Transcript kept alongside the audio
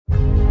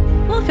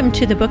Welcome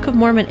to the Book of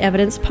Mormon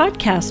Evidence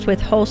Podcast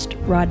with host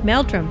Rod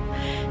Meldrum.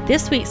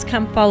 This week's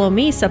Come Follow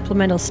Me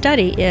supplemental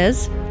study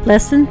is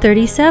Lesson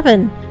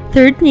 37,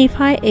 3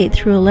 Nephi 8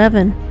 through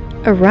 11.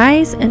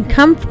 Arise and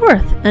come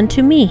forth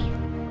unto me.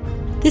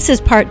 This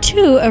is part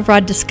 2 of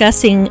Rod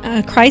discussing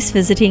Christ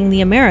visiting the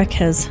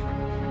Americas.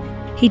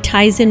 He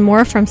ties in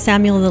more from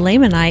Samuel the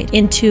Lamanite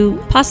into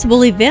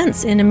possible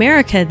events in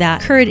America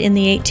that occurred in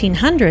the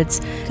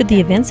 1800s. Could the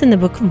events in the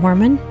Book of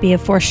Mormon be a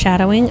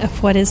foreshadowing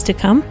of what is to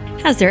come?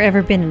 Has there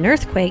ever been an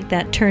earthquake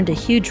that turned a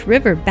huge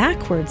river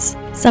backwards?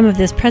 Some of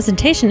this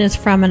presentation is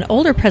from an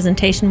older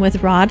presentation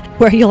with Rod,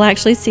 where you'll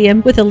actually see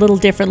him with a little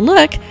different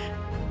look,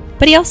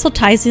 but he also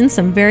ties in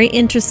some very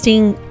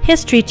interesting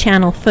History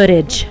Channel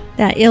footage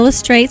that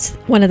illustrates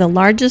one of the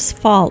largest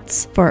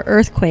faults for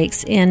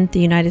earthquakes in the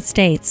United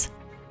States.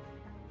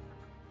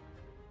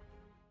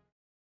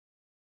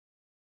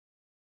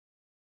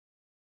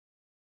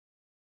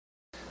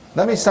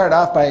 Let me start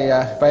off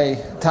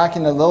by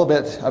talking a little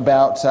bit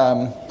about,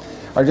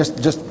 or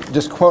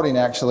just quoting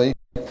actually.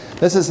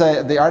 This is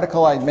the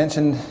article I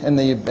mentioned in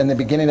the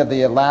beginning of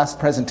the last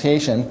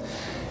presentation,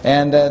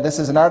 and this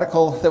is an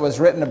article that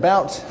was written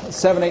about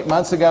 7-8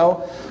 months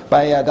ago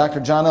by Dr.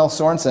 John L.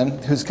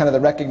 Sorensen, who's kind of the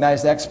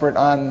recognized expert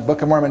on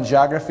Book of Mormon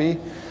geography,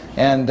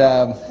 and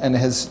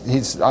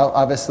he's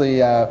obviously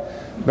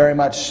very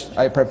much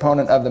a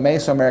proponent of the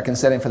Mesoamerican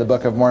setting for the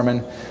Book of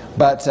Mormon.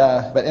 But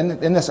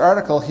in this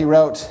article he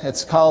wrote,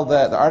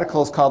 the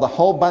article is called "A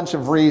Whole Bunch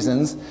of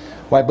Reasons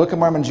Why Book of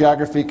Mormon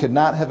Geography Could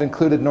Not Have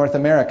Included North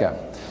America."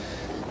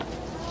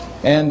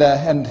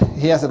 And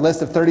he has a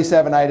list of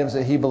 37 items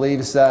that he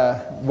believes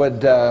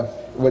would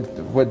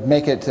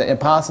make it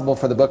impossible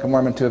for the Book of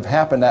Mormon to have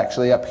happened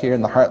actually up here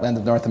in the heartland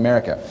of North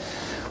America.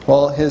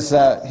 Well, his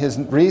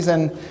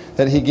reason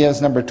that he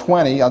gives, number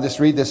 20, I'll just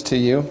read this to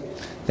you.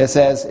 It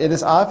says, "It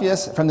is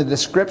obvious from the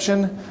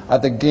description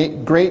of the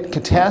great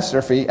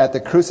catastrophe at the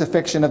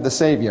crucifixion of the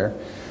Savior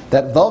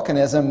that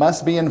volcanism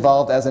must be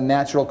involved as a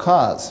natural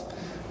cause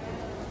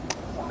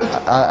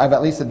of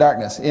at least the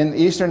darkness. In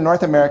eastern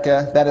North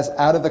America, that is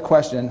out of the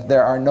question.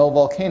 There are no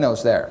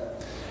volcanoes there."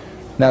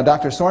 Now,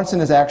 Dr.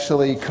 Sorensen is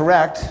actually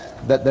correct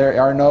that there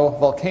are no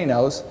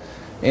volcanoes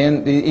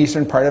in the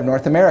eastern part of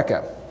North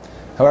America.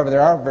 However,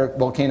 there are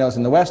volcanoes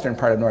in the western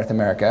part of North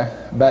America,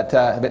 but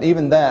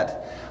even that,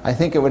 I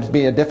think it would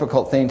be a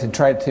difficult thing to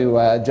try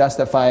to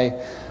justify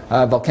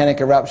volcanic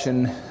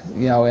eruption,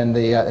 in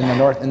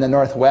the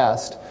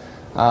northwest,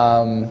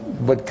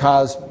 would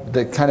cause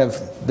the kind of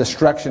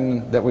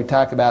destruction that we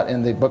talk about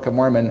in the Book of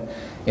Mormon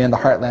in the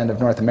heartland of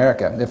North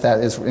America, if that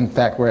is in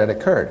fact where it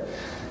occurred.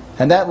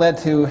 And that led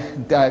to,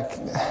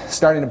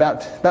 starting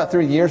about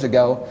 3 years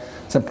ago,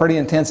 some pretty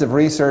intensive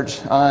research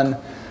on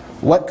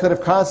what could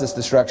have caused this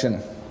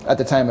destruction at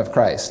the time of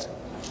Christ.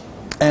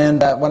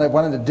 And what I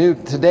wanted to do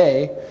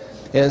today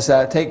is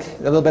take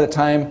a little bit of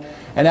time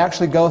and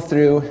actually go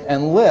through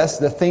and list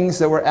the things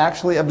that were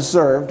actually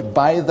observed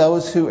by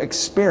those who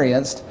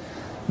experienced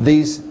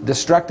these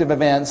destructive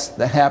events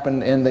that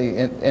happened in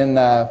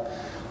the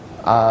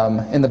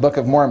Book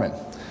of Mormon.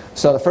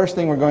 So the first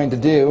thing we're going to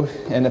do,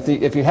 and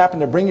if you happen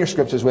to bring your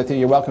scriptures with you,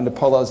 you're welcome to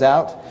pull those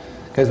out,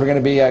 because we're going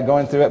to be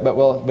going through it, but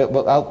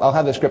I'll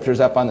have the scriptures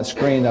up on the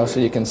screen though, so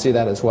you can see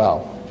that as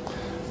well.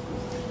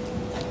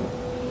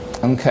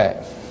 Okay.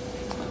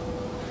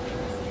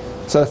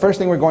 So the first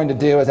thing we're going to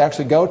do is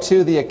actually go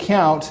to the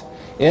account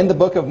in the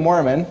Book of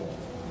Mormon.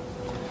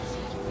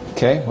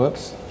 Okay,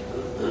 whoops.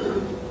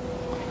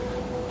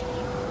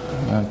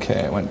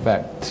 Okay, I went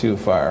back too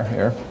far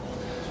here.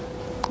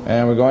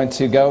 And we're going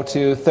to go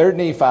to 3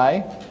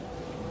 Nephi.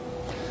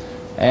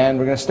 And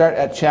we're going to start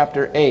at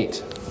chapter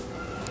 8.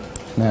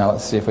 Now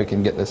let's see if we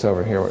can get this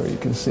over here where you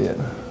can see it.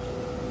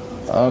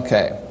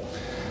 Okay.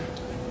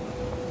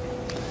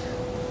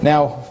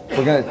 Now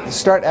we're going to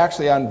start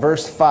actually on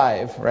verse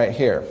 5 right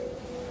here.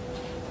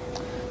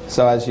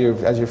 So as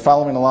you're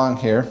following along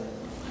here,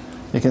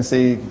 you can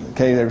see,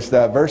 okay, there's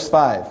verse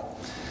 5.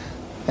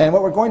 And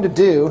what we're going to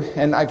do,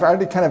 and I've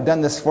already kind of done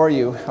this for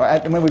you,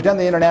 when we've done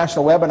the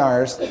international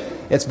webinars,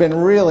 it's been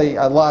really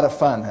a lot of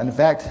fun. And in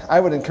fact, I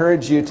would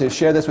encourage you to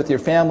share this with your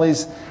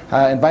families,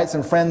 invite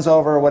some friends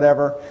over or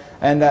whatever,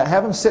 and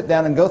have them sit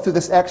down and go through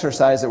this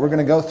exercise that we're going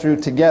to go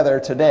through together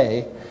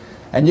today.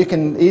 And you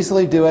can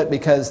easily do it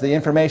because the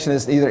information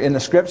is either in the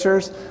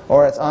scriptures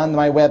or it's on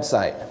my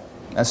website.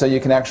 And so you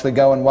can actually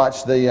go and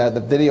watch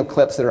the video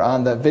clips that are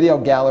on the video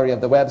gallery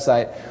of the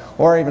website,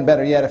 or even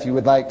better yet, if you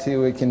would like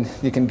to,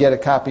 you can get a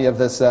copy of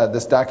this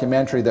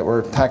documentary that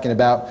we're talking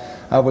about.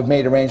 We've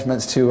made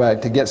arrangements to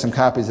get some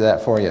copies of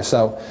that for you.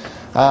 So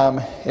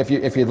if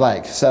you'd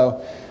like.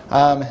 So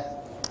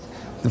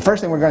the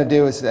first thing we're going to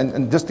do is,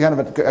 and just kind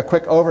of a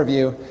quick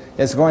overview,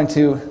 is going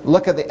to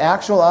look at the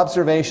actual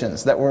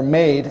observations that were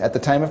made at the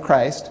time of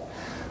Christ.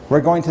 We're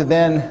going to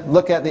then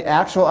look at the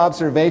actual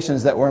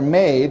observations that were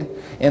made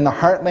in the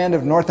heartland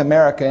of North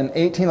America in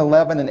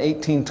 1811 and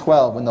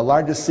 1812, when the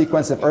largest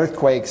sequence of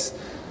earthquakes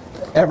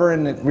ever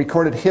in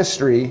recorded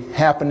history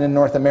happened in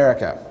North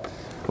America,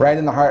 right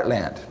in the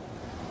heartland.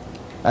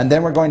 And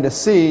then we're going to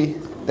see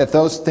that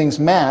those things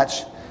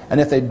match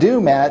And if they do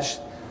match,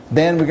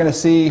 then we're going to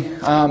see,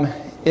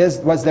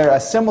 was there a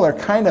similar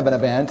kind of an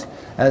event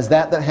as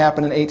that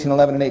happened in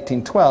 1811 and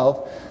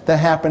 1812 that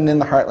happened in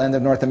the heartland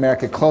of North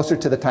America closer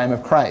to the time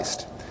of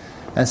Christ?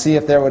 And see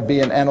if there would be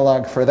an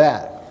analog for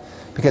that.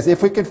 Because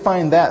if we could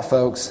find that,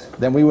 folks,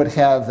 then we would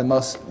have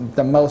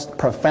the most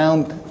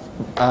profound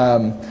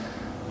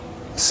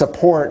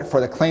support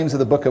for the claims of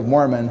the Book of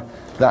Mormon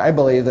that I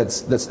believe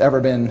that's ever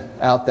been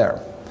out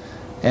there.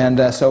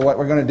 And so what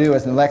we're going to do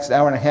is in the next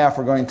hour and a half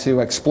we're going to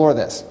explore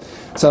this.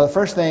 So the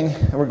first thing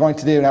we're going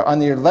to do, now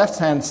on your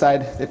left-hand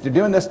side, if you're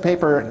doing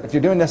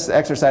this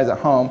exercise at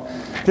home,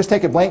 just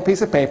take a blank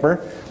piece of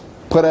paper,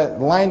 put a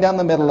line down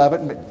the middle of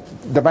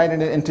it,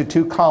 dividing it into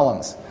 2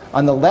 columns.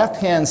 On the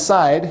left-hand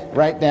side,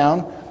 write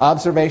down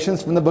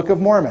observations from the Book of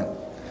Mormon.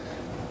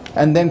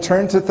 And then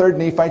turn to 3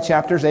 Nephi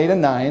chapters 8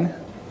 and 9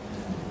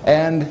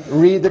 and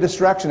read the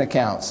destruction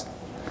accounts.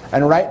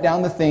 And write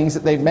down the things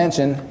that they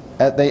mentioned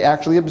that they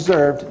actually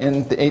observed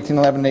in the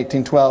 1811 and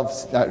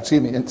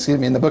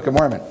 1812, in the Book of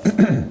Mormon.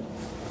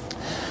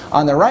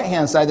 On the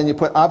right-hand side, then you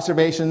put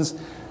observations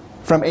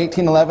from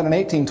 1811 and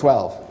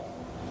 1812.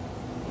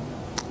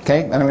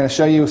 Okay, and I'm going to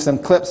show you some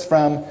clips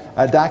from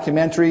a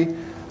documentary.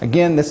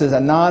 Again, this is a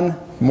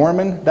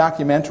non-Mormon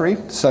documentary,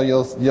 so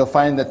you'll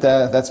find that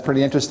that's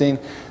pretty interesting.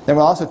 Then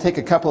we'll also take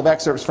a couple of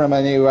excerpts from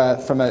a new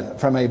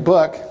from a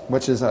book,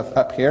 which is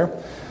up here,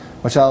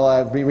 which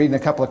I'll be reading a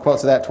couple of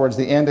quotes of that towards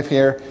the end of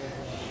here,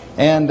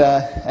 and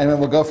then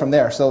we'll go from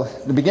there. So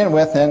to begin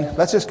with, then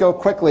let's just go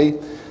quickly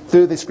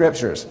through the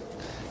scriptures.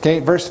 Okay,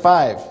 verse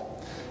 5.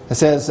 It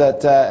says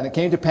that, and it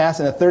came to pass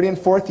in the 30th and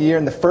 4th year,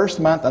 in the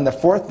 1st month, on the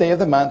 4th day of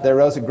the month, there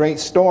arose a great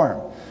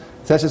storm,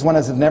 such as one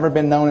as has never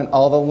been known in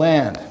all the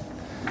land.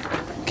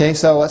 Okay,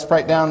 so let's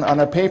write down on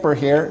our paper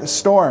here,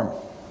 storm.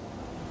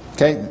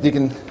 Okay, you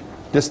can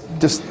just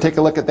take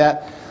a look at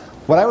that.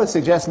 What I would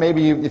suggest,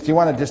 maybe if you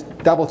want to just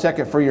double check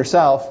it for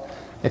yourself,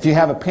 if you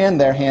have a pen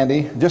there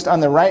handy, just on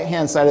the right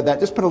hand side of that,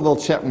 just put a little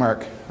check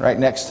mark right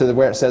next to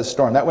where it says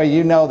storm. That way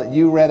you know that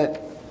you read it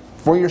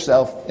for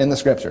yourself in the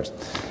scriptures.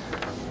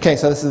 Okay,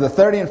 so this is the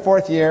 30th and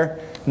 4th year,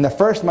 in the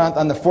 1st month,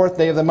 on the 4th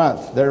day of the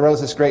month, there arose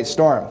this great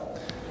storm.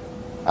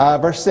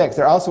 Verse 6,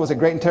 there also was a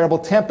great and terrible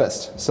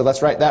tempest. So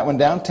let's write that one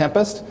down,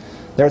 tempest.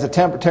 There was a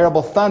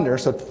terrible thunder,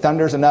 so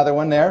thunder's another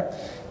one there.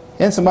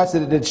 Insomuch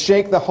that it did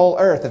shake the whole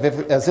earth,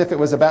 as if it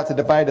was about to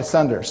divide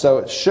asunder. So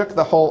it shook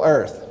the whole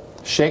earth.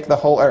 Shake the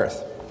whole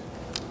earth.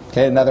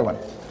 Okay, another one.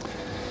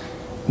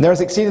 And there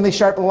was exceedingly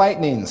sharp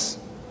lightnings.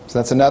 So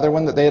that's another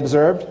one that they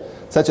observed.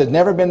 Such had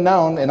never been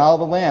known in all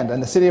the land.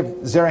 And the city of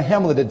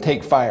Zarahemla did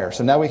take fire.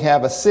 So now we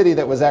have a city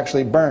that was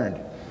actually burned.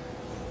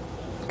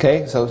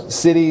 Okay, so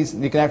cities,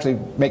 you can actually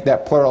make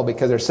that plural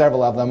because there's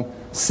several of them.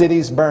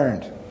 Cities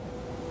burned.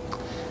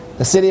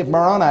 The city of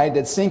Moroni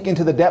did sink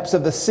into the depths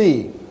of the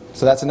sea.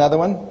 So that's another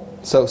one.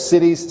 So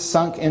cities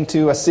sunk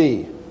into a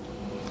sea.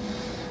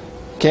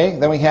 Okay,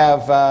 then we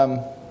have,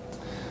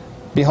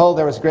 behold,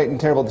 there was great and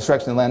terrible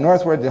destruction in the land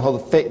northward.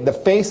 Behold, the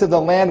face of the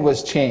land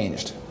was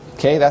changed.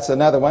 Okay, that's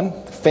another one.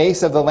 The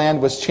face of the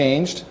land was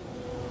changed.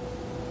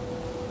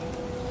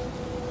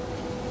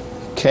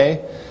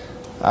 Okay.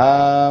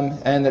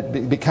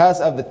 And because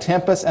of the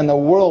tempest and the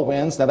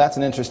whirlwinds, now that's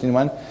an interesting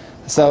one.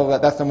 So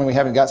that's the one we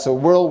haven't got. So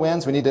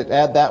whirlwinds, we need to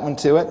add that one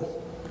to it.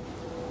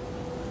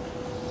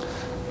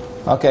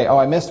 Okay,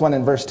 I missed one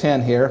in verse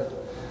 10 here.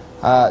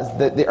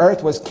 The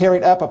earth was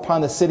carried up upon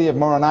the city of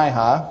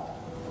Moronihah.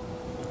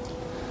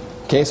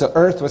 Okay, so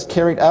earth was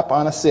carried up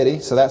on a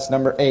city. So that's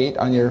number 8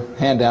 on your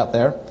handout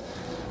there.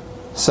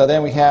 So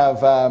then we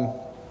have,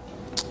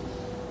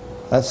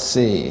 let's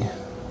see,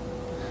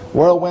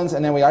 whirlwinds,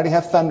 and then we already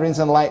have thunderings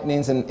and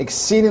lightnings and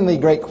exceedingly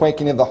great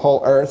quaking of the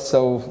whole earth.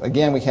 So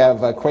again, we have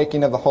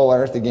quaking of the whole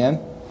earth again.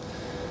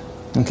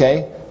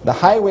 Okay, the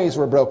highways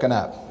were broken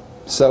up.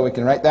 So we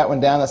can write that one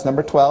down. That's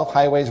number 12,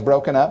 highways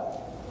broken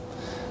up.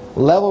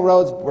 Level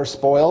roads were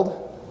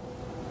spoiled.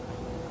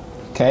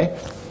 Okay,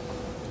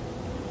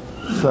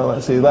 so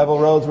let's see, level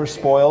roads were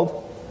spoiled.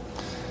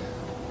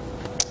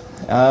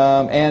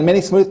 And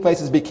many smooth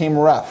places became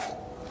rough.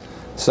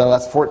 So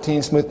that's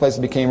 14, smooth places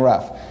became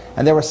rough.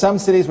 And there were some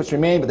cities which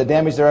remained, but the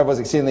damage thereof was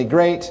exceedingly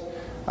great.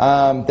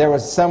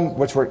 There's some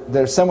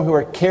who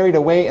were carried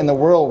away in the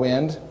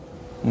whirlwind.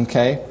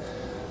 Okay,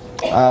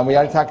 we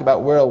already talked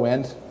about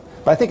whirlwind,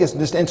 but I think it's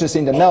just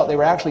interesting to note they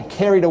were actually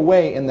carried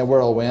away in the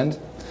whirlwind.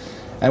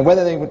 And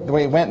whether they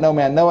went, no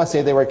man knoweth,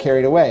 save they were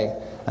carried away.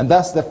 And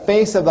thus the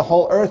face of the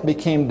whole earth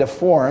became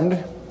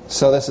deformed.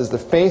 So this is the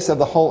face of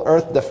the whole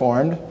earth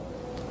deformed,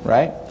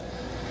 right?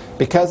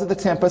 Because of the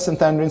tempests and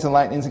thunderings and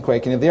lightnings and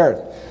quaking of the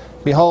earth.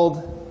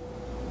 Behold,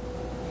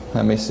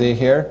 let me see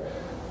here.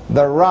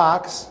 The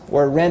rocks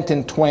were rent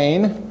in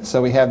twain.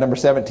 So we have number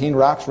 17,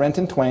 rocks rent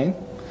in twain.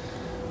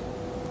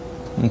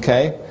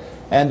 Okay.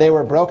 And they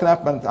were broken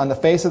up on the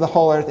face of the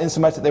whole earth,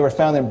 insomuch that they were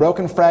found in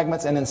broken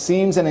fragments and in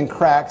seams and in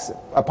cracks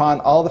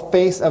upon all the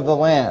face of the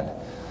land.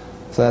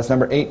 So that's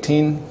number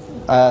 18,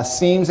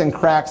 seams and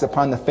cracks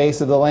upon the face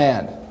of the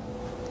land.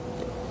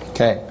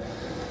 Okay.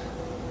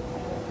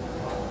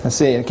 Let's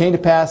see. And it came to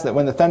pass that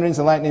when the thunderings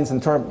and lightnings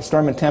and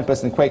storm and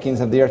tempest and quakings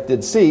of the earth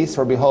did cease,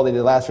 for behold, they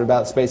did last for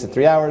about the space of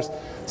 3 hours.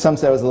 Some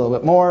said it was a little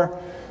bit more.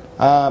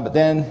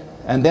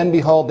 And then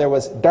behold, there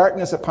was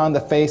darkness upon the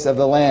face of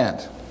the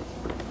land.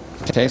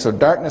 Okay, so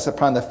darkness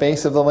upon the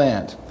face of the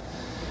land.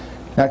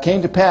 Now it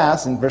came to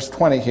pass, in verse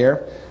 20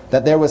 here,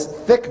 that there was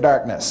thick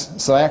darkness.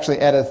 So I actually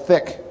added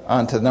thick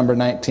onto number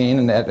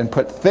 19 and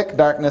put thick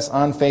darkness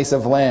on face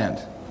of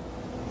land.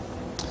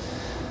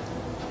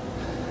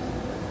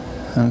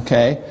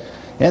 Okay.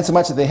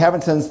 Insomuch that the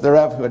inhabitants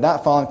thereof who had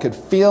not fallen could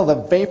feel the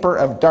vapor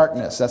of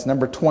darkness. That's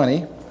number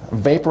 20.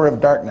 Vapor of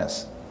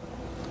darkness.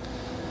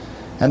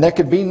 And there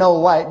could be no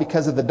light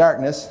because of the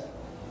darkness.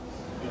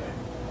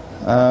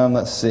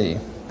 Let's see.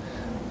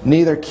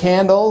 Neither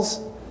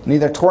candles,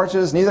 neither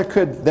torches, neither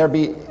could there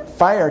be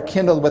fire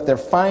kindled with their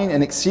fine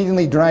and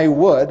exceedingly dry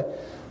wood,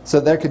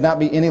 so there could not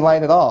be any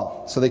light at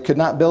all. So they could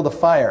not build a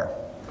fire.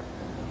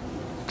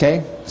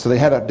 Okay? So they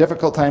had a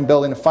difficult time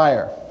building a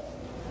fire.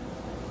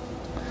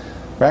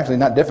 Or actually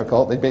not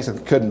difficult, they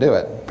basically couldn't do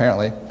it,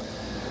 apparently.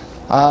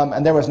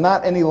 And there was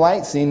not any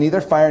light seen,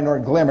 neither fire nor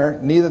glimmer,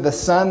 neither the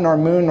sun nor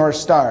moon nor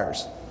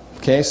stars.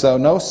 Okay, so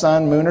no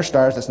sun, moon, or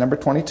stars, that's number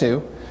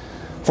 22.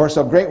 For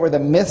so great were the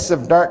mists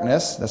of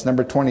darkness, that's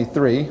number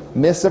 23,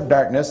 mists of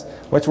darkness,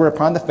 which were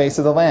upon the face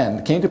of the land.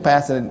 It came to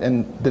pass that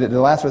it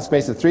last for the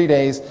space of 3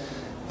 days,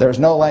 there was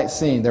no light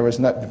seen. There was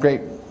no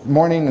great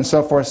morning and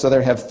so forth, so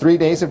they have 3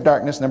 days of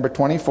darkness, number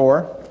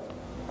 24.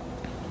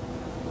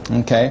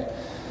 Okay.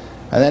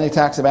 And then he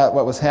talks about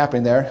what was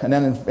happening there. And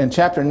then in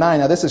chapter 9,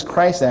 now this is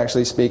Christ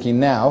actually speaking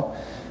now.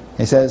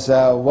 He says,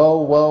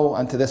 woe, woe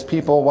unto this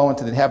people, woe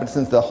unto the inhabitants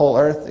of the whole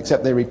earth,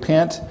 except they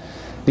repent.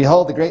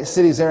 Behold, the great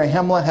city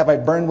Zarahemla have I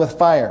burned with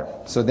fire.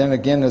 So then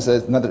again there's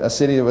a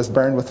city that was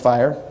burned with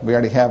fire. We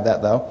already have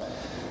that though.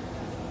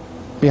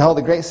 Behold,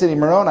 the great city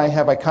Moroni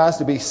have I caused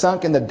to be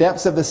sunk in the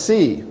depths of the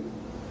sea.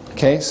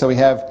 Okay, so we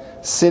have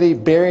city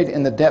buried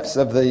in the depths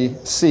of the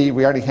sea.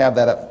 We already have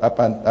that up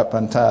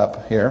on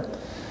top here.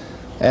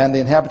 And the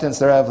inhabitants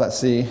thereof, let's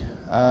see,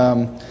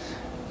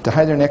 to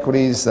hide their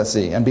iniquities, let's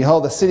see. And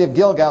behold, the city of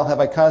Gilgal have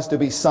I caused to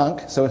be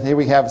sunk. So here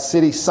we have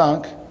city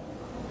sunk.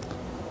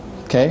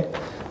 Okay.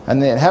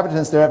 And the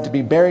inhabitants thereof to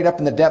be buried up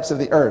in the depths of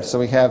the earth. So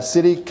we have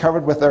city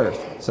covered with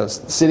earth. So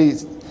city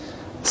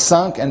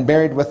sunk and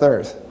buried with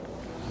earth.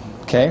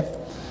 Okay.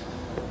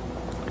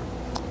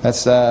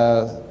 That's,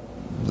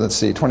 let's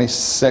see,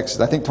 26.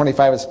 I think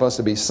 25 is supposed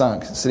to be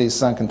sunk. Cities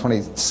sunk, and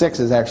 26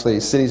 is actually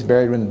cities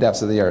buried in the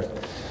depths of the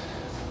earth.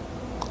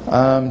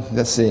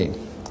 Let's see.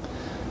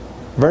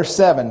 Verse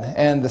 7,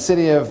 and the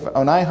city of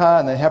Onihah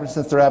and the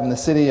inhabitants thereof and the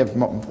city of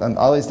and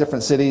all these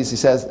different cities, he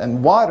says,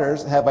 and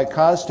waters have I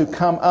caused to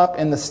come up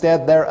in the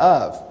stead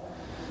thereof.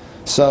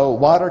 So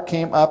water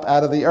came up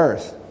out of the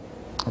earth.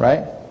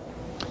 Right?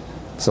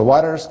 So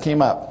waters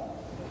came up.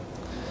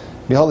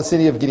 Behold, the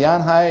city of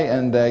Gideonhai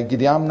and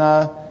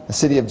Gideamna, the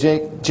city of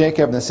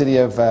Jacob and the city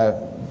of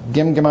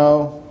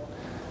Gimgimo,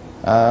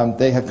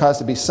 they have caused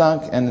to be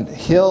sunk, and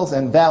hills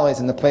and valleys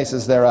in the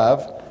places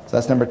thereof. So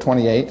that's number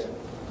 28.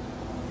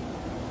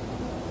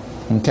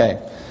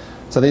 Okay.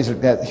 So these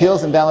are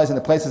hills and valleys in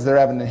the places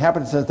thereof, and the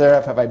inhabitants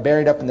thereof have I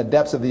buried up in the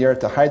depths of the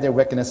earth to hide their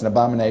wickedness and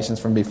abominations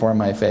from before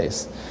my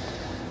face.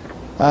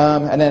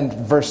 And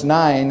then verse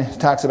 9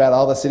 talks about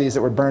all the cities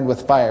that were burned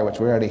with fire, which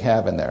we already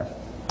have in there.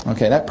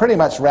 Okay, that pretty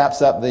much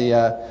wraps up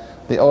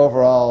the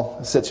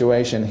overall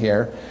situation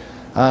here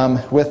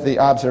with the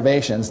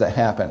observations that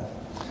happen.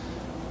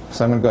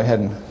 So I'm going to go ahead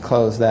and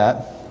close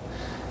that.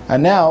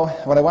 And now,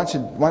 what I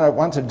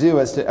want to do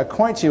is to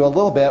acquaint you a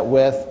little bit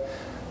with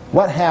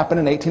what happened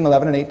in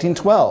 1811 and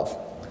 1812.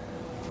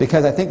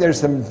 Because I think there's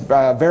some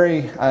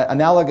very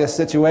analogous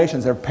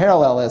situations or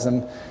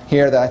parallelism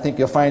here that I think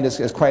you'll find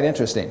is quite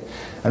interesting.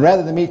 And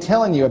rather than me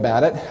telling you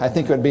about it, I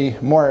think it would be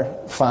more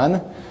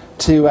fun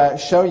to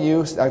show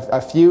you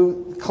a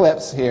few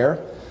clips here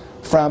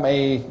from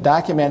a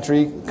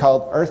documentary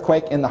called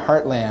Earthquake in the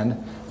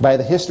Heartland by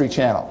the History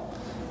Channel.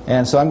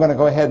 And so I'm going to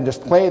go ahead and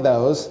just play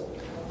those.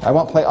 I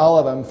won't play all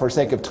of them for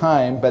sake of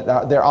time,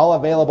 but they're all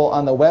available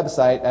on the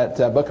website at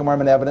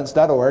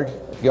bookofmormonevidence.org.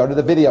 If you go to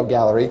the video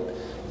gallery,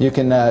 you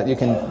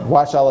can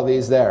watch all of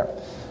these there.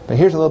 But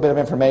here's a little bit of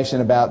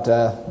information about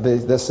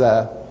this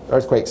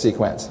earthquake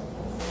sequence.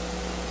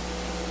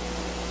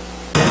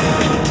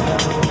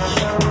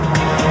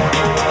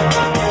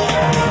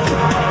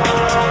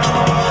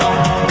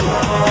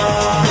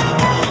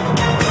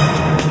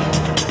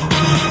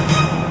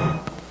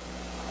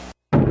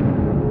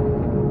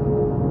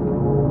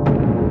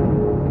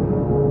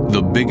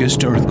 The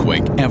biggest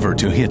earthquake ever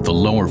to hit the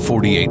lower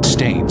 48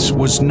 states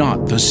was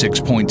not the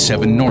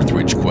 6.7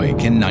 Northridge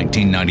quake in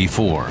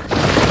 1994,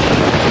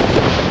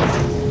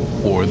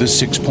 or the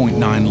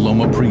 6.9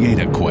 Loma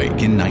Prieta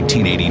quake in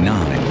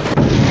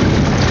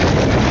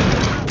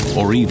 1989,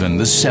 or even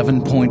the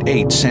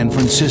 7.8 San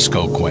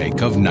Francisco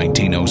quake of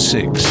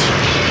 1906.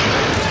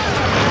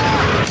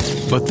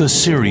 But the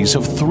series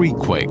of 3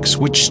 quakes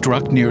which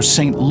struck near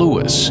St.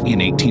 Louis in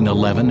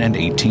 1811 and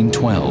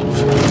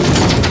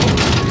 1812.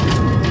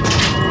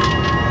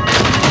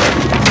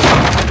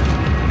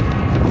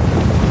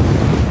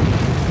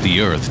 The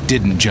earth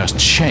didn't just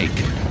shake,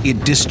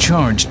 it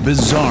discharged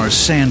bizarre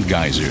sand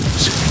geysers,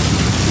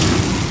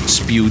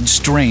 spewed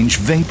strange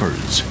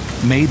vapors,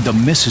 made the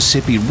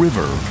Mississippi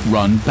River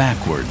run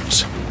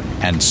backwards,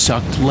 and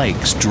sucked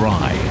lakes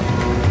dry.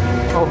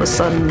 All of a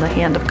sudden, the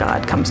hand of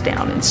God comes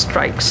down and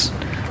strikes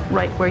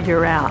right where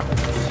you're at.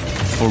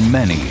 For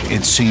many,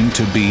 it seemed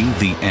to be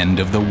the end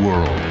of the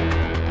world.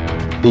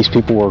 These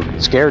people were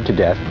scared to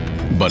death.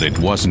 But it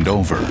wasn't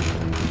over.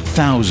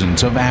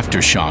 Thousands of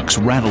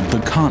aftershocks rattled the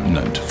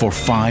continent for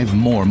 5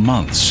 more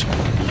months.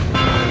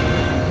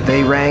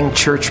 They rang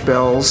church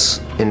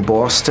bells in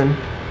Boston.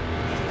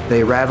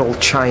 They rattled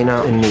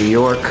China in New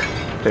York.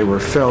 They were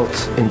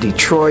felt in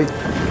Detroit.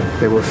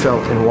 They were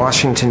felt in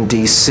Washington,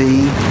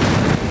 D.C.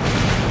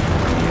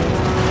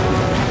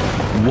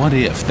 What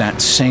if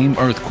that same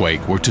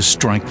earthquake were to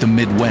strike the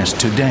Midwest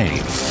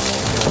today?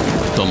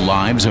 The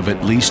lives of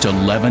at least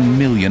 11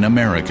 million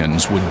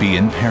Americans would be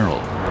in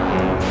peril.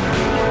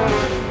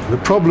 The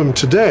problem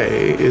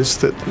today is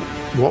that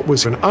what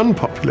was an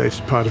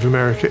unpopulated part of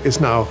America is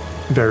now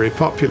very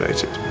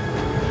populated.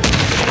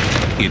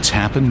 It's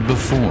happened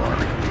before.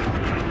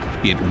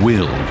 It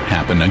will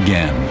happen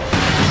again.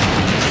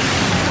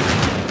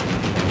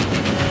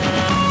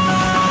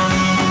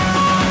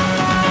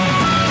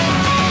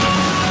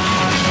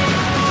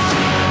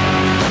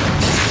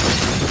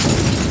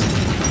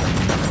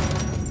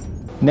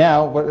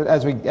 Now,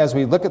 as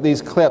we look at these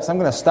clips, I'm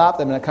going to stop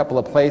them in a couple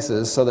of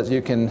places so that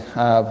you can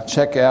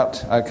check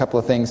out a couple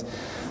of things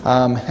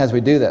as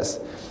we do this.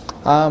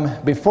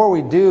 Before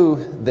we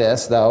do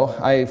this, though,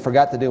 I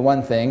forgot to do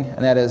one thing,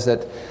 and that is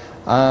that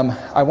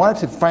I wanted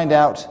to find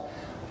out,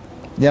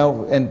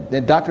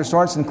 and Dr.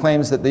 Sorensen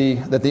claims that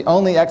the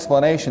only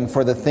explanation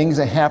for the things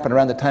that happen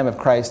around the time of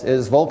Christ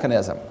is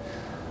volcanism,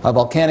 a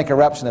volcanic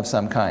eruption of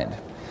some kind.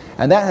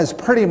 And that has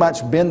pretty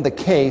much been the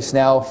case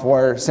now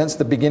since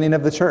the beginning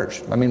of the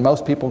church. I mean,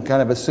 most people kind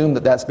of assume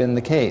that that's been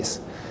the case.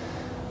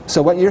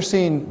 So what you're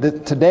seeing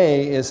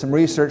today is some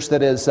research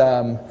that is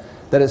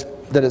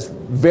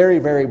very,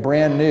 very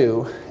brand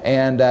new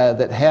and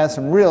that has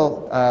some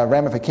real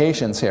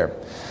ramifications here.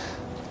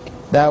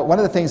 Now, one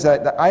of the things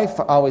that I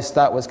always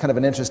thought was kind of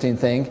an interesting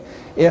thing,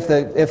 if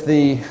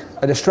the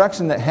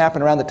destruction that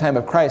happened around the time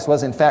of Christ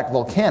was in fact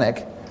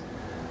volcanic,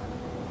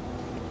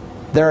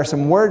 there are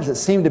some words that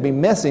seem to be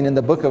missing in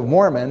the Book of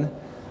Mormon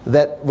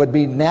that would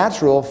be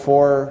natural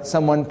for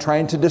someone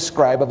trying to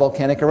describe a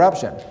volcanic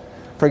eruption.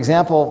 For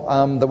example,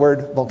 the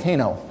word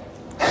volcano.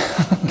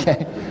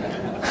 Okay?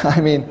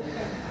 I mean,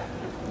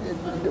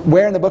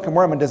 where in the Book of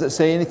Mormon does it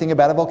say anything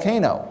about a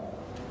volcano?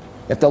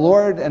 If the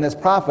Lord and His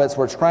prophets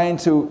were trying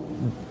to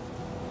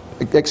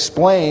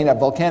explain a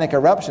volcanic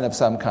eruption of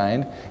some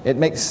kind, it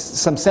makes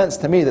some sense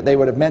to me that they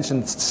would have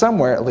mentioned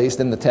somewhere, at least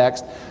in the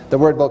text, the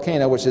word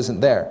volcano, which isn't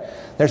there.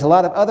 There's a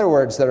lot of other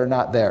words that are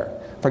not there.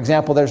 For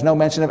example, there's no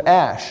mention of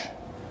ash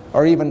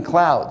or even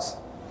clouds.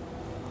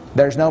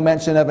 There's no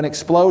mention of an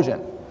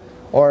explosion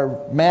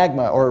or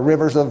magma or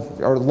rivers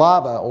or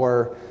lava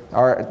or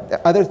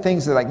other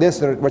things like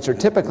this which are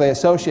typically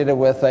associated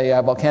with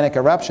a volcanic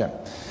eruption.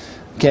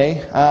 Okay,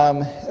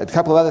 a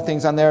couple of other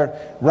things on there: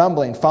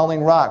 rumbling,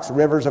 falling rocks,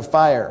 rivers of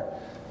fire.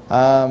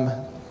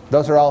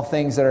 Those are all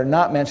things that are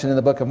not mentioned in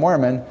the Book of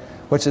Mormon,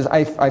 which is,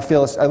 I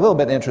feel, a little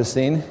bit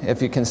interesting if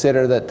you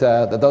consider that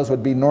those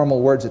would be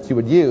normal words that you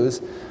would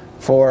use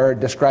for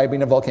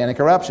describing a volcanic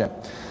eruption.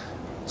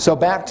 So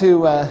back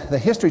to the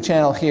History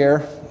Channel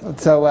here.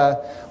 So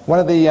one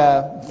of the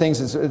things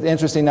that's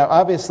interesting now,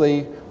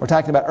 obviously, we're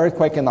talking about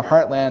earthquake in the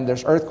heartland.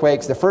 There's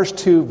earthquakes. The first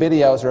 2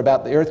 videos are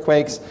about the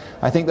earthquakes.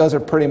 I think those are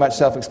pretty much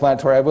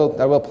self-explanatory. I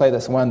will play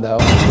this one, though.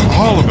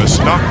 All of us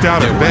knocked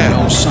out of bed.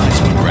 No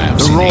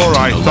seismographs. The roar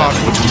I thought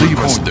would leave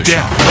us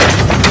dead.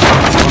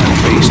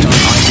 Based on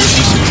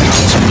eyewitness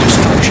accounts and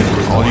destruction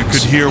reports, All you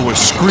could hear was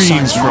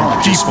screams from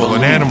people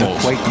and animals.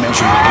 The quake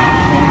measured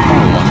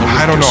 8.0 on the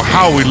I don't know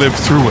how we lived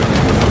through it.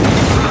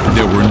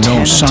 There were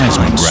no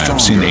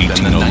seismographs in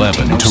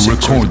 1811 to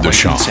record the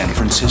shock. San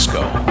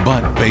Francisco.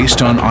 But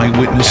based on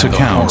eyewitness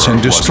accounts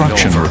and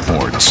destruction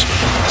reports,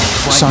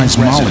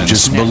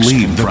 seismologists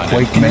believe the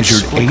quake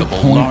measured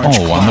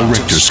 8.0 on the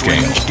Richter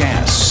scale,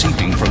 Gas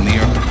seeping from the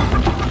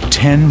earth.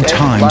 10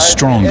 times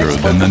stronger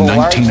than the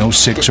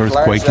 1906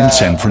 earthquake in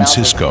San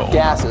Francisco.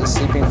 Gases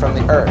seeping from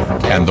the earth.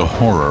 Okay? And the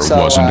horror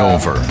wasn't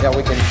over.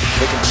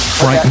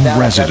 Frightened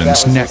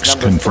residents next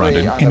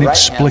confronted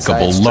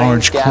inexplicable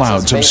large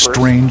clouds of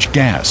strange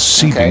gas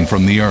seeping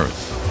from the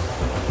earth.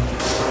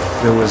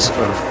 There was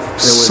a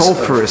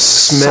sulfurous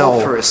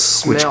smell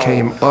which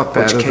came up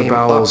out of the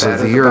bowels of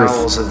the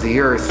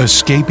earth.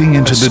 Escaping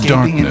into the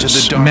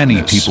darkness,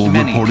 many people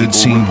reported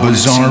seeing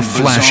bizarre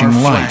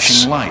flashing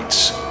lights.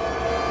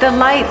 The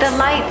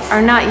lights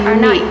are not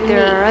unique.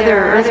 There are other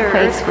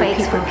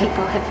earthquakes where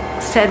people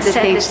have said that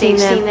they've seen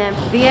them.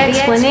 The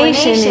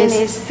explanation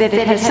is that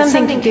it has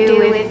something to do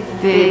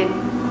with the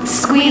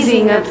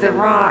squeezing of the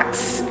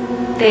rocks.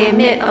 They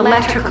emit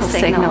electrical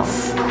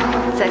signals.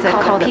 That's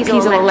called the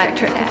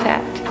piezoelectric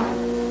effect.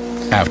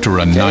 After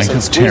a night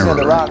of terror,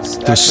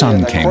 the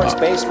sun came up.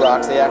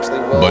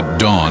 But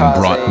dawn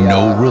brought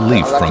no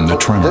relief from the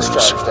tremors.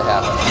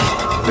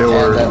 There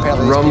were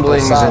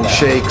rumblings and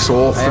shakes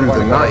all through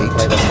the night.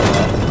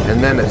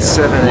 And then at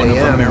 7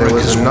 a.m. there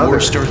was another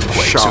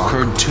shock,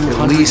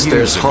 at least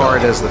as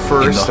hard as the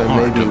first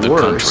and maybe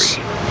worse.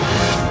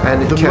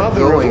 And it kept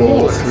going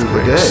all through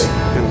the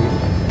day.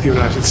 The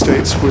United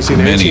States was in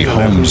Many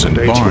homes and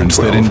barns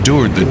that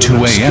endured the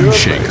 2 a.m.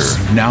 shaker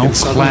now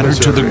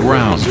clattered to the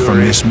ground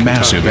from this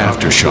massive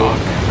aftershock.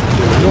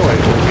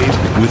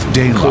 With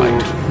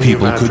daylight,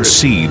 people could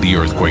see the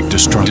earthquake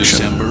destruction.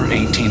 December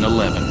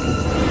 1811.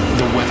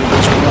 The weather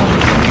was warmer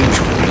than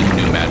usual in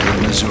New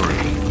Madrid, Missouri.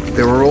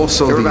 There were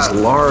also these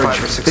large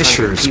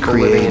fissures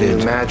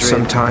created.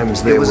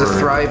 Sometimes they were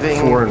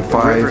 4 and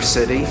 5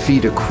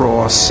 feet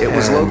across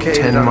and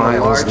 10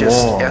 miles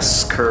long.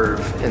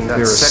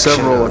 There are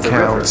several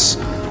accounts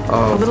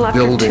of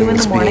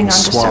buildings being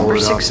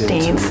swallowed up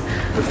into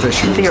the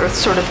fissures. The earth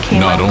sort of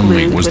came Not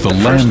only was the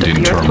land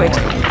in turmoil,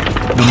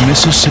 the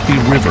Mississippi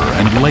River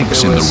and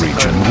lakes in the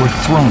region were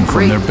thrown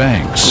from their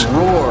banks.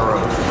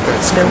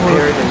 There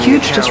were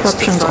huge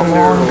disruptions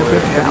along the river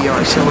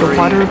valley. So the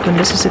water of the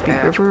Mississippi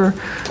River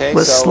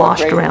was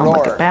sloshed around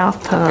like a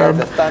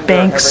bathtub.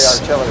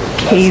 Banks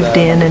caved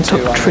in and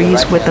took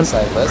trees with them.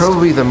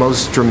 Probably the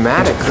most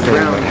dramatic thing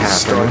that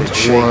happened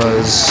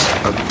was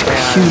a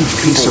huge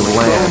piece of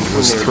land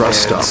was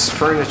thrust up.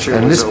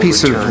 And this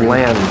piece of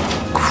land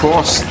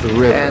crossed the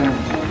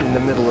river.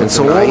 And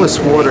so all this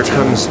water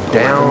comes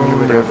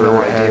down the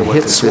river and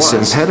hits this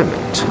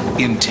impediment.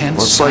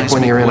 Well, it's like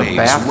when you're in a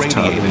bathtub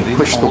and you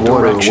push the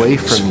water away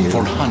from you.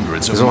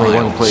 There's only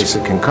one place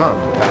it can come,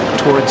 back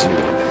towards you.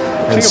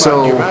 And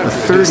so the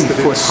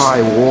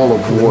 30-foot-high wall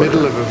of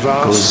water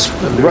goes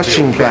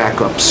rushing back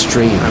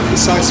upstream.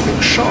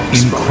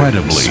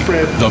 Incredibly,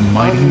 the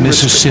mighty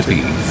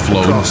Mississippi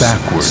flowed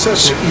backwards,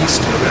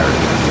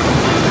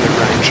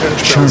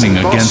 churning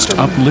against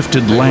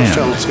uplifted land.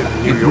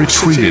 It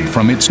retreated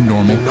from its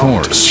normal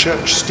course,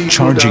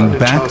 charging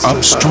back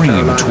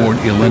upstream toward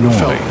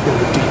Illinois.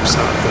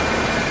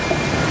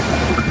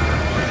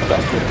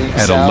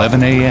 At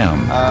 11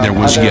 a.m., there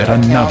was yet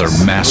another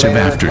massive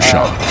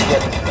aftershock,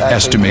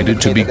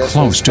 estimated to be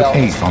close to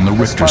 8 on the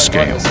Richter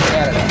scale.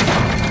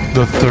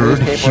 The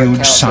third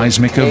huge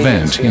seismic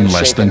event in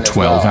less than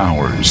 12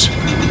 hours. 2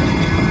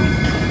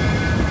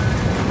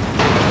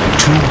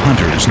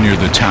 hunters near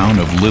the town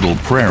of Little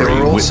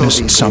Prairie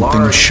witnessed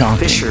something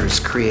shocking.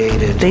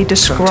 They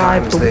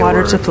described the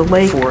waters of the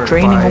lake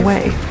draining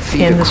away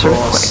in this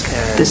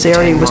earthquake. This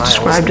area was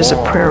described as a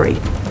prairie.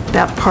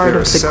 That part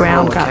of the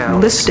ground got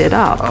lifted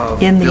up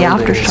in the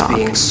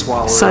aftershock,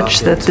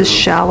 such that this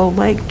shallow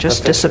lake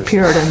just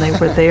disappeared, and they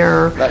were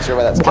there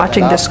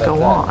watching this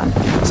go on.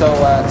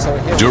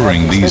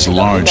 During these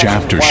large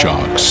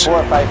aftershocks,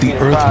 the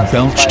earth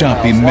belched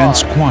up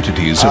immense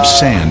quantities of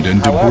sand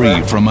and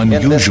debris from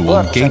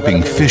unusual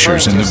gaping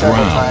fissures in the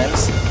ground.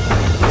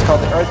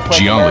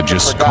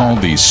 Geologists call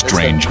these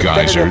strange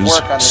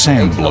geysers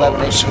sand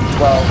blows.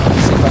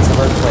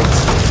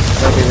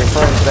 We'll be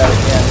referring to that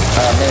again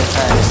many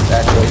times,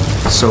 actually.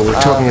 So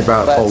we're talking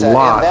about a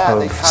lot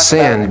of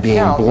sand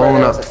being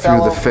blown up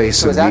through the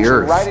face of the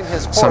earth,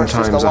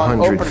 sometimes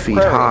 100 feet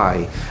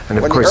high. And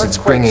of course it's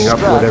bringing up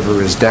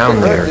whatever is down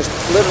there.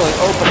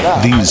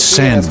 These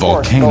sand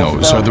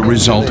volcanoes are the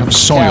result of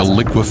soil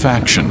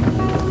liquefaction.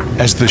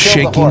 As the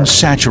shaking,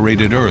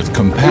 saturated earth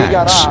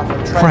compacts,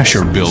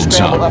 pressure builds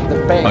up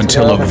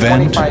until a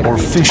vent or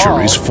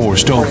fissure is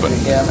forced open.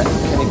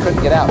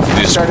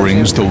 This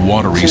brings the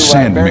watery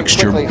sand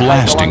mixture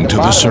blasting to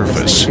the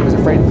surface.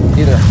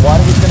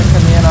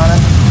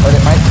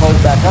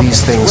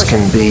 These things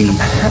can be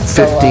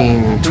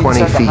 15,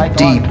 20 feet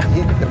deep.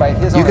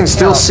 You can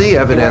still see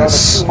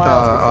evidence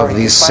of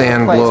these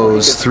sand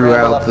blows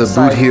throughout the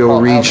Boot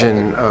Heel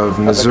region of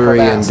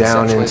Missouri and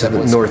down into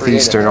the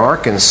northeastern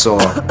Arkansas.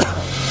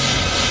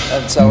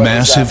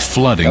 Massive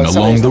flooding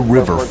along the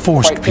river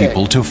forced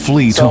people to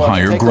flee to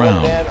higher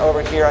ground.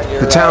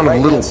 The town of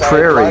Little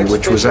Prairie,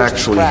 which was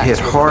actually hit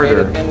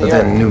harder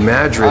than New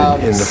Madrid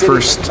in the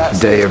first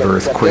day of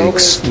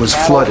earthquakes, was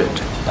flooded,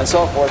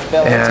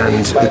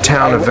 and the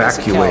town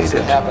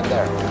evacuated.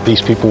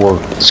 These people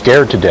were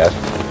scared to death.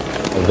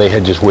 They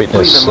had just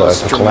witnessed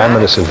a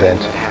calamitous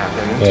event,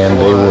 and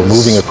they were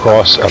moving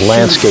across a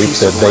landscape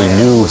that they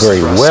knew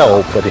very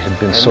well, but it had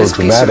been so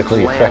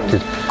dramatically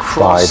affected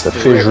by the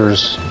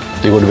fissures.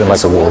 They would have been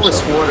like a war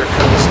zone.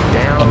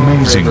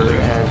 Amazingly,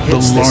 the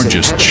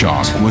largest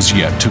shock was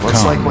yet to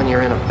come.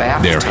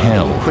 Their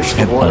hell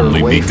had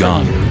only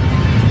begun.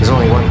 There's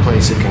only one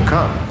place it can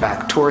come,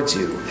 back towards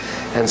you.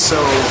 And so,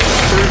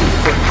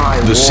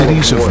 30-foot-high the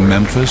cities of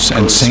Memphis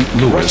and St.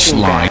 Louis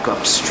lie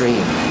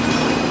upstream.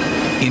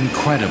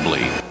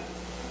 Incredibly,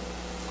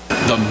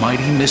 the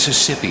mighty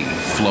Mississippi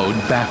flowed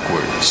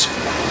backwards.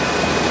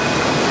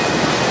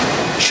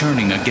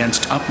 Churning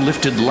against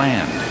uplifted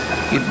land,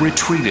 it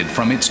retreated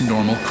from its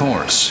normal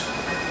course,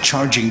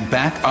 charging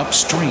back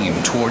upstream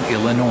toward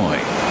Illinois.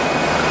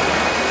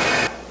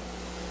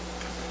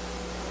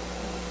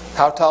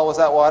 How tall was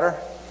that water?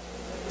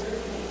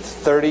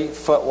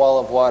 30-foot wall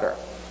of water.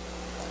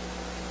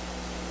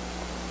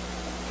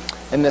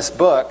 In this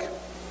book,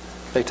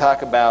 they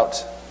talk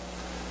about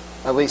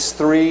at least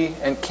 3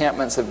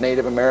 encampments of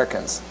Native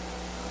Americans,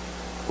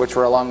 which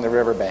were along the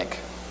riverbank,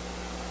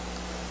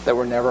 that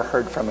were never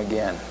heard from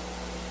again.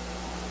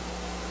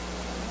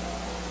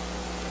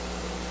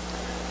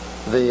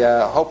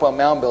 The Hopewell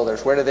Mound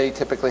Builders, where do they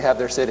typically have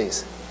their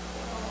cities?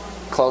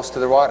 Close to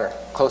the water,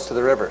 close to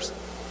the rivers.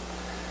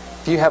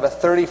 If you have a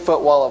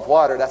 30-foot wall of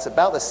water, that's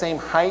about the same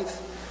height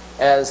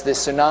as the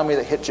tsunami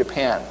that hit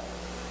Japan.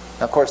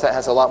 Now, of course, that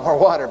has a lot more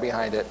water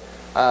behind it.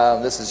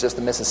 This is just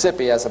the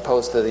Mississippi as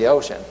opposed to the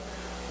ocean.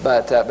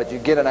 But you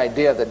get an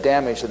idea of the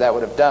damage that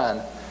would have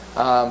done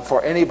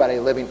for anybody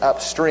living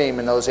upstream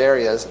in those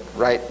areas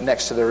right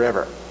next to the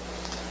river.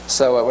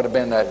 So it would have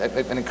been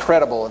an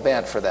incredible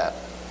event for that.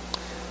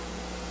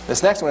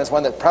 This next one is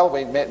one that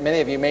probably many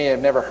of you may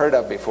have never heard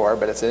of before,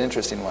 but it's an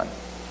interesting one.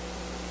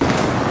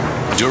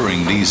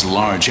 During these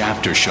large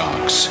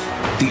aftershocks,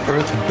 the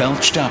Earth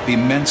belched up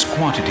immense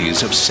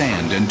quantities of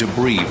sand and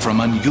debris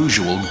from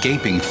unusual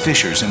gaping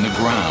fissures in the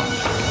ground.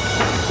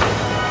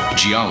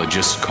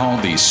 Geologists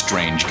call these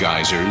strange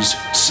geysers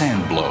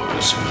sand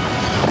blows.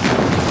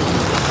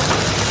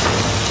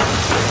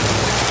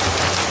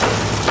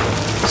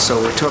 So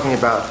we're talking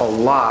about a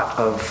lot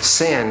of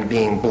sand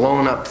being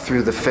blown up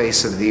through the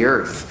face of the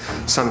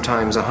Earth,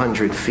 sometimes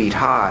 100 feet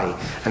high,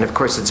 and of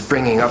course it's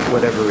bringing up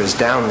whatever is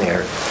down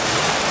there.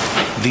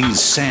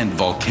 These sand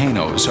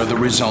volcanoes are the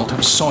result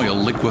of soil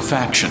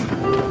liquefaction.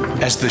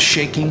 As the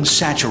shaking,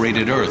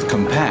 saturated earth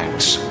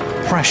compacts,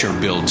 pressure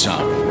builds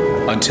up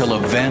until a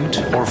vent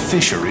or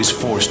fissure is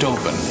forced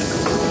open.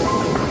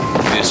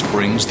 This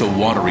brings the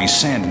watery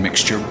sand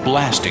mixture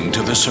blasting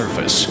to the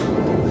surface.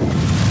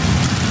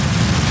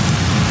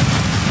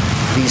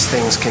 These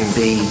things can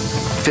be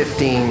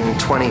 15,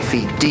 20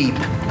 feet deep.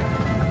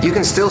 You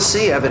can still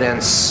see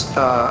evidence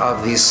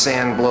of these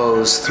sand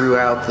blows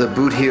throughout the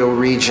Boot Heel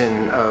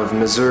region of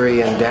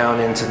Missouri and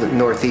down into the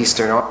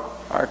northeastern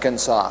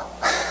Arkansas.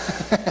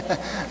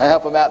 I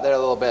help them out there a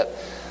little bit.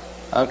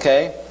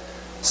 Okay,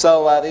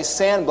 so these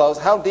sand blows,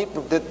 how deep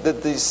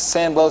did these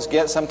sand blows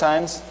get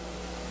sometimes?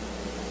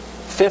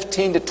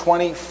 15 to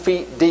 20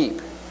 feet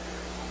deep.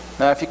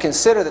 Now, if you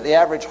consider that the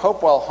average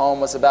Hopewell home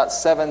was about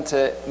 7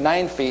 to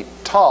 9 feet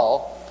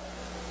tall,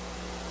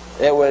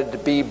 it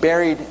would be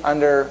buried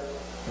under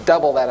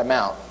double that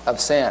amount of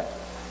sand.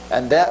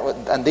 And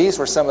these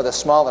were some of the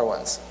smaller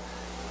ones.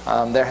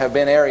 There have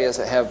been areas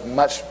that have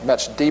much,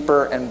 much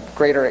deeper and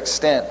greater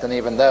extent than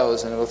even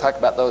those, and we'll talk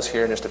about those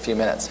here in just a few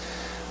minutes.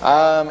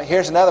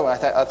 Here's another one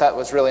I thought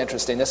was really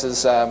interesting. This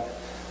is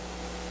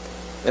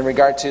in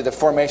regard to the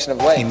formation of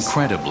lakes.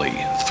 Incredibly,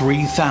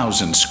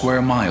 3,000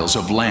 square miles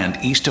of land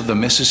east of the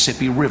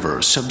Mississippi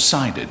River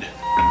subsided,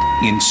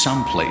 in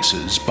some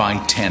places by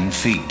 10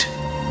 feet.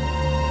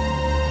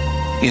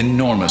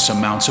 Enormous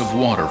amounts of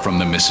water from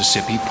the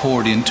Mississippi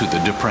poured into the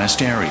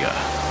depressed area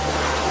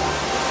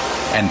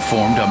and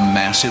formed a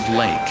massive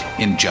lake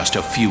in just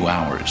a few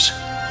hours.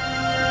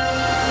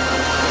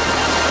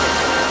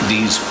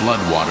 These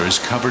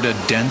floodwaters covered a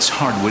dense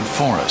hardwood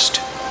forest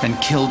and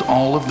killed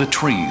all of the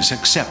trees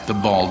except the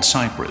bald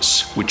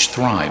cypress, which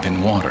thrive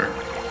in water.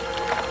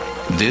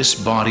 This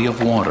body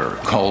of water,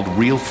 called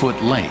Reelfoot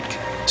Lake,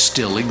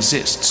 still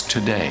exists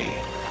today.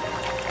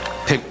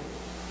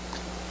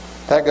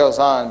 That goes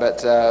on, but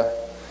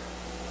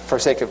for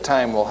sake of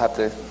time, we'll have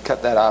to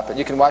cut that off. But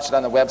you can watch it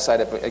on the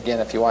website again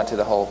if you want to.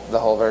 The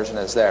whole version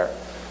is there.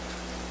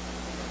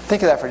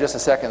 Think of that for just a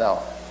second, though.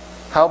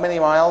 How many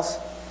miles?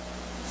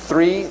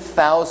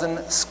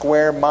 3,000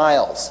 square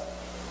miles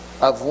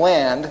of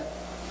land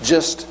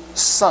just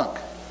sunk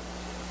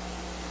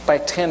by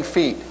 10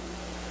 feet.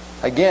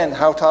 Again,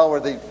 how tall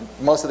were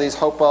most of these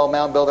Hopewell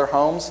Mound Builder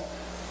homes?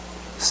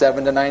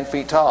 7 to 9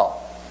 feet tall.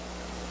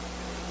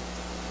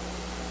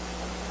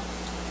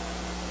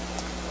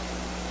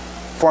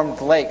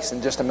 Formed lakes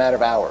in just a matter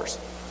of hours.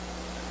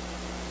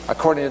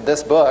 According to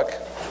this book,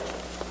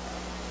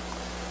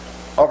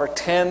 over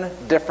 10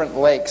 different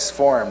lakes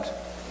formed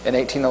in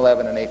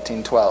 1811 and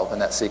 1812 in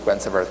that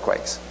sequence of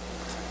earthquakes,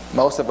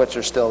 most of which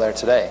are still there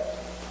today.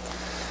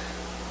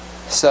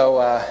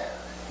 So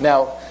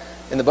now,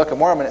 in the Book of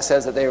Mormon, it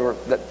says that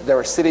there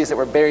were cities that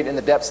were buried in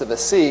the depths of the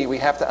sea. We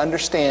have to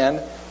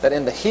understand that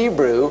in the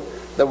Hebrew,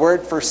 the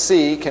word for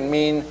sea can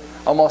mean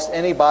almost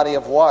any body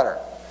of water.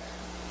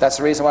 That's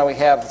the reason why we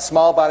have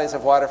small bodies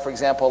of water, for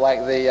example, like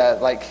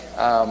the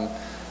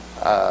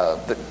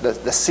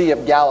Sea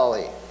of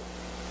Galilee.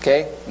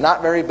 Okay,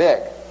 not very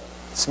big,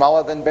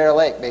 smaller than Bear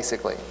Lake,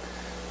 basically.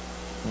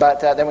 But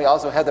then we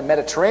also have the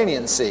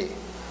Mediterranean Sea,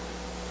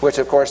 which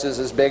of course is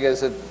as big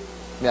as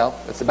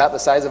it's about the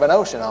size of an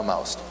ocean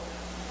almost.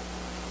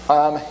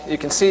 You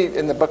can see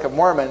in the Book of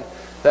Mormon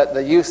that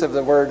the use of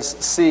the words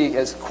sea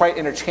is quite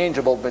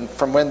interchangeable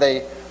from when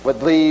they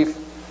would leave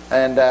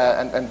and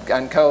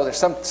go. There's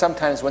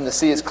sometimes when the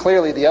sea is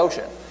clearly the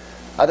ocean.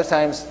 Other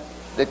times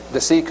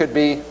the sea could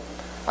be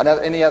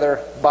any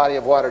other body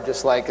of water,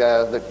 just like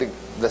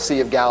the Sea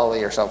of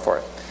Galilee or so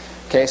forth.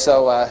 Okay,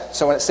 so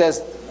when it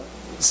says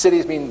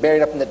cities being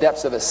buried up in the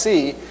depths of a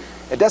sea,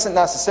 it doesn't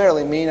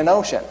necessarily mean an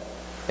ocean.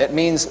 It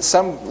means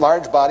some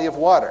large body of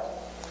water.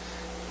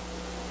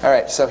 All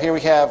right, so here we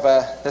have,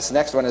 this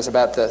next one is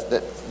about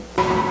the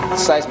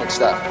seismic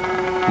stuff.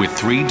 With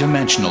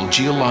three-dimensional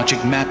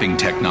geologic mapping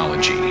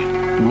technology,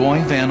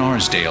 Roy Van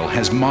Arsdale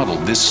has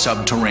modeled this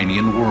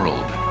subterranean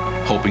world,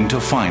 hoping to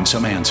find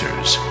some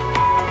answers.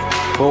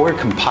 Well, we're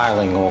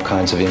compiling all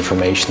kinds of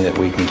information that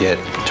we can get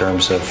in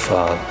terms of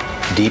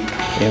deep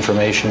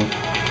information.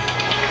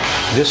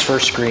 This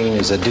first screen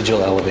is a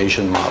digital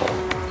elevation model,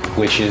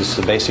 which is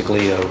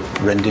basically a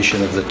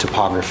rendition of the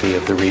topography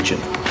of the region.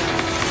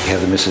 We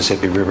have the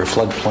Mississippi River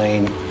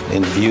floodplain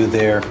in view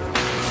there.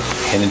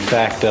 And in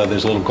fact,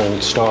 there's a little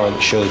gold star that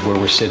shows where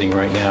we're sitting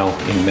right now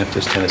in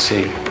Memphis,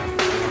 Tennessee.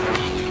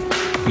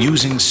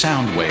 Using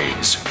sound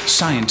waves,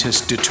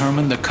 scientists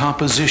determine the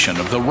composition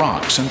of the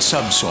rocks and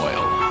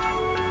subsoil.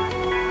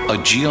 A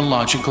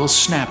geological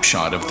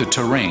snapshot of the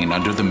terrain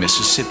under the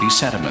Mississippi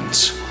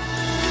sediments.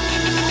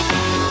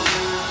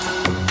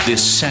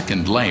 This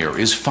second layer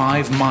is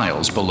 5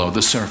 miles below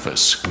the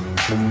surface.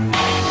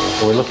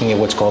 We're looking at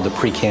what's called the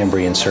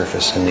Precambrian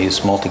surface in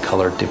this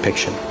multicolored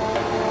depiction.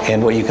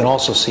 And what you can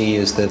also see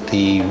is that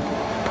the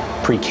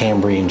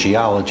Precambrian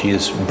geology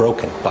is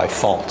broken by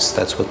faults.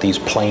 That's what these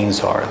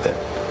plains are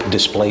that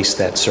displace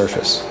that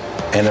surface.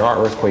 And there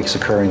are earthquakes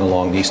occurring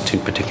along these two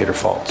particular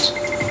faults.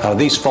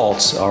 These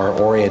faults are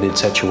oriented in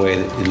such a way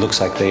that it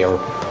looks like they are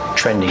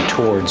trending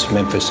towards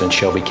Memphis and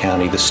Shelby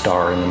County, the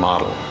star in the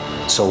model.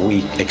 So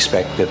we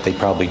expect that they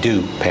probably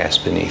do pass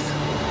beneath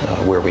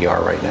where we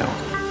are right now.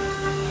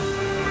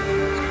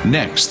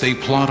 Next, they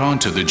plot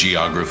onto the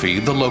geography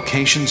the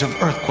locations of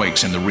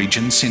earthquakes in the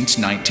region since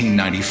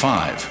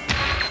 1995.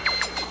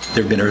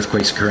 There have been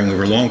earthquakes occurring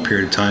over a long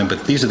period of time,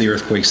 but these are the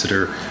earthquakes that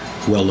are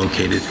well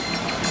located.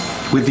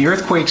 With the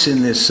earthquakes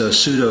in this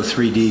pseudo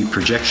 3D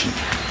projection,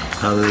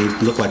 they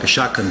look like a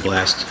shotgun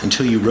blast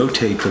until you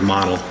rotate the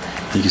model.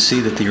 You can see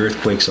that the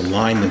earthquakes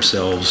align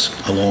themselves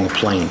along a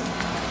plane.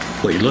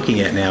 What you're looking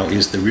at now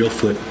is the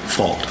Reelfoot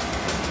Fault,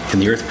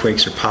 and the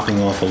earthquakes are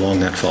popping off along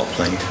that fault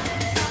plane.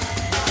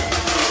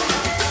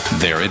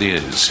 There it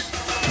is,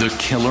 the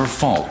killer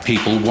fault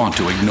people want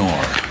to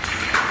ignore.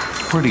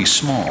 Pretty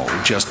small,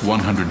 just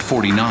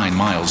 149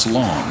 miles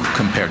long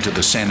compared to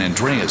the San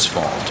Andreas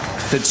Fault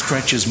that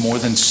stretches more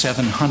than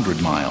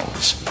 700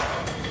 miles.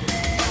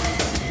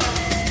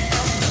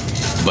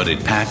 But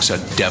it packs a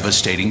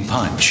devastating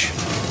punch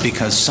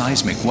because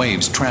seismic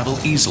waves travel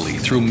easily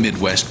through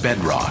Midwest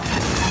bedrock.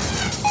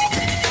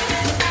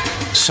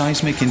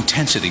 Seismic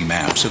intensity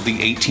maps of the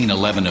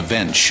 1811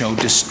 event show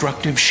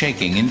destructive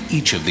shaking in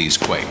each of these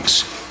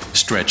quakes,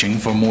 stretching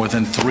for more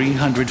than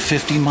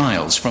 350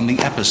 miles from the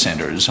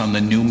epicenters on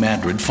the New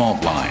Madrid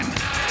fault line.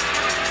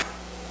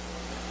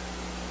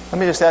 Let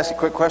me just ask you a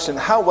quick question.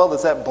 How well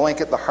does that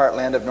blanket the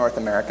heartland of North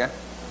America?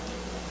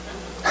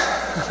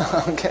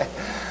 Okay.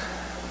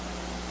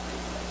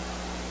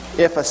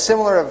 If a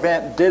similar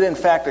event did in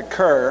fact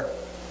occur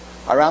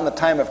around the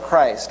time of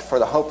Christ for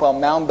the Hopewell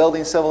mound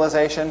building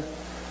civilization,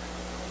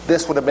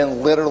 this would have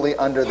been literally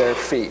under their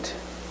feet.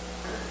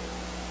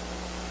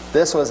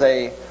 This was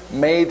a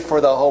made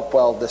for the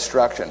Hopewell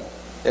destruction,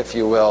 if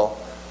you will,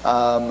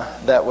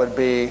 that would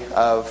be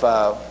of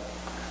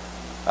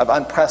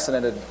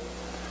unprecedented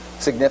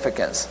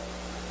significance.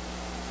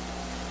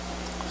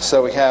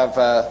 So we have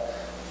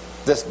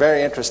this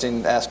very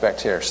interesting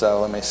aspect here.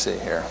 So let me see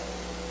here.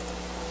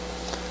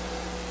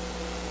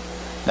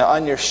 Now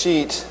on your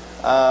sheet,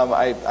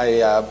 I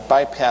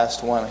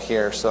bypassed one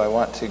here, so I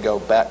want to go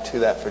back to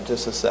that for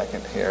just a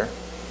second here.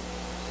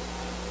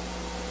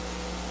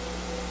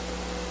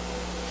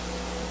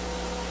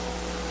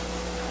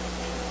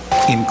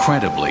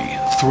 Incredibly,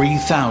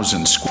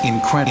 3,000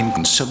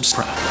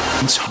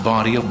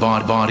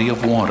 body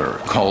of water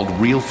called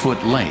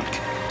Reelfoot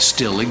Lake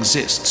still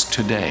exists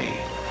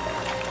today.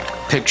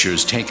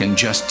 Pictures taken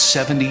just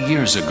 70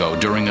 years ago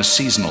during a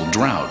seasonal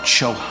drought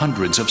show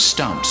hundreds of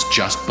stumps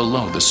just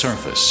below the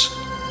surface.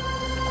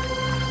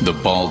 The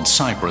bald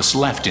cypress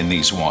left in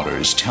these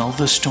waters tell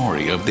the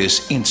story of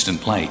this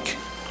instant lake.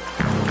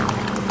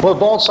 Well,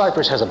 bald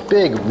cypress has a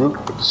big root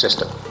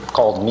system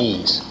called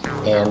knees,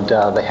 and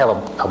they have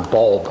a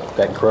bulb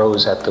that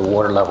grows at the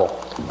water level.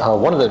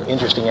 One of the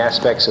interesting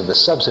aspects of the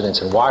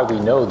subsidence and why we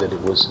know that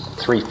it was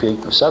 3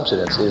 feet of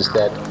subsidence is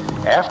that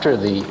after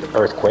the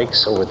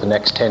earthquakes over the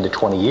next 10 to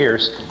 20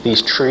 years,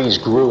 these trees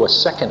grew a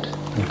second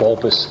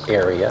bulbous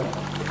area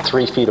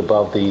 3 feet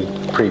above the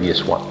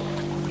previous one.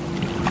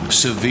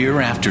 Severe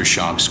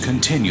aftershocks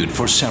continued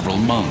for several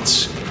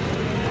months.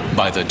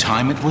 By the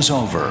time it was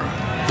over,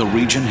 the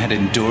region had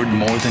endured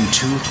more than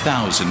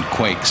 2,000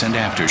 quakes and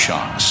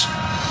aftershocks,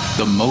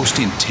 the most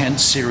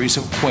intense series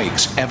of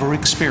quakes ever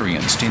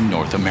experienced in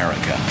North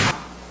America.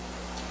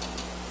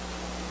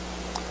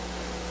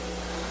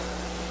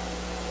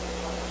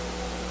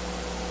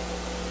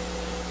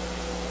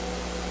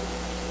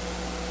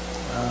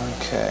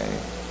 Okay,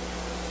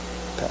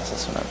 pass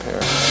this one up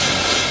here.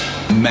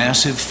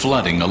 Massive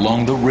flooding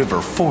along the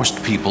river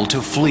forced people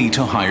to flee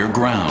to higher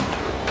ground.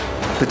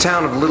 The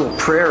town of Little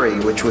Prairie,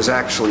 which was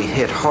actually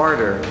hit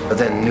harder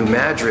than New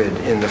Madrid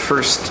in the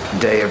first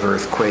day of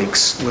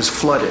earthquakes, was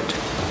flooded,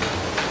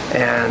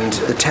 and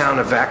the town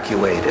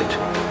evacuated.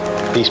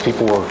 These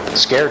people were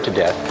scared to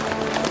death.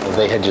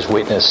 They had just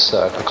witnessed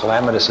a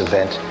calamitous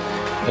event,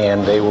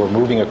 and they were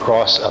moving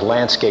across a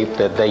landscape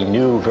that they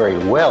knew very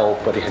well,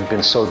 but it had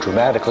been so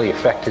dramatically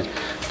affected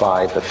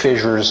by the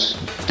fissures,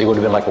 they would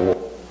have been like a war.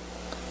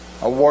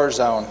 A war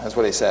zone is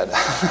what he said.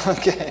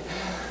 Okay.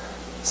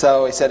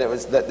 So he said it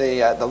was that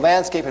the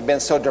landscape had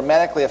been so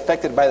dramatically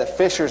affected by the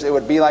fissures, it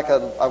would be like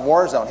a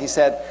war zone. He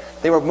said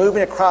they were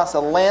moving across a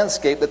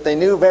landscape that they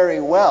knew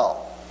very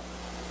well,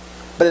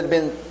 but it had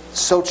been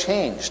so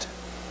changed,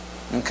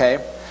 okay,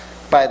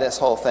 by this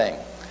whole thing.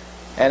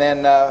 And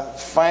then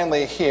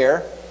finally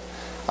here,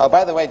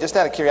 by the way, just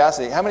out of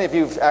curiosity, how many of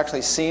you have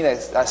actually seen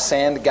a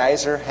sand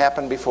geyser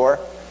happen before?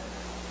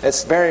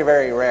 It's very,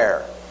 very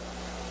rare.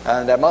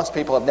 And most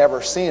people have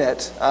never seen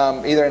it,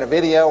 either in a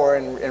video or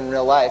in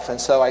real life. And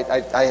so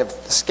I have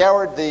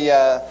scoured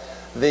the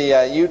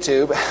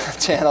YouTube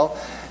channel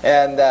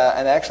and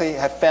actually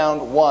have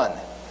found one.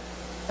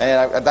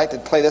 And I'd like to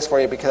play this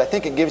for you because I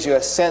think it gives you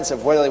a sense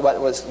of really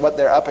what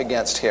they're up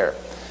against here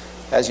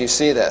as you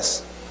see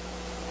this.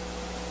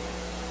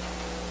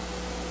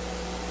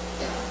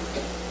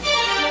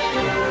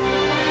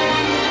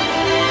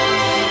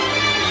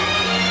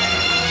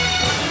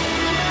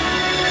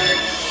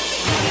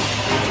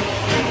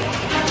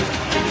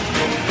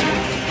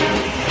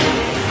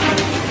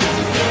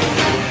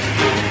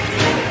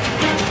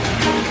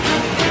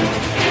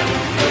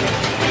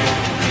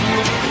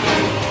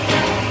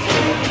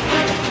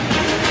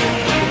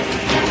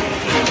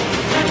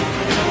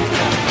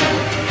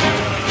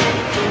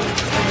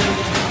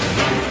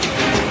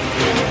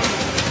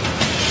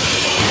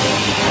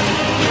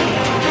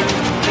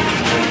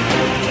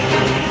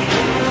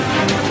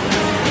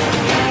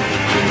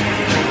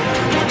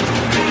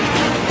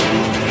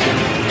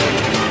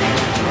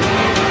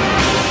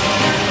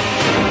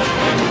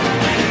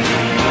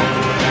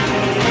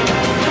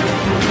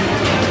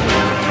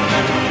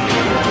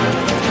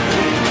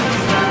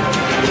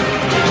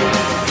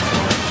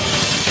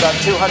 About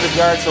 200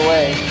 yards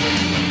away.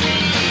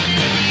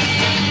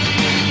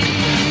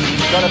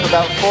 Going up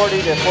about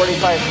 40 to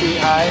 45 feet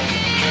high.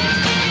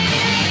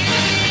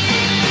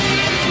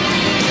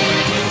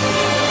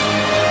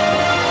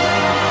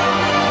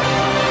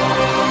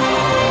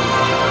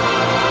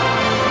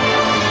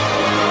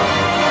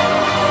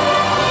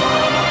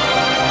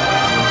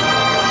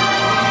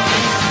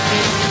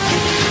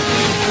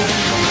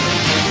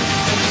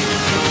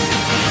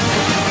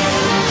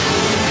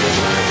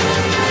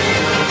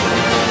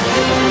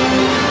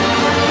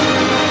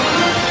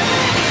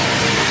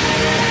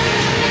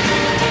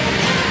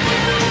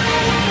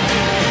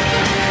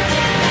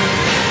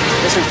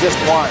 This is just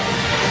one.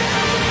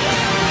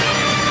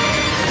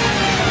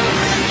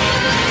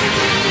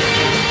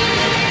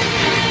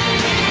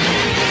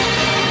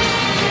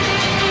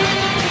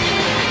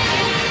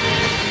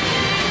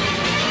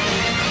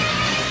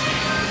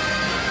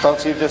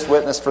 Folks, you've just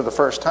witnessed for the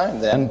first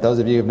time then. Those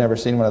of you who have never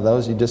seen one of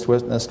those, you just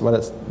witnessed what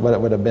it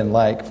would have been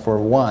like for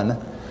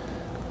one.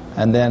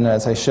 And then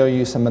as I show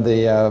you some of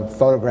the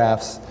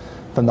photographs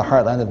from the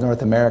heartland of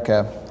North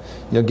America,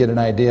 you'll get an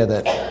idea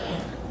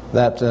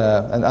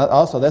and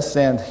also this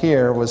sand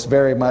here was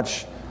very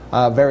much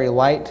very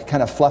light,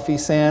 kind of fluffy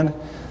sand.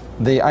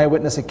 The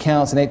eyewitness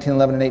accounts in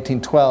 1811 and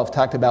 1812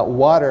 talked about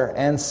water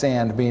and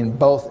sand being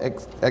both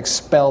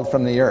expelled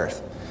from the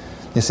earth.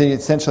 You see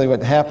essentially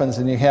what happens,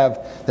 and you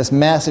have this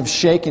massive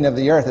shaking of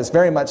the earth. It's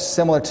very much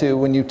similar to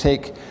when you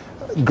take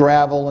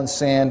gravel and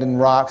sand and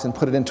rocks and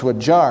put it into a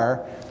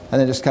jar and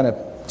then just kind of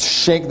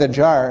shake the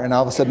jar, and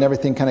all of a sudden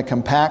everything kind of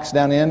compacts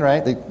down in,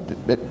 right?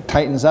 It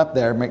tightens up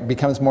there,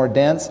 becomes more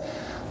dense.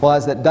 Well,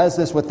 as it does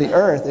this with the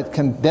earth, it's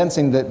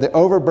condensing the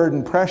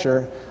overburden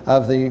pressure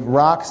of the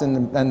rocks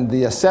and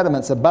the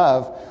sediments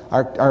above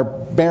are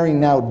bearing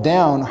now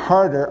down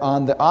harder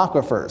on the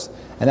aquifers.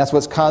 And that's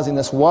what's causing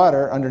this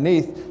water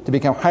underneath to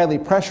become highly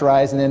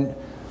pressurized and then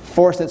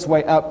force its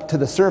way up to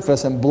the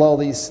surface and blow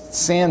these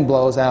sand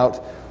blows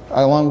out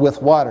along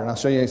with water. And I'll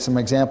show you some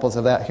examples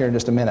of that here in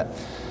just a minute.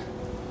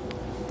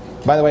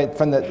 By the way,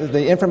 from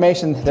the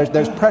information,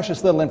 there's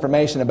precious little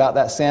information about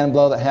that sand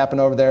blow that happened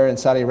over there in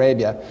Saudi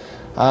Arabia.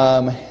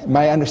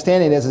 My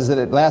understanding is that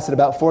it lasted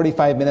about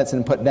 45 minutes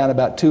and put down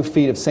about 2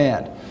 feet of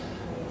sand.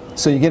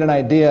 So you get an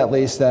idea, at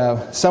least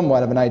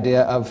somewhat of an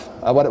idea, of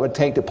what it would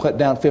take to put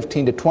down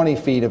 15 to 20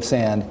 feet of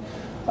sand,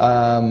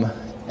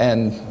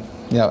 and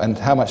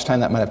how much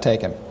time that might have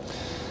taken.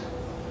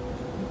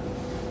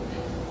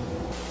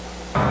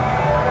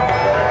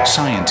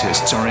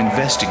 Scientists are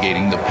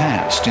investigating the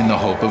past in the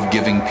hope of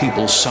giving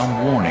people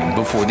some warning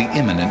before the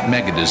imminent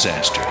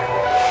mega-disaster.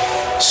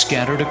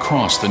 Scattered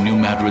across the New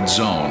Madrid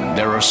zone,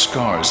 there are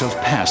scars of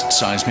past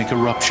seismic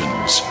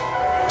eruptions.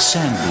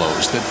 Sand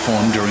blows that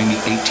formed during the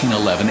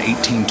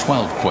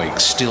 1811-1812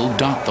 quakes still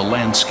dot the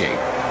landscape.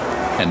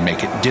 and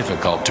make it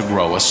difficult to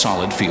grow a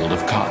solid field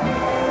of cotton.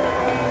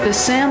 The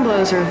sand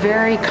blows are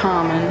very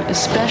common,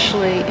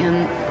 especially in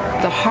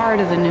the heart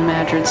of the New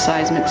Madrid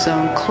seismic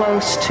zone,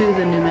 close to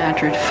the New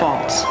Madrid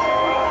faults.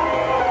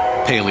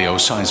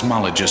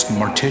 Paleoseismologist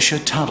Marticia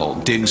Tuttle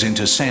digs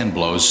into sand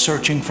blows,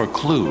 searching for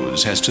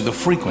clues as to the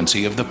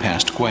frequency of the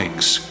past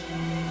quakes.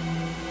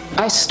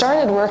 I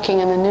started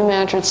working in the New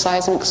Madrid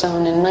seismic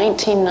zone in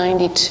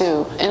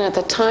 1992, and at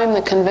the time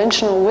the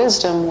conventional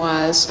wisdom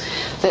was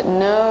that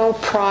no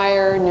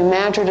prior New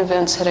Madrid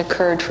events had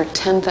occurred for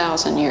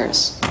 10,000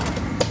 years.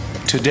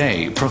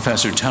 Today,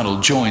 Professor Tuttle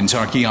joins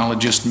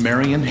archaeologist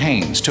Marion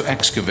Haynes to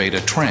excavate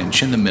a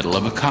trench in the middle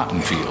of a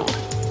cotton field.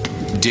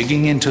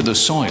 Digging into the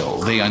soil,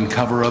 they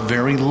uncover a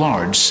very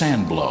large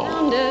sand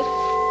blow.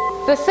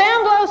 The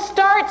sand blow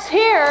starts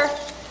here.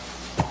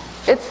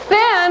 It's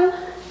thin.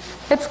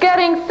 It's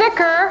getting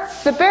thicker.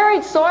 The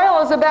buried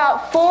soil is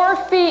about 4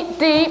 feet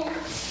deep.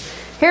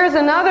 Here's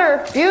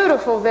another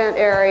beautiful vent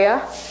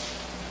area.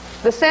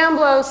 The sand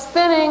blow's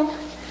thinning,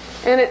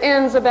 and it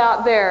ends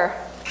about there.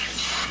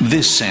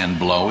 This sand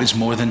blow is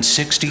more than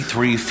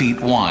 63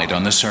 feet wide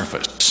on the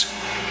surface.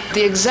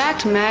 The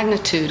exact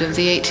magnitude of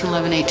the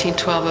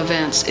 1811-1812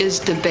 events is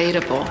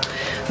debatable,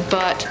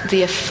 but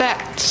the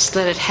effects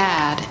that it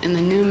had in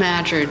the New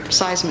Madrid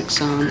seismic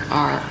zone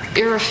are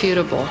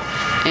irrefutable.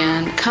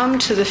 And come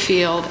to the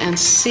field and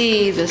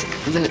see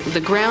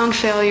the ground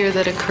failure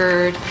that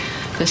occurred,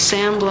 the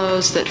sand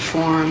blows that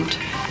formed,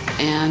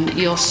 and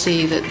you'll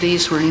see that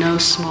these were no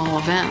small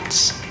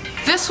events.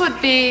 This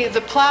would be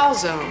the plow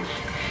zone,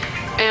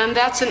 and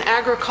that's an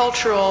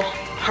agricultural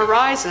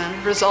horizon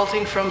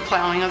resulting from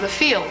plowing of the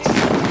fields.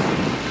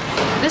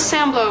 This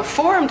sand blow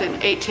formed in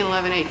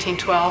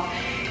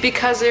 1811-1812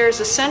 because there's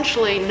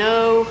essentially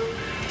no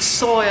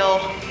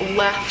soil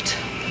left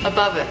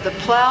above it. The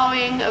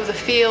plowing of the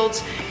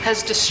fields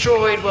has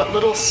destroyed what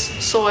little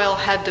soil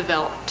had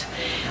developed,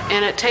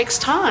 and it takes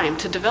time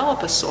to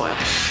develop a soil.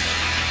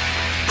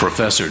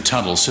 Professor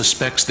Tuttle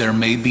suspects there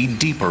may be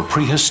deeper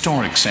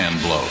prehistoric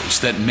sand blows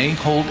that may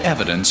hold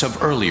evidence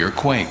of earlier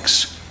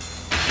quakes.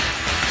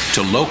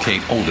 To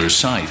locate older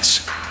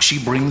sites, she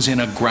brings in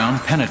a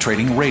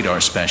ground-penetrating radar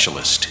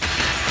specialist.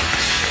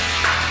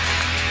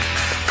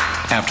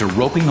 After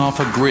roping off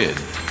a grid,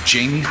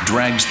 Jamie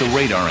drags the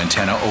radar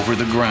antenna over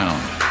the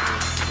ground.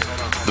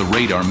 The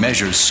radar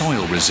measures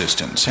soil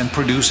resistance and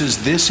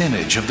produces this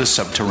image of the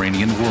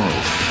subterranean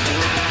world.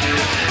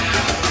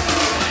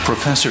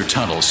 Professor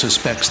Tuttle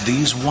suspects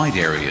these white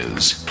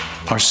areas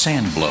are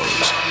sand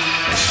blows.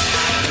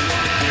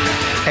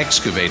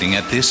 Excavating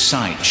at this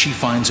site, she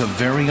finds a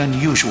very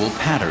unusual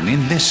pattern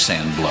in this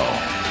sand blow.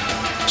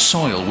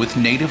 Soil with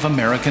Native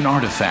American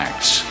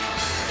artifacts,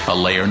 a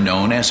layer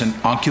known as an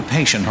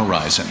occupation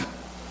horizon.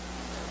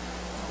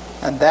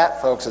 And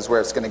that, folks, is where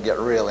it's going to get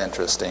real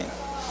interesting.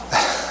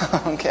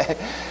 Okay.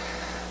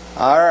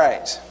 All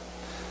right.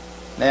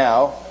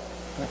 Now,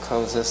 I'm going to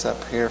close this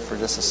up here for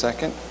just a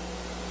second.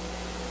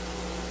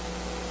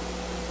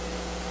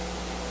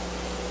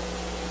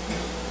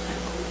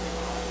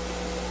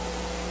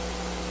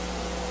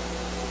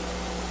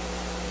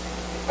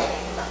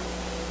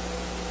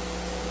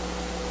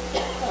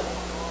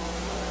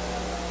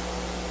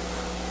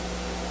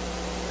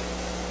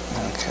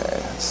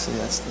 Okay, let's see,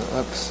 that's the,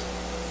 oops.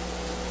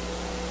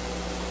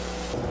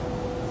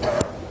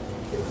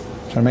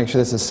 Trying to make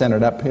sure this is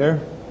centered up here.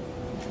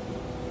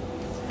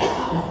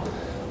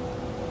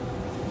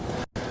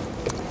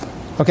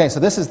 Okay, so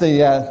this is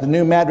the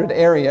New Madrid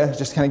area,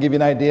 just to kind of give you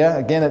an idea.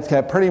 Again, it's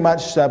pretty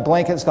much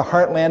blankets the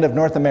heartland of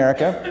North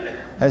America,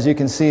 as you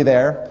can see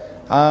there.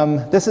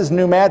 This is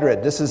New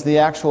Madrid. This is the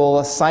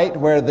actual site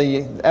where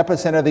the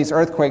epicenter of these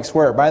earthquakes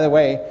were. By the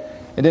way,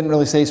 it didn't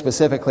really say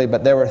specifically,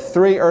 but there were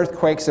 3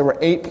 earthquakes that were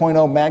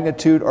 8.0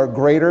 magnitude or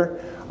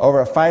greater.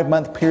 Over a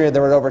 5-month period,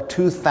 there were over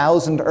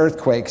 2,000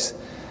 earthquakes.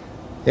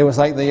 It was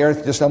like the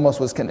earth just almost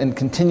was in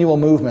continual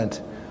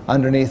movement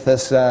underneath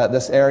this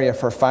area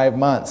for 5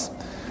 months.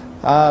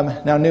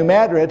 Now, New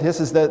Madrid, this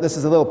is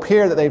a little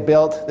pier that they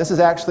built. This is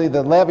actually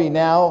the levee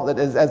now that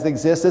is, as it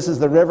exists. This is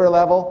the river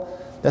level.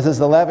 This is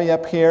the levee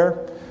up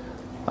here.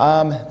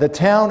 The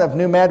town of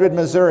New Madrid,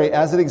 Missouri,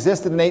 as it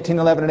existed in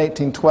 1811 and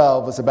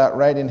 1812, was about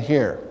right in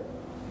here.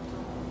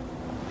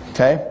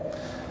 Okay?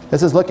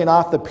 This is looking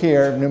off the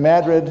pier. New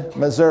Madrid,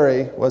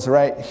 Missouri was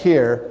right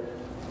here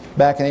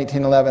back in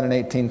 1811 and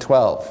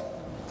 1812.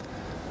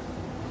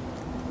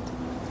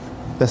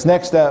 This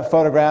next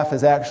photograph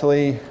is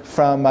actually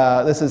from,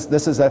 this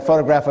is a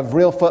photograph of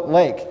Reelfoot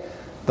Lake,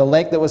 the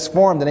lake that was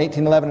formed in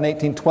 1811 and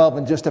 1812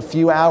 in just a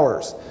few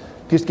hours.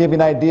 Just to give you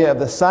an idea of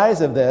the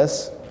size of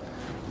this,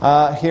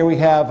 here we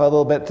have a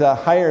little bit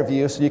higher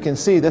view, so you can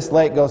see this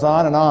lake goes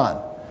on and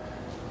on.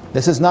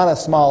 This is not a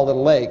small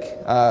little lake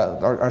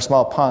or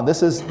small pond.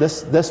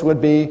 This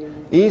would be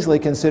easily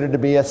considered to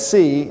be a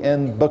sea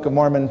in Book of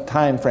Mormon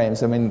time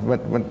frames. I mean,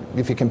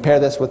 if you compare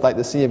this with like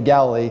the Sea of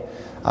Galilee,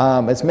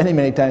 it's many,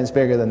 many times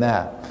bigger than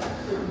that.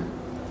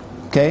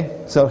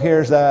 Okay, so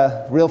here's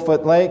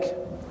Reelfoot Lake.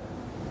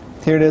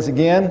 Here it is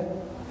again.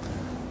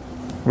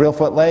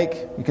 Reelfoot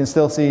Lake, you can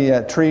still see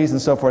trees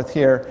and so forth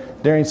here.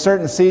 During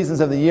certain seasons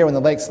of the year when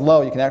the lake's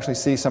low, you can actually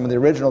see some of the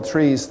original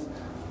trees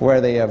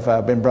where they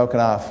have been broken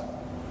off.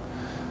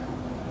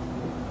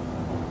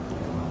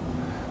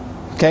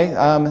 Okay,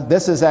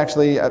 this is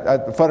actually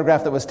a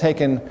photograph that was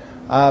taken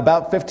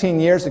about 15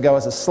 years ago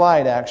as a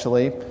slide,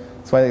 actually.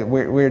 That's why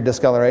weird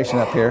discoloration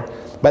up here.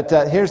 But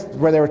here's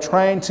where they were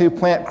trying to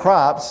plant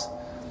crops.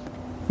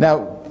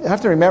 Now, you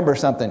have to remember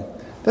something.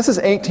 This is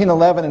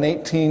 1811 and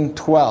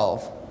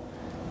 1812.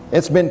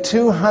 It's been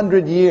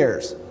 200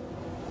 years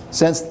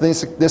since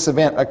this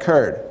event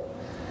occurred.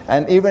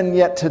 And even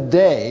yet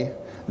today,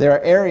 there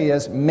are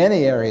areas,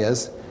 many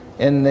areas,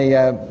 in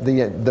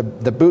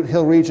the Boot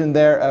Hill region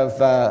there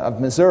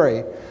of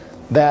Missouri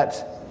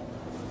that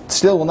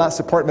still will not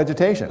support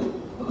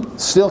vegetation.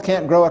 Still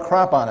can't grow a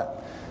crop on it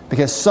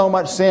because so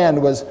much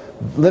sand was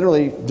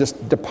literally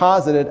just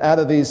deposited out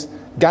of these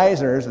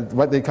geysers,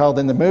 what they called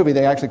in the movie,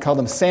 they actually called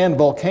them sand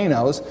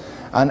volcanoes,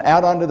 and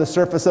out onto the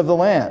surface of the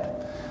land.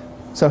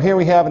 So here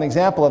we have an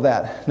example of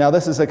that. Now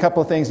this is a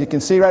couple of things you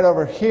can see right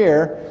over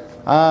here.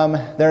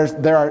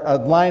 There are a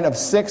line of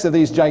 6 of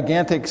these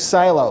gigantic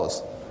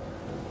silos,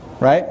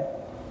 right?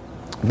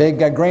 Big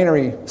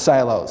granary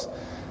silos.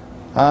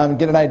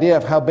 Get an idea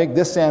of how big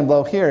this sand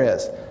blow here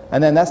is.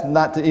 And then that's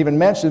not to even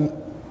mention,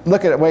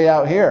 look at it way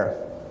out here.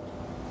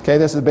 Okay,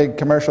 this is a big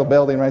commercial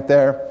building right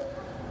there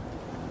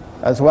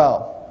as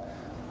well.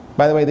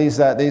 By the way, these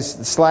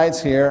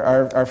slides here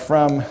are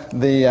from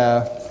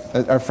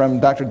from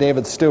Dr.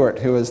 David Stewart,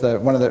 who is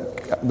one of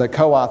the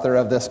co-author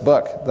of this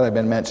book that I've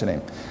been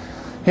mentioning.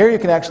 Here you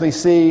can actually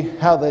see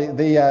how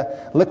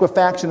the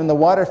liquefaction in the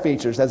water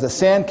features. As the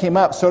sand came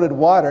up, so did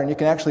water, and you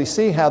can actually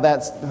see how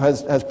that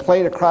has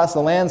played across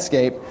the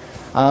landscape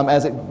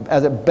as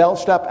it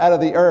belched up out of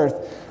the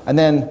earth and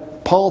then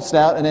pulsed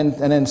out and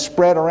then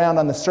spread around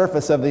on the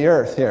surface of the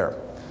earth here.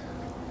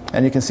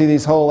 And you can see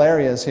these whole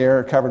areas here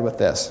are covered with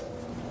this.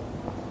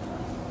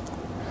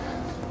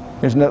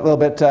 Here's a little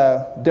bit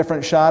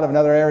different shot of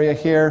another area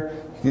here.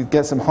 You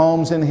get some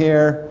homes in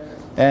here.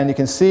 And you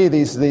can see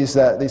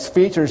these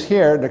features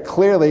here. They're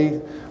clearly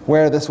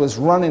where this was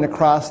running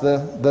across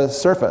the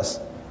surface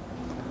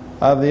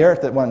of the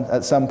earth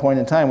at some point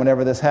in time,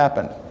 whenever this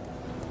happened.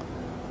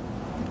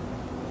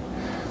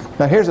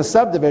 Now here's a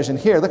subdivision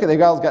here. Look at,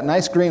 they've all got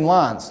nice green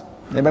lawns.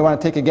 Anybody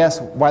want to take a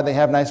guess why they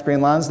have nice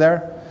green lawns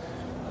there?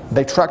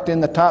 They trucked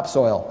in the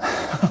topsoil.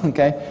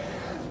 Okay.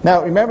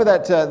 Now remember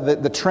that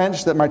the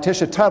trench that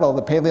Martisha Tuttle,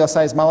 the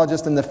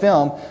paleoseismologist in the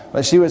film,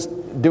 she was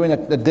doing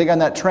a dig on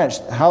that trench.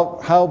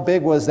 How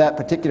big was that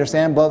particular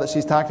sand blow that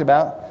she's talked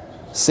about?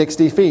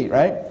 60 feet,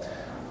 right?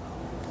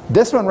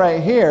 This one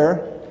right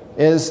here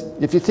is,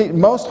 if you think,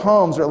 most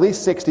homes are at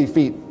least 60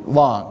 feet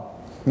long.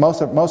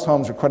 Most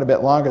homes are quite a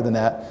bit longer than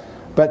that.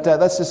 But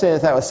let's just say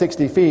that was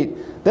 60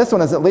 feet. This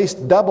one is at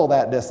least double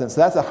that distance.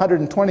 So that's a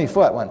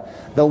 120-foot one.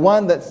 The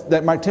one that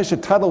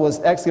Martisha Tuttle was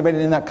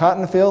excavating in that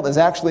cotton field is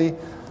actually,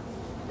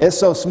 it's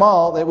so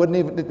small it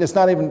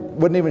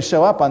wouldn't even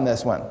show up on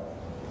this one.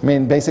 I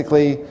mean,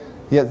 basically,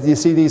 you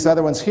see these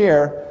other ones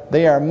here.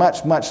 They are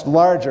much, much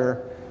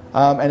larger,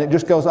 and it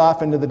just goes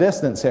off into the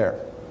distance here.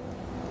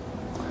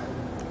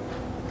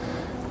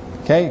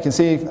 Okay, you can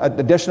see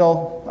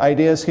additional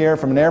ideas here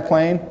from an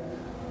airplane,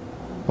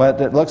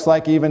 what it looks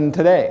like even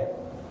today.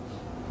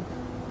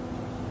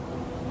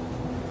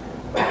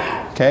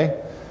 Okay,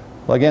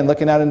 well again,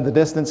 looking out into the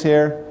distance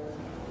here.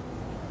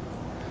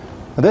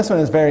 Now, this one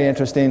is very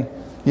interesting.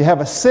 You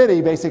have a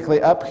city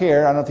basically up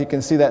here. I don't know if you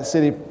can see that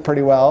city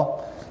pretty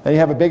well. Then you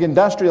have a big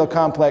industrial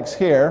complex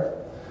here.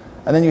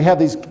 And then you have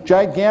these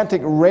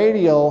gigantic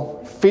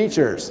radial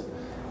features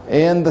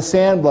in the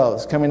sand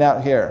blows coming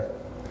out here.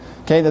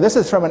 Okay, now this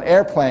is from an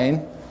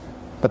airplane,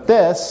 but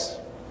this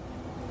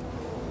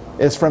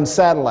is from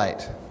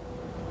satellite.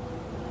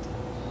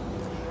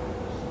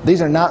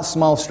 These are not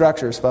small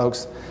structures,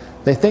 folks.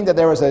 They think that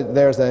there's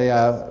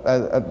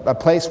a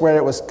place where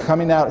it was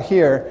coming out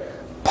here,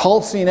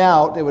 pulsing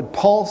out. It would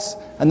pulse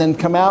and then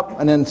come out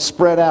and then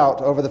spread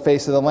out over the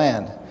face of the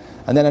land.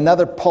 And then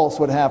another pulse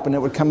would happen.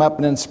 It would come up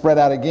and then spread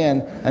out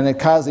again, and it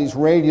caused these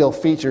radial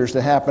features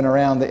to happen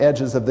around the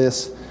edges of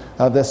this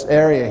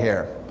area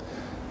here.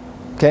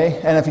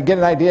 Okay, and if you get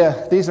an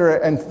idea, these are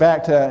in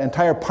fact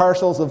entire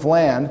parcels of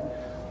land.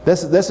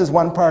 This is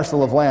one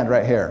parcel of land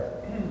right here.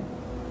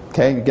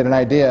 Okay, you get an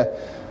idea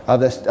of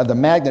the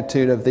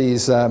magnitude of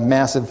these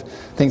massive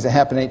things that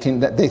happened in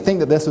they think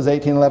that this was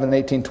 1811 and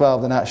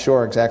 1812. They're not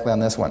sure exactly on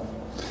this one.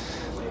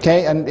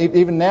 Okay, and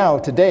even now,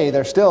 today,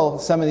 there's still,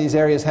 some of these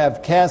areas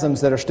have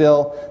chasms that are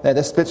still,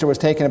 this picture was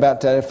taken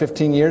about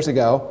 15 years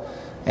ago,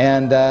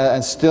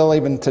 and still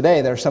even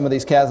today, some of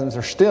these chasms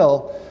are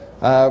still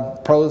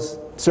pose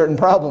certain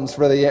problems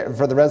for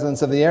the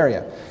residents of the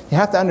area. You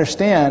have to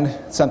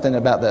understand something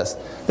about this.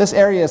 This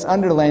area is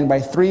underlain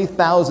by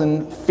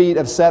 3,000 feet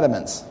of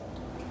sediments.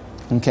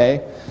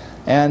 Okay,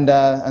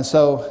 and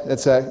so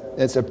it's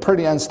a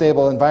pretty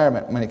unstable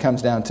environment when it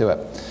comes down to it.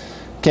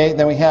 Okay,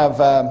 then we have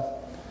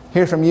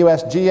here from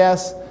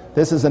USGS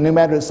This is the New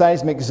Madrid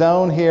seismic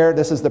zone here.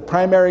 This is the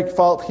primary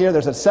fault here.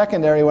 There's a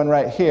secondary one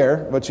right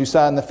here, which you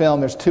saw in the film.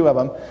 There's two of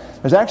them.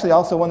 There's actually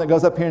also one that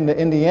goes up here into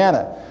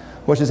Indiana,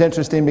 which is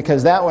interesting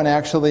because that one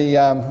actually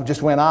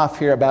just went off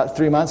here about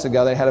 3 months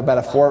ago. They had about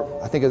a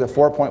 4.1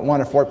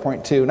 or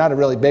 4.2, not a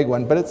really big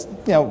one, but it's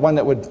one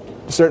that would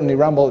certainly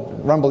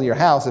rumble your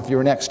house if you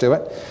were next to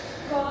it.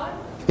 Ron?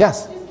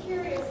 Yes? I'm just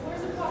curious,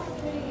 where's the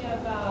proximity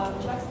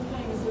of Jackson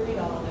County, Missouri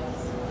to all of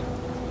this?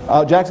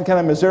 Oh, Jackson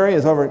County, Missouri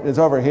is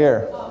over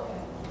here. Oh,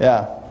 okay.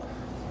 Yeah.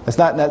 It's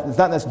not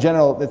this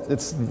general,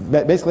 it's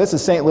basically this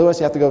is St. Louis.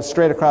 You have to go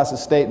straight across the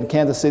state, and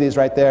Kansas City is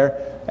right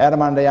there.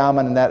 Adamon de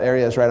Alman and that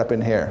area is right up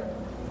in here.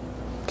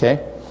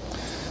 Okay?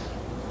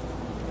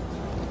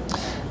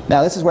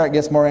 Now this is where it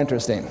gets more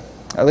interesting,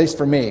 at least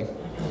for me,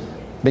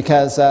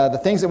 because the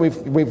things that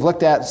we've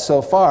looked at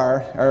so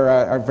far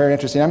are very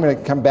interesting. I'm going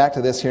to come back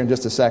to this here in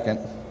just a second,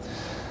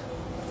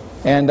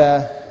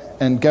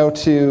 and go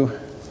to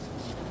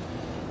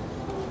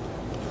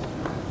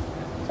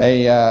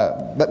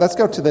let's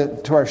go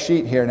to our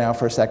sheet here now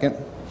for a second.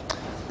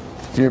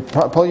 If you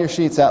pull your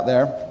sheets out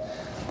there,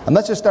 and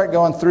let's just start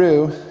going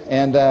through.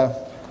 And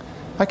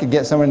I could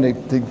get someone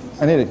to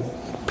I need a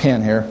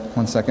pen here.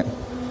 1 second.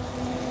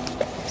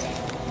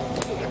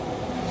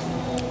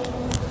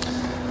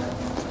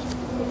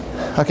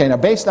 Okay, now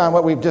based on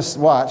what we've just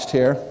watched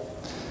here,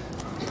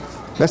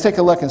 let's take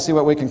a look and see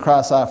what we can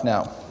cross off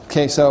now.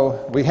 Okay,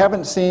 so we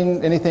haven't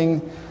seen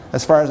anything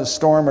as far as a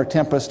storm or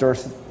tempest, or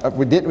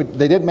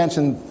they did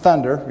mention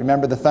thunder.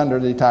 Remember the thunder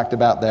that he talked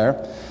about there.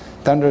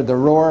 Thunder, the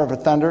roar of a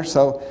thunder.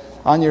 So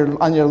on your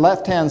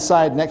left-hand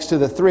side next to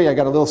the 3, I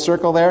got a little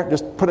circle there.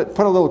 Just put a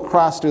little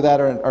cross through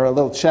that, or a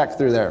little check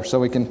through there, so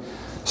we can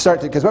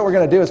start to, because what we're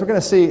going to do is we're going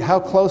to see how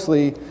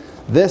closely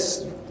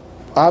these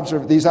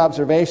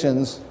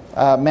observations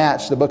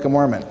match the Book of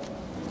Mormon.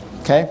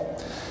 Okay?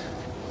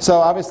 So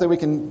obviously we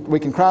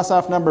can cross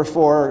off number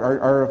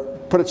 4, or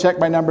put a check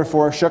by number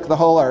 4, shook the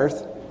whole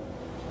earth.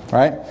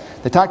 Right?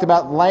 They talked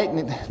about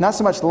lightning, not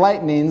so much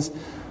lightnings,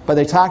 but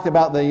they talked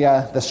about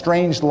the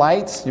strange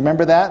lights. You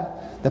remember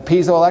that? The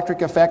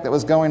piezoelectric effect that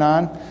was going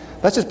on.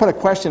 Let's just put a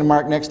question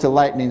mark next to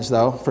lightnings,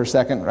 though, for a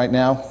second right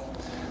now.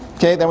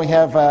 Okay, then we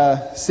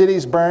have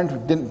cities burned.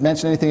 We didn't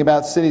mention anything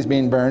about cities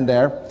being burned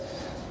there.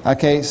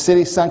 Okay,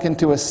 cities sunk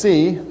into a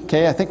sea.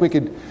 Okay, I think we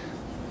could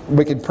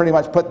pretty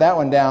much put that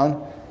one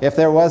down. If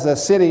there was a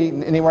city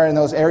anywhere in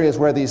those areas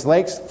where these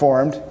lakes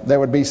formed, there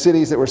would be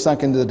cities that were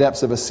sunk into the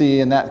depths of a sea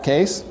in that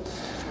case.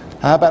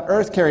 How about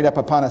earth carried up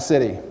upon a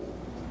city?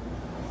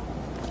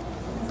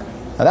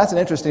 Now that's an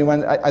interesting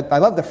one. I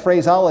love the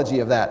phraseology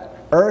of that.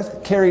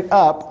 Earth carried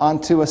up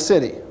onto a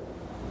city.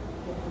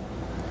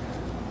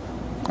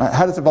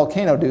 How does a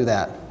volcano do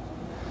that?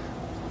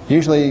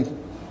 Usually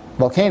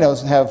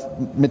volcanoes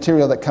have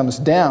material that comes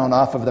down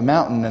off of the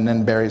mountain and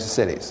then buries the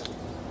cities.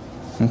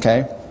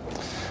 Okay?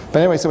 But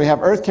anyway, so we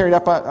have earth carried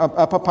up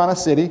upon a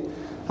city.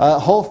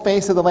 Whole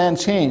face of the land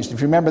changed. If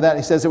you remember that,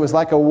 he says it was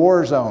like a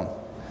war zone.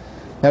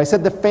 Now he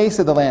said the face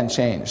of the land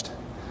changed.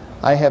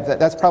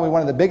 That's probably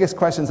one of the biggest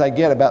questions I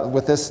get about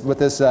with this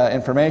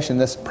information,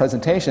 this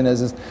presentation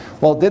is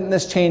well, didn't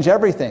this change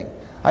everything?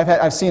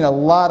 I've seen a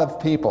lot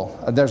of people.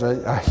 There's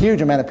a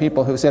huge amount of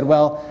people who said,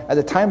 well, at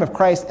the time of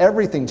Christ,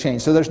 everything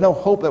changed. So there's no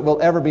hope that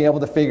we'll ever be able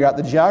to figure out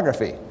the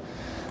geography.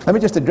 Let me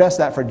just address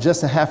that for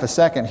just a half a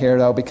second here,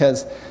 though,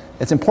 because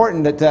it's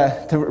important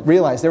to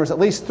realize there was at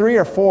least 3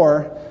 or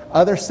 4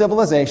 other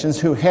civilizations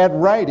who had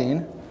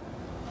writing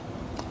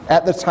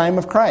at the time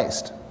of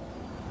Christ.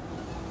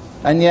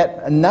 And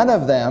yet none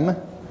of them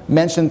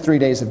mentioned 3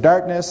 days of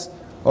darkness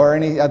or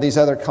any of these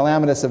other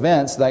calamitous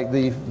events like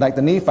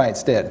the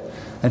Nephites did.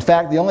 In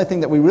fact, the only thing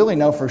that we really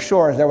know for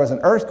sure is there was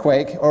an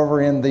earthquake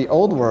over in the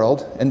Old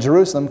World in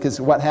Jerusalem, because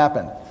what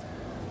happened?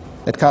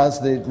 It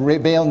caused the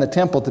veil in the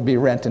temple to be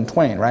rent in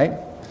twain, right?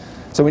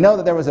 So we know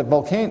that there was a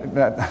volcano.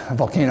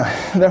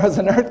 There was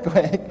an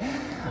earthquake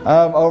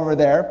over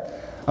there.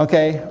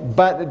 Okay,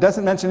 but it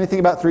doesn't mention anything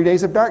about 3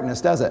 days of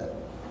darkness, does it?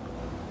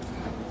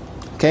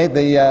 Okay,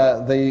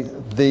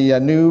 the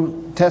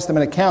New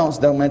Testament accounts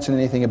don't mention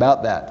anything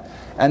about that.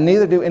 And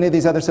neither do any of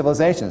these other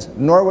civilizations.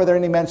 Nor were there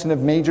any mention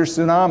of major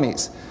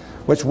tsunamis,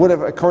 which would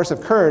have, of course,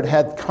 occurred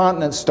had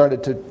continents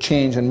started to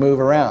change and move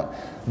around.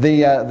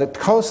 The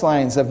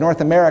coastlines of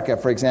North America,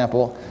 for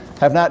example,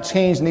 have not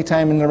changed any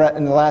time in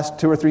the last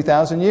 2,000 or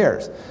 3,000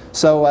 years.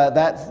 So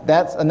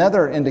that's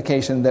another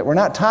indication that we're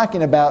not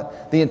talking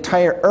about the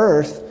entire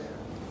Earth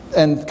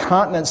and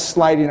continents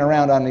sliding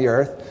around on the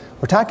Earth.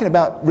 We're talking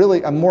about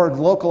really a more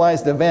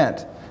localized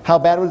event. How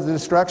bad was the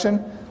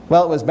destruction?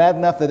 Well, it was bad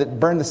enough that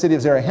it burned the city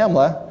of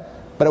Zarahemla,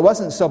 but it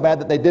wasn't so bad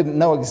that they didn't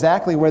know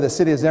exactly where the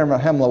city of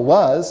Zarahemla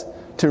was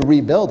to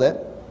rebuild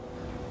it.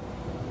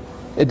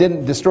 It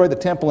didn't destroy the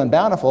temple in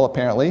Bountiful,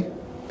 apparently,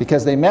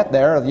 because they met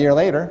there a year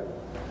later,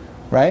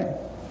 right?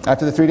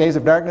 After the 3 days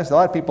of darkness, a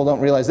lot of people don't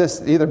realize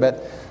this either,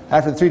 but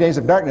after the 3 days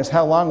of darkness,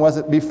 how long was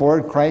it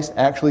before Christ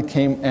actually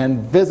came and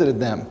visited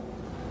them?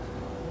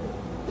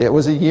 It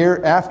was a year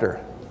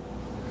after.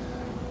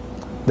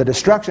 The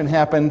destruction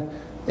happened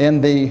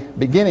in the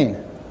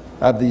beginning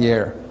of the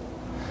year.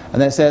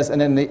 And then it says, and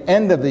then the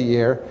end of the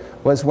year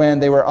was when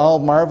they were all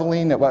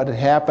marveling at what had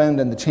happened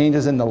and the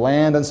changes in the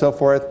land and so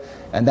forth.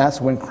 And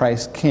that's when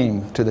Christ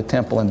came to the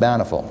temple in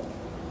Bountiful.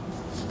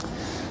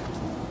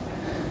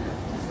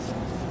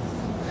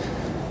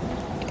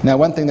 Now,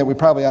 one thing that we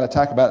probably ought to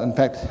talk about, in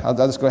fact, I'll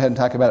just go ahead and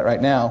talk about it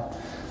right now,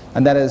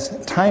 and that is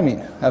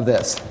timing of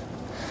this.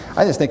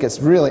 I just think it's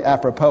really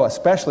apropos,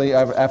 especially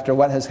after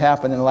what has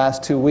happened in the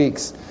last 2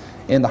 weeks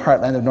in the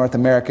heartland of North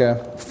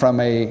America from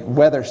a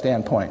weather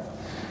standpoint.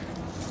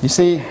 You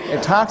see,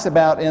 it talks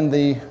about in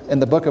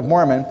the Book of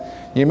Mormon,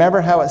 you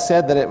remember how it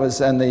said that it was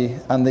on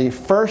the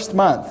first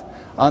month,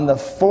 on the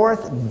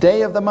 4th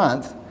day of the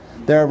month,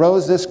 there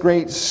arose this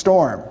great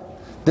storm,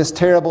 this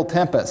terrible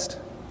tempest,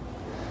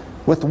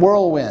 with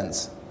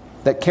whirlwinds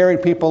that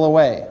carried people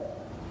away.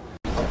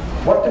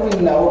 What do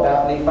we know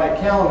about Nephite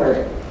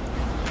calendaring?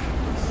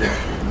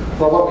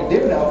 Well, what we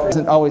do know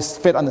doesn't always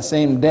fit on the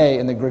same day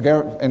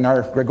in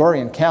our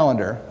Gregorian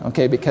calendar,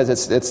 okay, because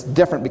it's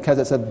different because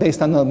it's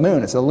based on the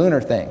moon. It's a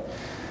lunar thing.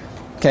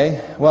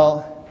 Okay,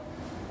 well,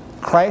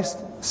 Christ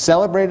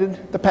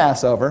celebrated the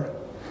Passover,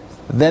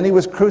 then he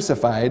was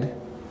crucified,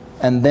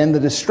 and then the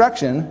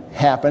destruction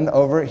happened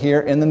over here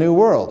in the New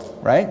World,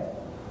 right?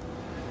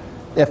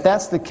 If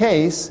that's the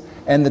case,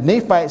 and the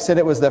Nephites said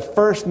it was the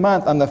first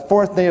month on the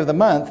 4th day of the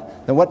month,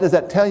 then what does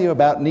that tell you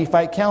about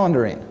Nephite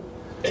calendaring?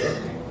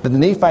 The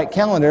Nephite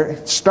calendar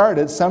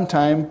started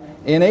sometime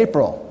in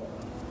April,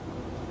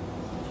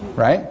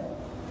 right?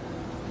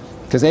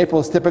 Because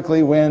April is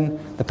typically when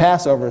the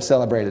Passover is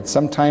celebrated,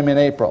 sometime in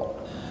April.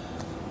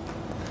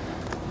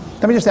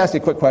 Let me just ask you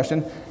a quick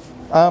question.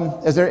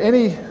 Is there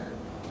any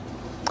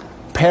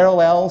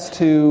parallels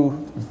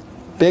to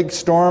big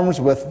storms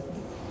with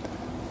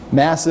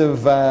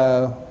massive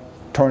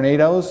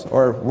tornadoes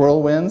or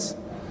whirlwinds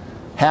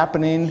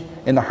happening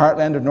in the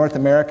heartland of North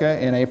America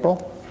in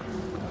April?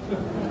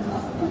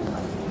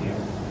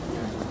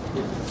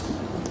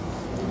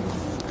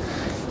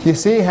 You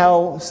see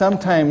how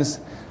sometimes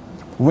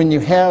when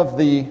you have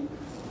the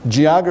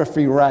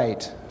geography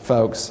right,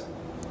 folks,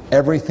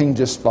 everything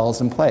just falls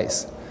in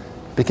place.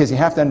 Because you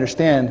have to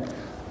understand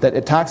that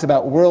it talks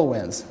about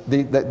whirlwinds.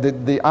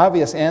 The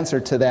obvious answer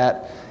to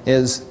that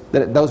is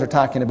that those are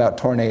talking about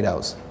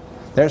tornadoes.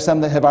 There's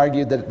some that have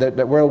argued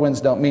that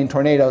whirlwinds don't mean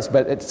tornadoes,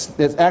 but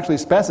it actually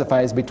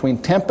specifies between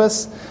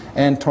tempests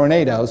and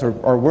tornadoes or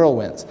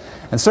whirlwinds.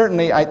 And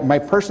certainly, my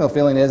personal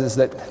feeling is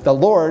that the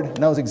Lord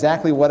knows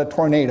exactly what a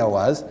tornado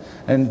was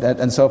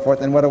and so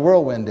forth, and what a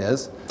whirlwind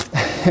is.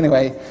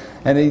 Anyway,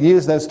 and he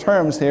used those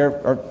terms here,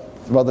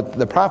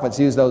 the prophets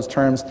used those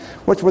terms,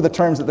 which were the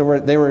terms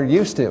that they were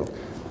used to.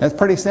 And it's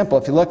pretty simple.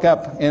 If you look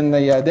up in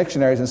the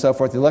dictionaries and so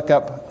forth, you look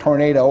up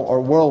tornado or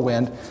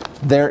whirlwind,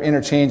 they're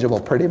interchangeable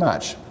pretty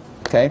much.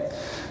 Okay,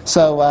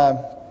 so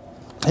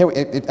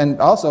and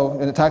also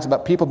it talks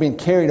about people being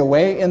carried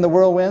away in the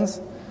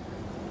whirlwinds.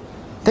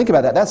 Think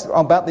about that. That's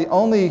about the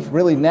only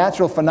really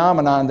natural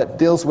phenomenon that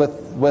deals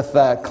with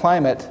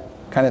climate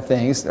kind of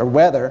things or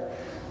weather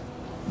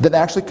that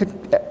actually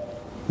could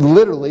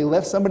literally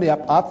lift somebody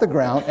up off the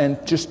ground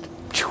and just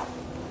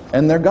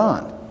and they're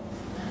gone.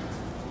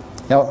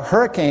 Now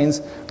hurricanes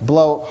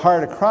blow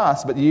hard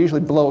across, but they usually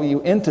blow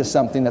you into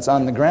something that's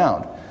on the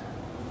ground.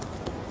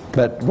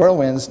 But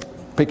whirlwinds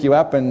pick you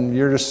up and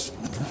you're just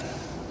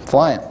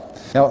flying.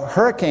 Now,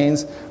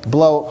 hurricanes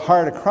blow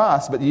hard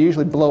across, but they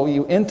usually blow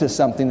you into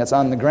something that's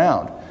on the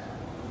ground.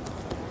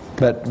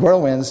 But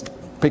whirlwinds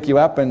pick you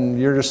up and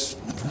you're just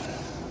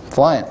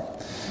flying.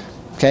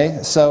 Okay,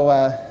 so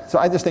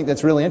I just think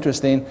that's really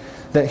interesting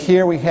that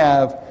here we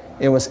have,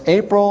 it was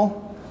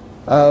April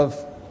of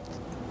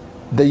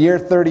the year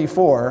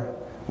 34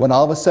 when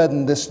all of a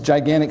sudden this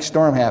gigantic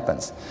storm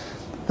happens.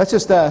 Let's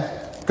just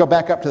go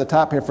back up to the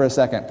top here for a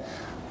second.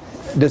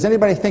 Does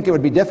anybody think it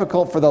would be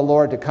difficult for the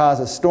Lord to cause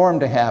a storm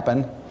to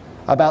happen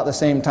about the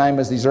same time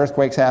as these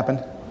earthquakes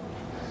happen?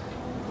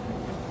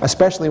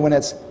 Especially when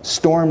it's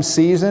storm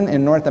season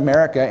in North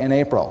America in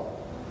April.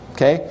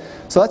 Okay?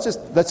 So let's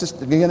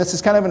just again, this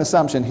is kind of an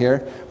assumption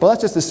here, but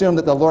let's just assume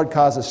that the Lord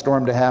caused a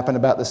storm to happen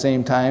about the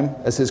same time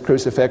as his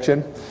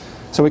crucifixion.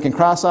 So we can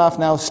cross off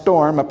now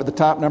storm up at the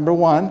top, number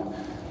 1.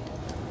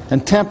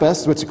 And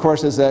tempest, which of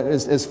course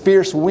is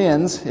fierce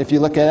winds. If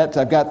you look at it,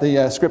 I've got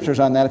the scriptures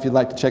on that if you'd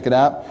like to check it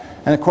out.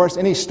 And of course,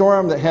 any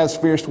storm that has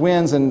fierce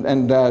winds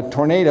and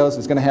tornadoes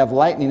is going to have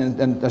lightning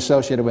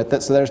associated with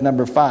it. So there's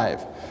number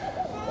 5.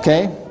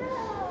 Okay?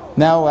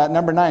 Now,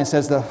 number 9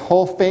 says the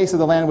whole face of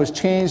the land was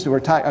changed. I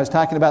was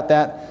talking about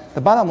that.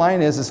 The bottom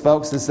line is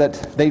folks, is that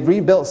they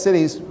rebuilt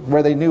cities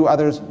where they knew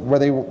others where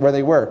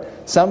they were.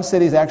 Some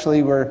cities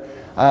actually were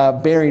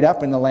buried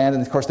up in the land,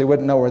 and of course they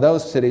wouldn't know where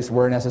those cities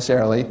were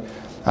necessarily.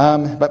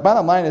 But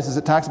bottom line is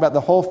it talks about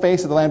the whole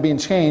face of the land being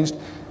changed.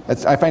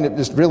 I find it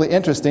just really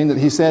interesting that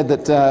he said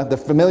that the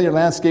familiar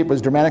landscape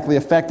was dramatically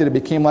affected. It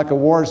became like a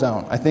war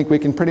zone. I think we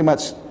can pretty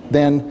much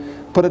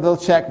then put a little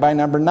check by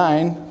number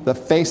 9. The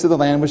face of the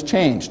land was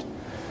changed.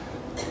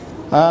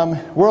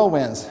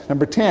 Whirlwinds,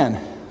 number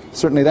 10.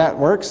 Certainly that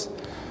works.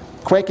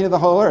 Quaking of the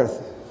whole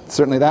earth.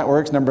 Certainly that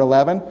works. Number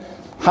 11.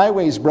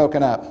 Highways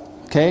broken up.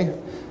 Okay?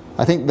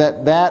 I think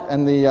that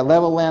and the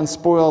level land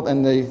spoiled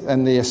and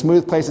the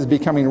smooth places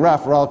becoming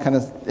rough are all kind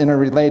of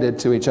interrelated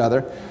to each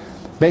other.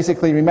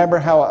 Basically, remember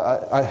how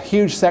a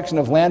huge section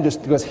of land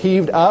just was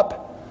heaved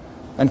up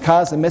and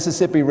caused the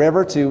Mississippi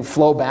River to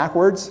flow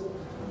backwards?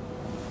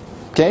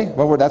 Okay,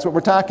 well, that's what we're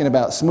talking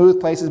about.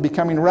 Smooth places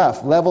becoming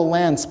rough, level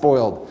land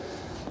spoiled,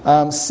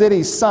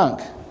 cities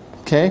sunk.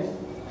 Okay,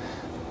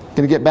 going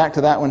to get back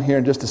to that one here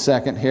in just a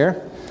second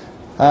here.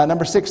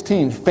 Number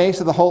 16,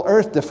 face of the whole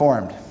earth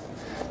deformed.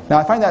 Now,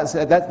 I find that's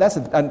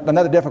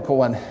another difficult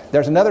one.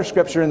 There's another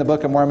scripture in the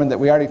Book of Mormon that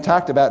we already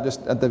talked about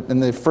just in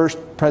the first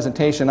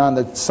presentation on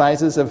the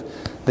sizes of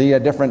the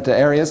different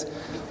areas,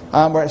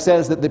 where it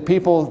says that the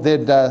people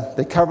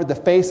they covered the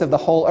face of the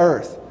whole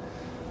earth.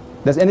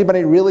 Does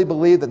anybody really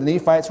believe that the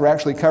Nephites were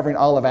actually covering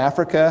all of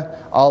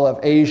Africa, all of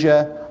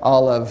Asia,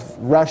 all of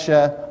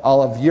Russia,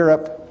 all of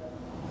Europe,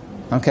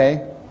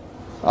 okay,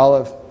 all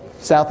of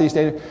Southeast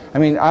Asia? I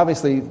mean,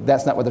 obviously,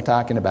 that's not what they're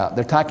talking about.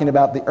 They're talking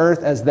about the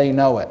earth as they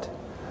know it.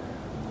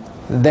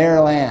 Their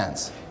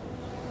lands.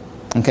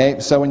 Okay,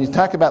 so when you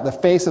talk about the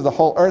face of the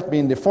whole earth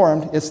being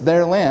deformed, it's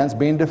their lands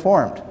being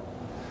deformed.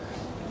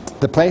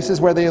 The places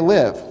where they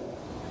live.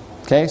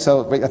 Okay,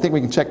 so I think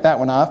we can check that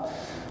one off.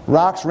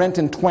 Rocks rent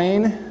in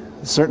twain.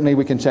 Certainly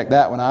we can check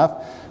that one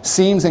off.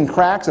 Seams and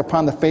cracks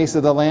upon the face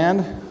of the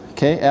land.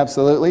 Okay,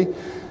 absolutely.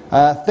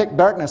 Thick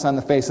darkness on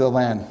the face of the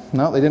land.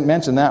 No, they didn't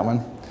mention that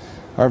one.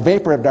 Or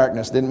vapor of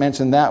darkness, didn't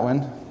mention that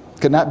one.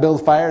 Could not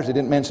build fires, they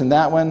didn't mention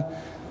that one.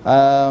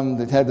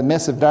 They had the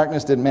mist of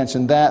darkness, didn't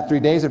mention that. 3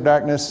 days of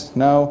darkness,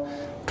 no.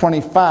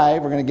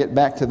 25, we're going to get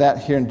back to that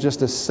here in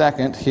just a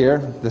second here.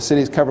 The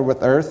cities covered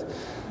with earth.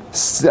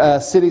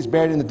 Cities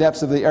buried in the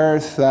depths of the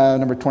earth,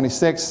 number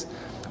 26.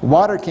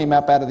 Water came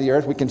up out of the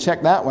earth. We can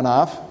check that one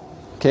off.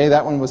 Okay,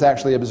 that one was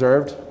actually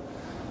observed.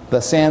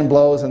 The sand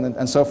blows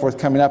and so forth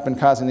coming up and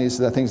causing these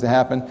things to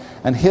happen.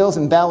 And hills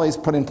and valleys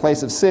put in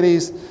place of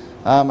cities.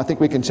 I think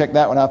we can check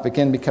that one off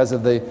again because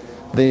of the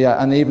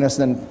unevenness.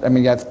 Then, I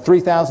mean, you have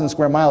 3,000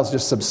 square miles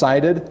just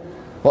subsided,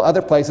 while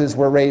other places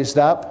were raised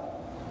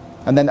up,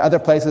 and then other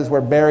places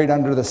were buried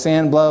under the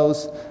sand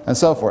blows, and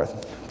so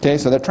forth. Okay,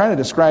 so they're trying to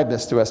describe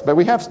this to us, but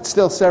we have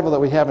still several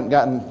that we haven't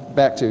gotten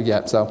back to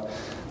yet. So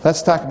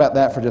let's talk about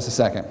that for just a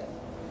second.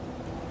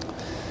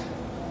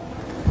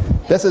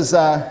 This is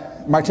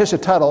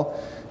Martisha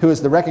Tuttle, who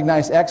is the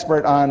recognized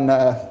expert on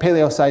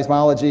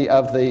paleoseismology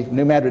of the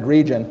New Madrid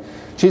region.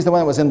 She's the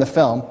one that was in the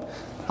film.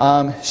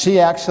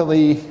 She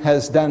actually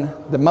has done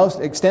the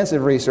most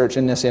extensive research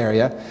in this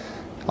area,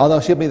 although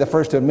she'll be the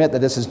first to admit that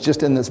this is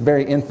just in this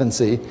very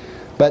infancy.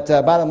 But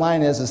bottom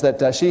line is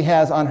that she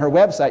has on her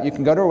website, you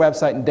can go to her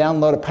website and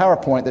download a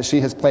PowerPoint that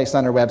she has placed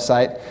on her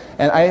website,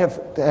 and I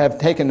have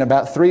taken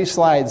about 3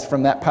 slides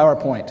from that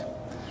PowerPoint.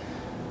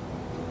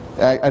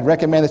 I'd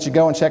recommend that you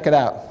go and check it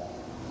out.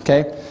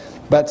 Okay?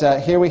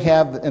 But here we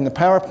have in the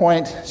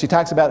PowerPoint, she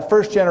talks about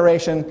first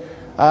generation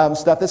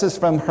stuff. This is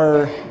from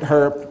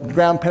her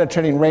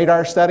ground-penetrating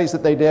radar studies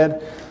that they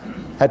did.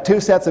 Had 2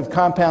 sets of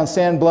compound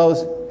sand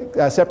blows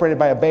separated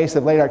by a base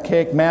of late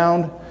archaic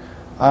mound,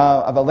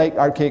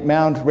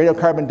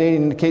 Radiocarbon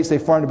dating indicates they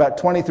formed about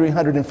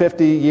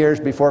 2,350 years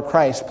before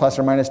Christ, plus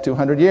or minus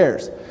 200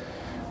 years.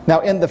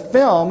 Now, in the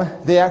film,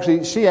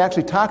 she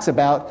actually talks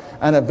about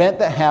an event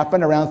that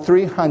happened around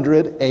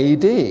 300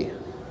 A.D.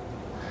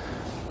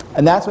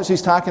 And that's what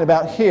she's talking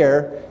about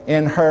here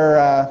in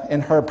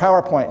her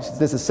PowerPoint.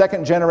 This is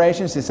second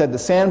generation. She said the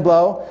sand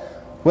blow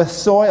with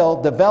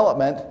soil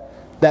development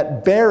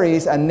that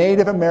buries a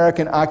Native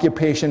American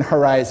occupation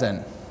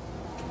horizon.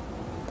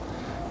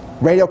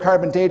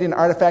 Radiocarbon dating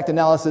artifact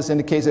analysis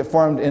indicates it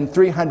formed in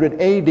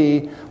 300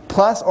 AD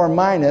plus or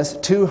minus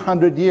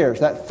 200 years.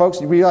 That,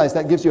 folks, you realize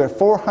that gives you a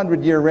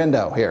 400-year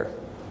window here,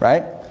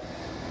 right?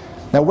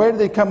 Now, where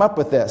did they come up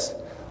with this?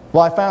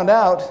 Well, I found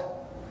out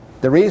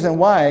the reason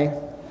why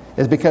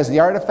is because the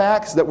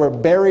artifacts that were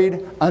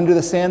buried under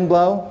the sand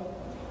blow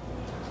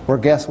were,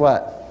 guess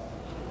what?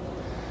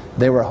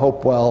 They were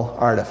Hopewell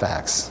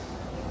artifacts.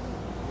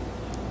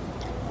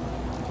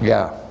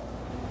 Yeah.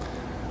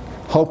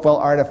 Hopewell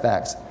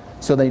artifacts.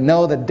 So they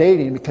know the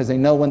dating because they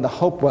know when the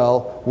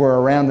Hopewell were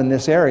around in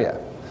this area.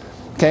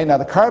 Okay, now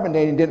the carbon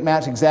dating didn't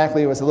match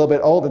exactly. It was a little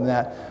bit older than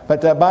that.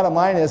 But the bottom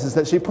line is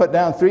that she put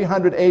down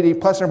 380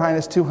 plus or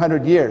minus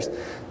 200 years.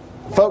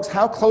 Folks,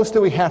 how close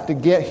do we have to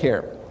get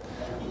here?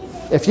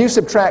 If you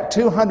subtract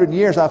 200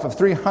 years off of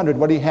 300,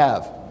 what do you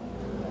have?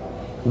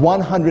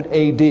 100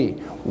 AD.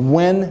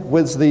 When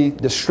was the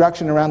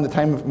destruction around the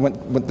time of, when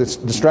the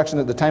destruction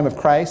at the time of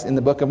Christ in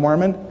the Book of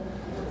Mormon?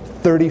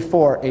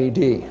 34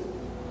 AD.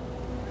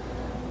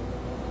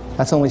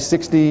 That's only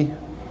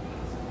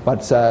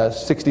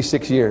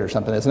 66 years or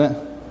something, isn't it?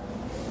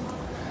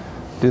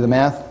 Do the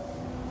math.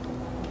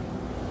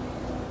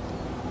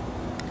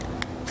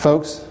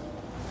 Folks,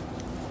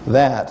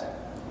 that,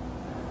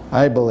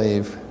 I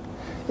believe,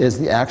 is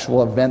the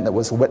actual event that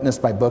was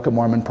witnessed by Book of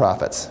Mormon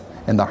prophets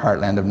in the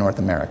heartland of North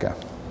America.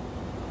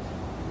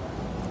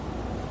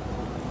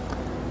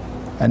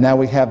 And now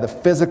we have the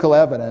physical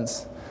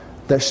evidence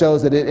that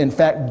shows that it in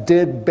fact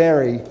did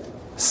bury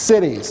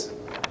cities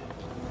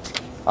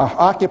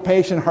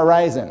occupation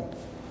horizon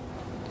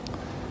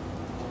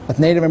with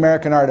Native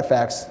American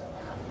artifacts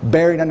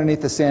buried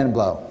underneath the sand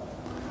blow.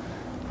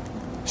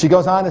 She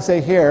goes on to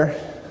say here,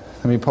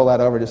 let me pull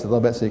that over just a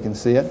little bit so you can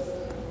see it.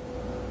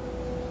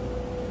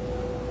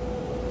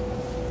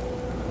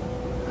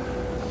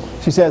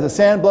 She says, the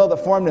sand blow that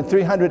formed in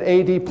 300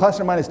 AD plus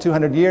or minus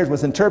 200 years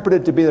was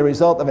interpreted to be the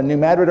result of a New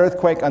Madrid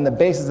earthquake on the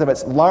basis of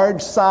its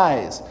large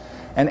size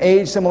and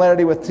age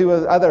similarity with two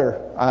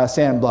other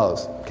sand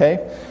blows.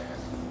 Okay?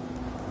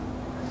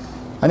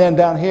 And then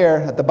down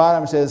here at the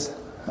bottom it says,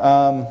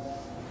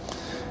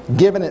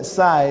 given its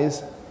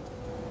size,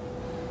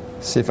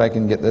 see if I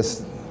can get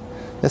this.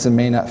 This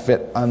may not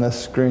fit on the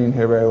screen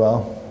here very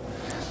well.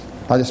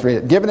 I'll just read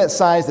it. Given its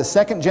size, the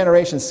second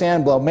generation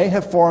sand blow may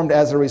have formed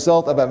as a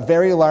result of a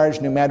very large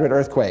New Madrid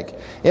earthquake.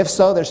 If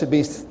so, there should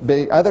be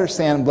other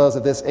sand blows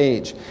of this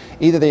age.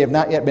 Either they have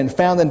not yet been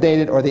found and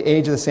dated, or the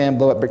age of the sand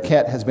blow at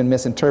Briquette has been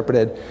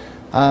misinterpreted.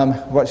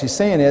 What she's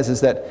saying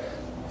is that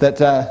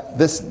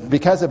this,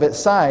 because of its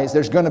size,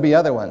 there's going to be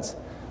other ones.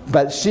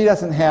 But she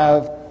doesn't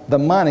have the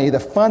money,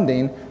 the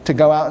funding, to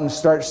go out and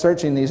start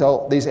searching these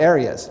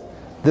areas.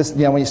 This,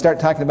 when you start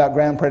talking about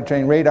ground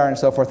penetrating radar and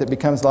so forth, it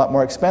becomes a lot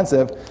more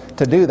expensive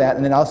to do that,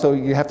 and then also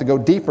you have to go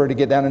deeper to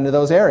get down into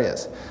those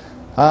areas.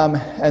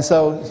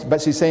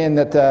 But she's saying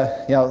that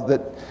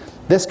that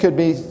this could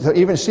be. So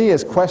even she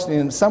is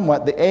questioning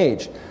somewhat the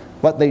age.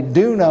 What they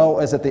do know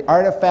is that the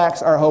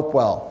artifacts are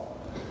Hopewell,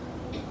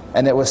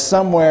 and it was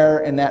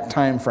somewhere in that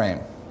time frame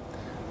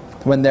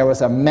when there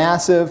was a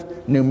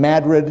massive New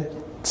Madrid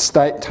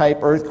type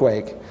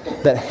earthquake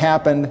that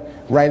happened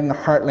right in the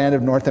heartland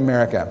of North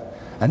America,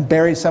 and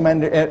buried some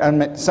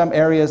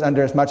areas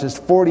under as much as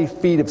 40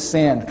 feet of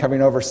sand,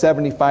 covering over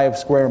 75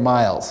 square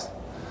miles.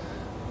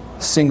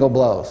 Single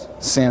blows,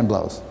 sand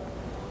blows.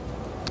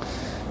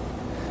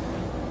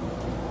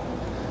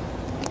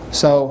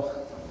 So,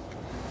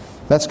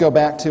 let's go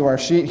back to our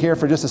sheet here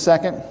for just a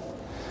second.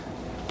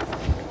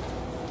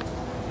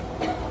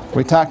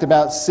 We talked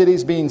about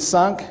cities being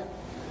sunk.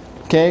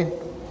 Okay,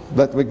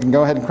 but we can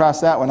go ahead and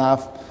cross that one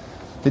off.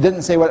 They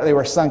didn't say what they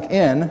were sunk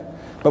in,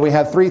 but we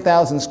have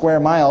 3,000 square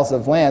miles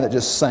of land that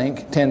just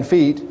sank 10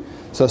 feet.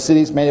 So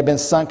cities may have been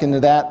sunk into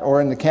that or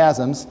in the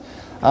chasms.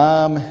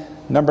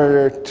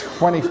 Number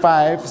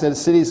 25 said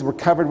cities were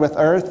covered with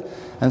earth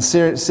and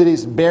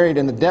cities buried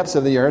in the depths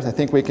of the earth. I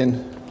think we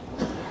can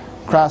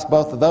cross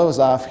both of those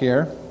off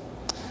here.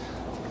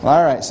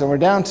 All right, so we're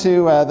down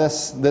to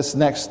this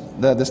next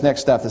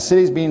stuff. The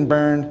cities being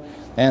burned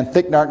and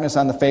thick darkness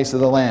on the face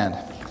of the land.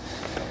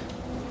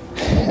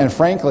 And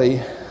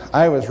frankly,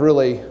 I was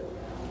really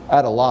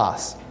at a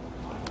loss.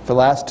 For the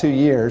last 2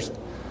 years,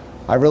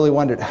 I really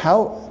wondered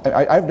how.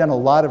 I've done a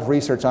lot of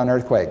research on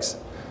earthquakes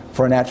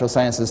for a natural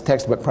sciences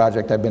textbook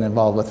project I've been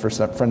involved with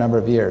for a number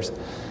of years.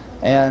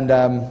 And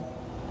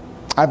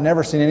I've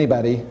never seen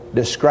anybody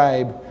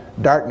describe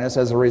darkness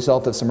as a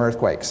result of some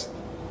earthquakes.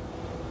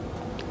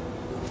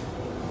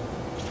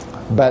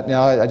 But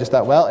I just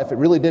thought, well, if it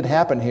really did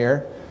happen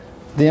here,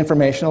 the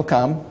information will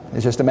come.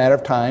 It's just a matter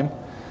of time.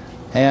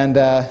 And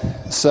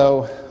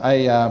so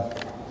I...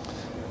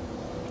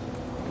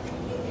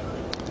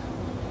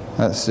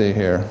 let's see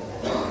here.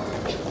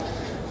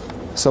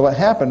 So what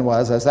happened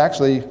was I was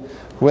actually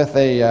with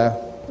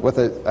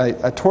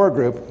a tour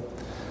group,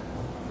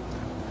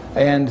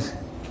 and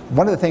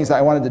one of the things that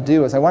I wanted to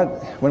do is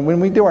when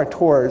we do our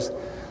tours,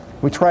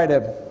 we try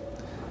to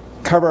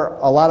cover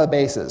a lot of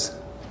bases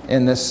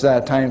in this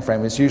time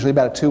frame. It's usually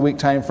about a 2-week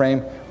time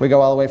frame. We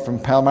go all the way from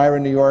Palmyra,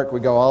 New York. We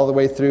go all the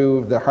way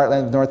through the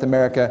heartland of North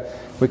America.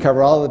 We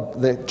cover all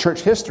the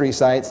church history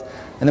sites,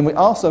 and then we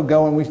also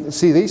go and we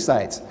see these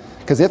sites.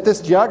 Because if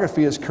this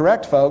geography is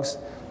correct, folks,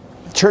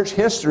 church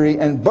history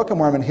and Book of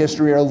Mormon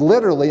history are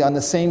literally on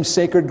the same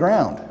sacred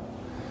ground.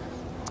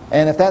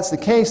 And if that's the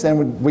case,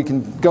 then we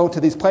can go to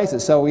these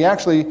places. So we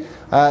actually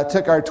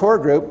took our tour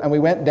group and we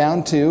went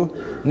down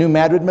to New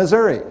Madrid,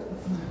 Missouri.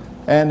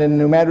 And in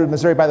New Madrid,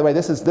 Missouri, by the way,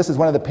 this is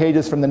one of the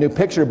pages from the new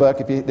picture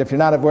book. If you're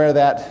not aware of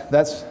that,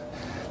 that's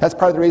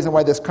part of the reason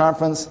why this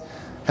conference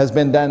has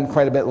been done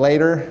quite a bit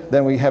later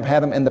than we have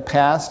had them in the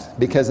past,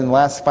 because in the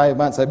last 5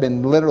 months I've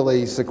been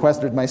literally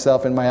sequestered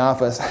myself in my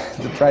office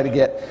to try to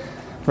get,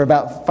 for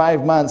about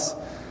 5 months,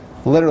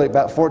 literally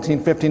about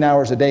 14, 15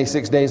 hours a day,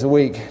 6 days a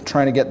week,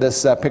 trying to get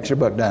this picture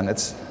book done.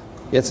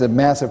 It's a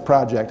massive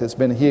project. It's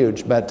been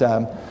huge, but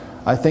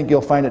I think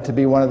you'll find it to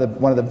be one of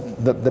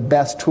the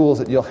best tools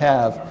that you'll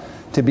have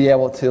to be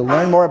able to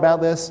learn more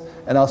about this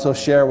and also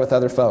share with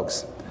other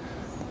folks.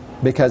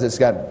 Because it's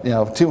got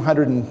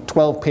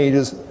 212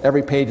 pages.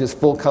 Every page is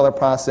full color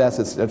process.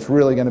 It's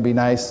really going to be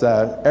nice,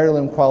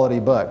 heirloom quality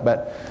book.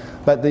 But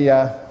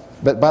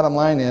bottom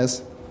line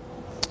is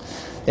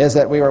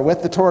that we were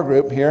with the tour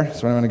group here.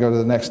 So I'm going to go to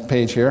the next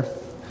page here.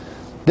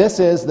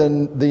 This is the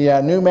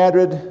New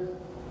Madrid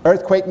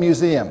Earthquake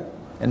Museum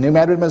in New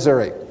Madrid,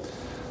 Missouri.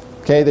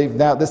 Okay,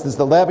 this is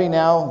the levee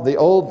now. The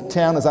old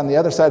town is on the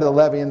other side of the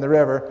levee in the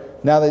river.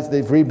 Now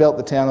they've rebuilt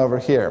the town over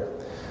here.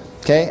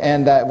 Okay,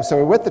 and so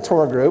we're with the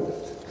tour group,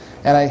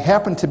 and I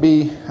happened to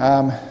be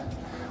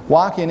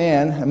walking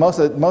in, and most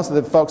of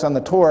the folks on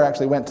the tour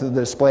actually went to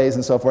the displays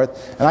and so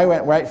forth, and I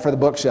went right for the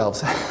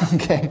bookshelves.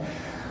 Okay?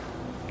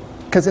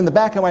 Because in the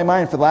back of my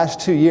mind for the last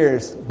 2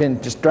 years,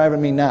 been just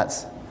driving me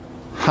nuts.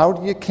 How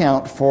do you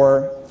count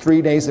for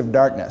 3 days of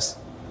darkness?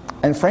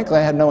 And frankly,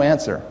 I had no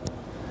answer.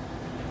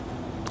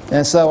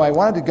 And so I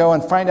wanted to go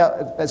and find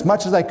out as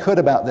much as I could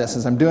about this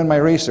as I'm doing my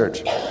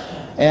research.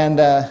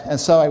 And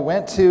so I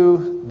went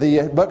to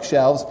the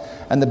bookshelves,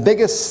 and the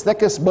biggest,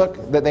 thickest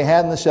book that they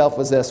had on the shelf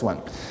was this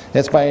one.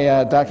 It's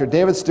by Dr.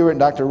 David Stewart and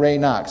Dr. Ray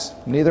Knox.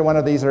 Neither one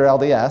of these are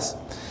LDS.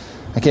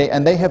 Okay,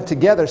 and they have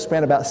together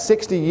spent about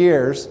 60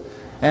 years,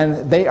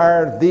 and they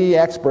are the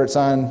experts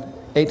on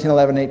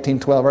 1811,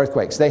 1812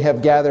 earthquakes. They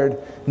have gathered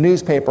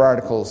newspaper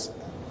articles,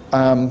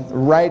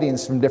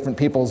 writings from different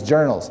people's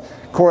journals,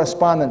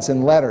 correspondence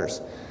and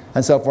letters,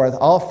 and so forth.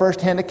 All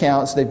first-hand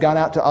accounts. They've gone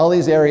out to all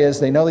these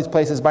areas. They know these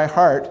places by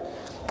heart.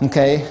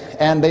 Okay,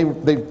 and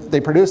they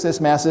produce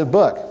this massive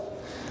book.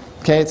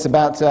 Okay, it's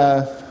about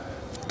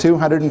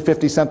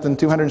 250-something,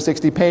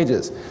 260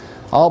 pages.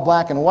 All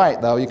black and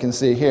white, though, you can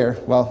see here.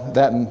 Well,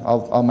 that and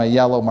all my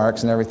yellow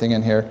marks and everything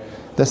in here.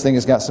 This thing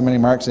has got so many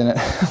marks in it.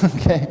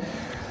 Okay,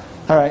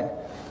 all right.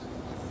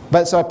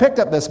 But so I picked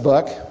up this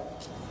book,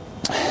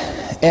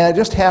 and it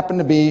just happened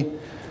to be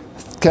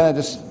kind of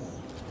just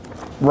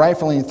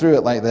rifling through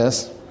it like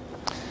this.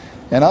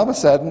 And all of a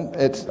sudden,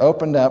 it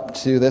opened up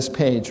to this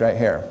page right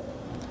here.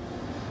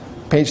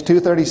 Page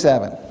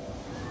 237.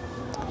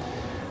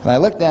 And I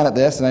looked down at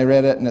this, and I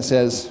read it, and it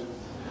says,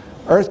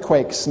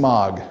 earthquake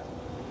smog.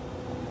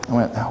 I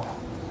went, oh,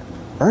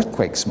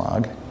 earthquake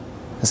smog?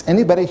 Has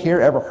anybody here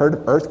ever heard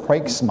of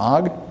earthquake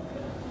smog?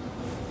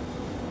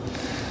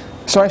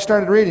 So I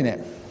started reading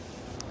it.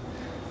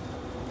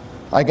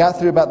 I got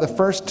through about the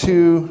first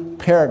 2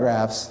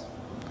 paragraphs,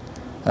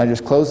 and I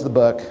just closed the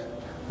book,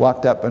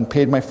 walked up, and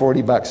paid my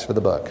 $40 for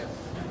the book.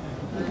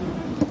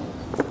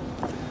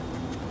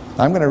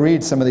 I'm going to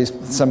read some of these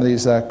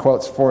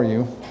quotes for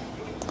you.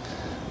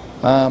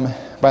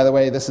 By the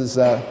way, this is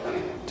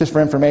just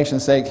for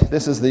information's sake.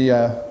 This is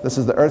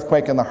the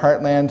Earthquake in the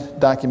Heartland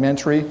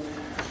documentary.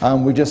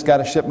 We just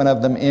got a shipment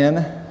of them in.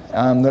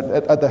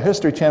 At the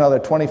History Channel, they're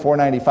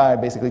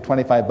 $24.95, basically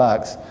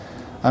 $25.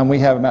 We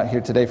have them out here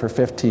today for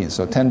 $15,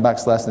 so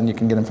 $10 less than you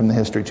can get them from the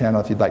History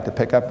Channel if you'd like to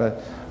pick up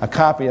a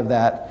copy of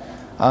that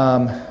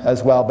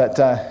as well. But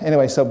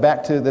anyway, so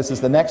back to this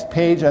is the next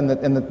page in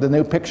the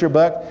new picture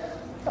book.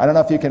 I don't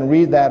know if you can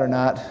read that or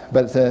not,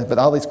 but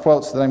all these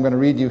quotes that I'm going to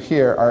read you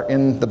here are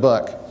in the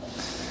book.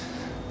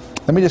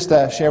 Let me just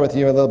share with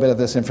you a little bit of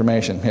this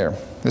information here.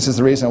 This is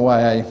the reason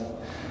why I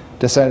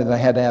decided that I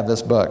had to have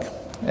this book.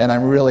 And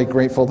I'm really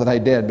grateful that I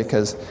did,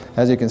 because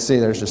as you can see,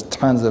 there's just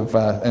tons of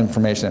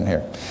information in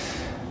here.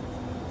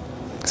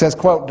 It says,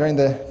 quote, during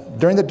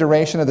the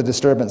duration of the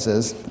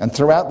disturbances and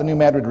throughout the New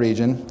Madrid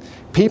region,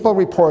 people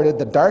reported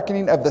the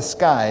darkening of the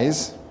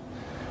skies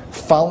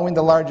following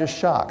the largest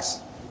shocks.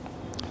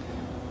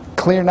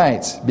 Clear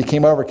nights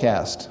became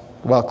overcast,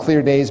 while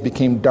clear days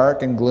became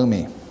dark and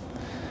gloomy.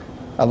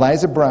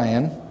 Eliza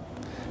Bryan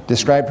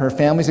described her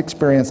family's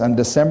experience on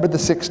December the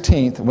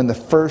 16th when the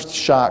first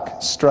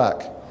shock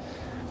struck.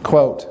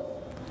 Quote,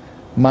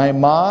 my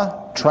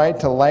ma tried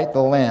to light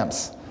the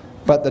lamps,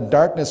 but the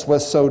darkness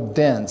was so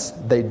dense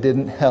they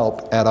didn't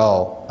help at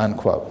all,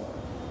 unquote.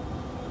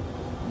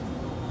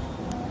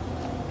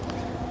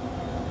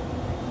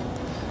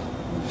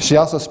 She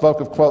also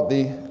spoke of, quote,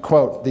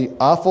 the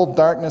awful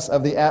darkness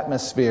of the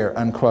atmosphere,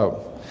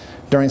 unquote,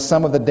 during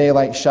some of the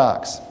daylight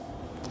shocks.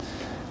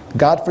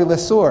 Godfrey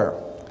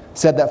Lesueur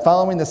said that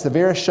following the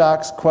severest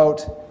shocks,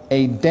 quote,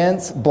 a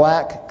dense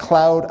black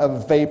cloud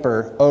of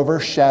vapor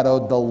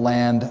overshadowed the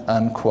land,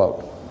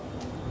 unquote.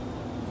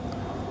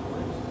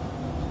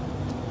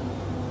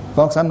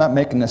 Folks, I'm not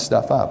making this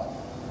stuff up.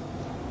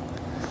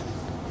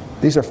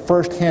 These are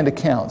first-hand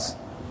accounts,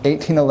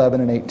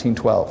 1811 and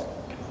 1812.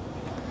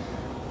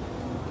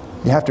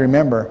 You have to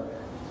remember,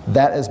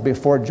 that is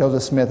before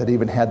Joseph Smith had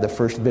even had the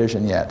first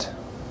vision yet.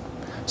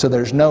 So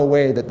there's no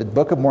way that the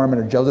Book of Mormon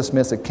or Joseph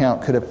Smith's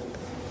account could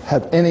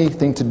have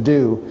anything to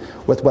do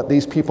with what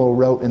these people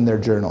wrote in their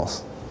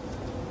journals.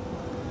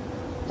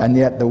 And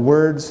yet the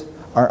words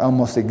are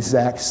almost the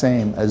exact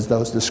same as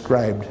those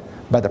described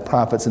by the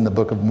prophets in the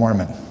Book of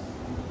Mormon.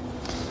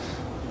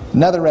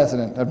 Another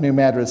resident of New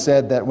Madrid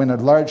said that when a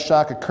large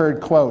shock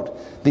occurred, quote,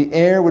 the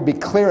air would be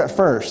clear at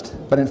first,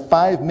 but in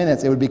 5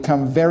 minutes it would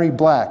become very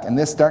black, and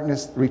this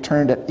darkness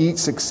returned at each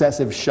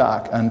successive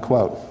shock,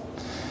 unquote.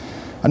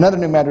 Another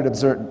New Madrid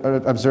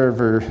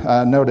observer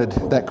noted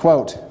that,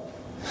 quote,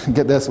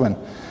 get this one,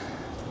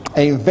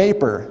 a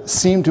vapor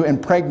seemed to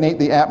impregnate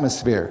the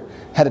atmosphere,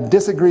 had a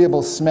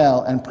disagreeable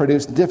smell, and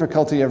produced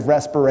difficulty of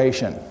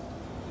respiration,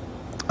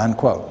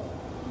 unquote.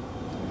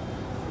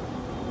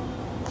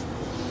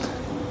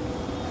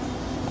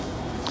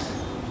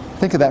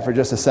 Think of that for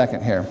just a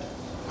second here.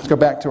 Let's go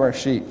back to our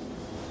sheet.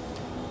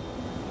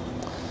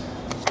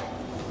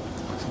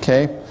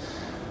 Okay.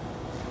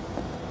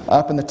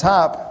 Up in the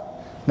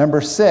top,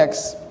 number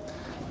 6.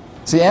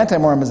 See,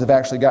 anti-Mormons have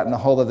actually gotten a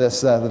hold of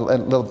this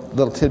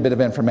little tidbit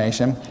of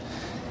information.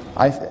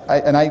 I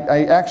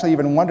actually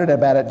even wondered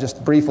about it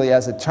just briefly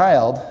as a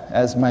child,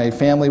 as my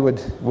family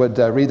would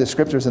read the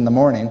scriptures in the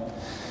morning,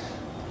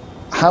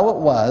 how it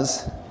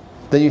was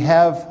that you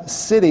have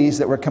cities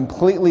that were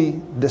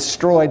completely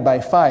destroyed by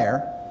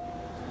fire,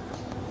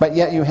 but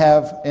yet you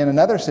have, in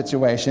another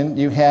situation,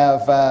 you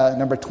have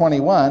number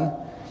 21,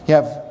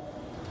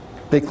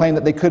 they claim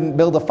that they couldn't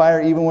build a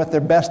fire even with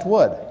their best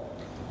wood.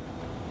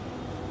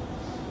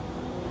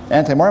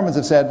 Anti-Mormons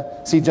have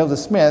said, see, Joseph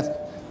Smith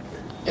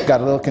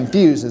got a little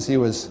confused as he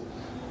was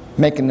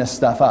making this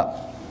stuff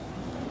up.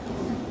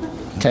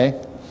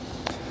 Okay?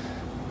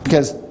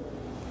 Because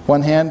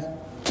one hand,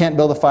 can't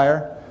build a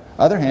fire.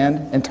 Other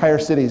hand, entire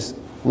cities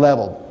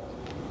leveled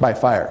by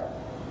fire.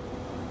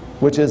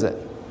 Which is it?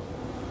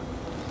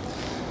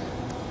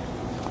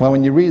 Well,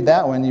 when you read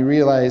that one, you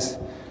realize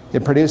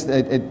it produced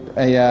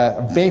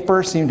a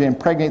vapor seemed to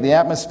impregnate the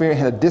atmosphere. It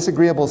had a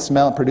disagreeable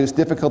smell and produced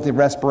difficulty of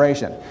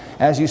respiration.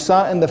 As you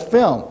saw in the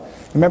film,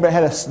 remember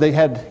they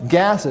had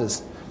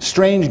gases,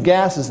 strange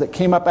gases that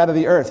came up out of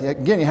the earth.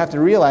 Again, you have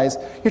to realize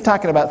you're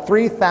talking about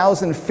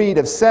 3,000 feet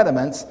of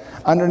sediments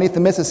underneath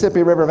the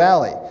Mississippi River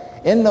Valley.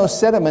 In those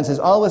sediments is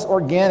all this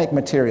organic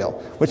material,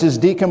 which is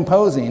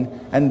decomposing.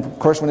 And of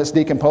course, when it's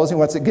decomposing,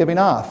 what's it giving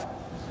off?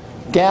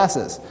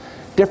 Gases.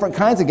 Different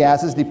kinds of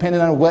gases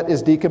depending on what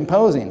is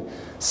decomposing.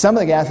 Some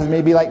of the gases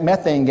may be like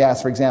methane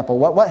gas, for example.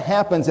 What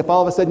happens if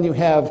all of a sudden you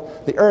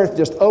have the earth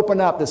just open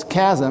up this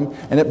chasm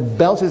and it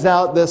belches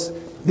out this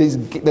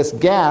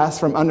gas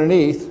from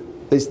underneath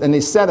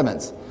these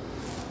sediments?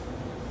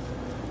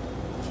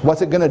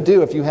 What's it going to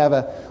do if you have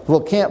a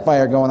little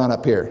campfire going on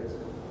up here?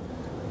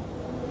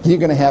 You're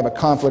going to have a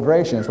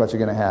conflagration is what you're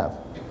going to have.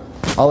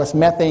 All this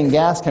methane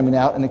gas coming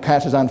out and it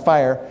catches on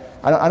fire.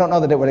 I don't know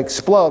that it would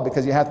explode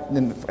because you have,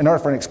 in order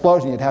for an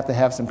explosion, you'd have to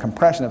have some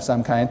compression of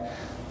some kind.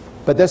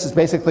 But this is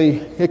basically,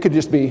 it could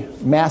just be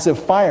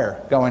massive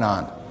fire going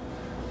on.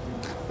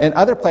 In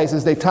other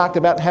places, they talked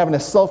about having a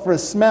sulfurous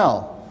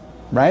smell,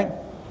 right?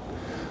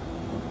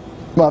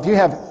 Well, if you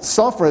have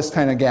sulfurous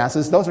kind of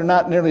gases, those are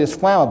not nearly as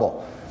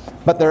flammable.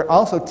 But they're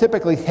also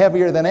typically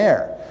heavier than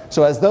air.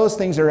 So as those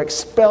things are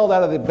expelled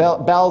out of the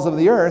bowels of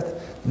the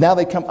earth, now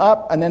they come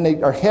up and then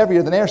they are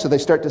heavier than air, so they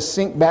start to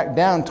sink back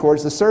down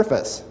towards the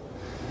surface.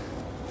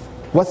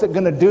 What's it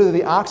going to do to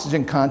the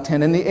oxygen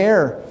content in the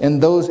air in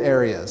those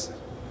areas?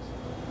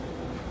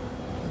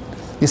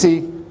 You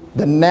see,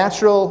 the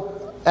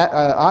natural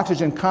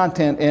oxygen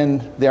content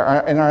in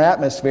our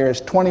atmosphere is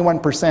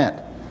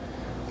 21%.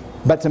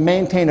 But to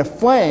maintain a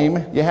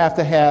flame, you have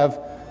to have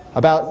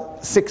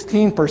about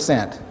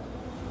 16%.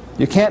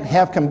 You can't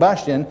have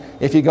combustion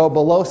if you go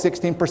below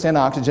 16%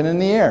 oxygen in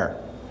the air.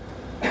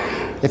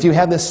 If you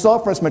have this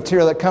sulfurous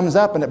material that comes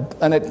up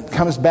and it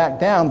comes back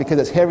down because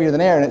it's heavier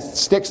than air and it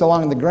sticks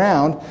along the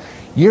ground,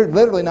 you're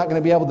literally not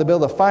going to be able to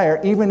build a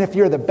fire, even if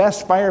you're the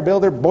best fire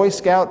builder, Boy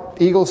Scout,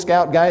 Eagle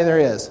Scout guy there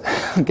is.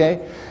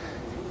 Okay?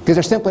 Because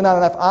there's simply not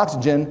enough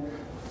oxygen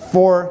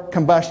for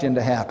combustion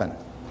to happen.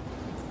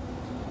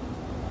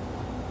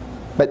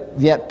 But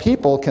yet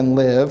people can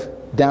live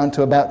down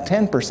to about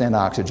 10%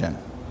 oxygen.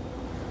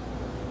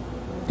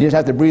 You just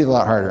have to breathe a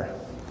lot harder.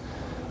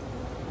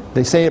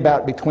 They say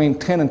about between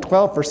 10 and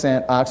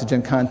 12%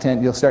 oxygen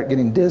content, you'll start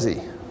getting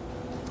dizzy.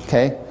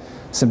 Okay?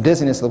 Some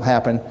dizziness will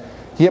happen.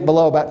 You get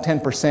below about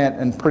 10%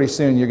 and pretty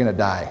soon you're going to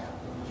die.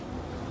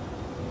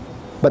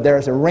 But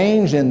there's a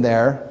range in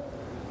there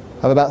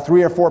of about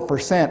 3 or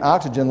 4%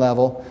 oxygen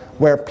level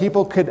where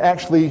people could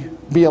actually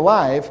be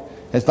alive.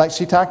 It's like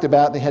she talked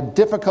about, they had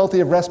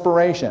difficulty of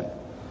respiration.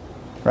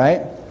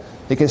 Right?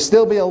 They could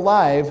still be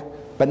alive,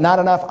 but not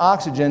enough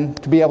oxygen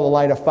to be able to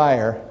light a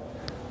fire.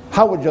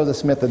 How would Joseph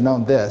Smith have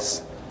known this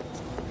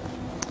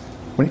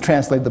when he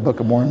translated the Book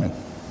of Mormon?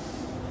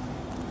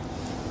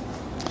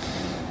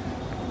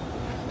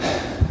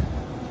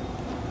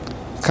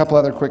 A couple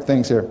other quick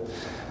things here.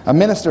 A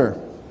minister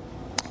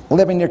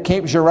living near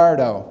Cape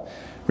Girardeau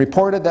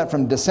reported that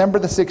from December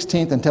the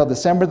 16th until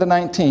December the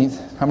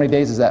 19th, how many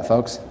days is that,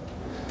 folks?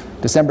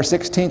 December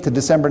 16th to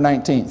December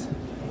 19th.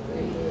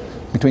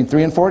 Between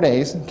 3 and 4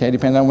 days, okay,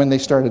 depending on when they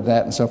started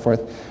that and so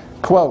forth.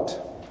 Quote,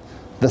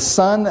 "The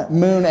sun,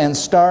 moon, and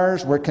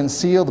stars were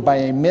concealed by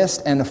a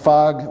mist and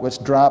fog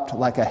which dropped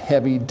like a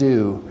heavy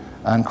dew,"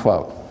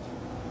 unquote.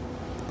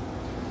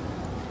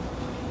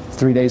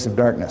 3 days of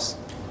darkness,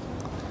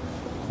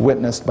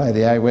 witnessed by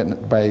the eyewitness,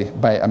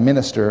 by a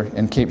minister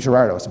in Cape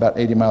Girardeau. It's about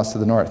 80 miles to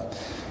the north.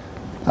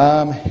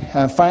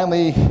 And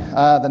finally,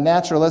 the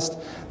naturalist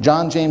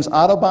John James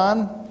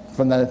Audubon,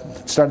 from the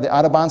start of the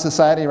Audubon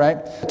Society,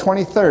 right?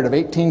 23rd of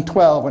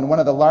 1812, when one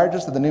of the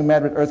largest of the New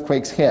Madrid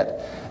earthquakes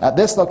hit. At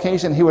this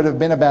location, he would have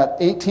been about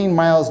 18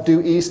 miles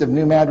due east of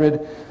New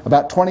Madrid,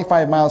 about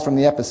 25 miles from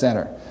the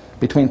epicenter,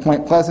 between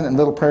Point Pleasant and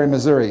Little Prairie,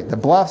 Missouri. The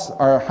bluffs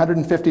are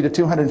 150 to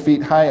 200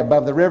 feet high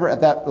above the river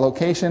at that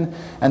location,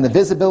 and the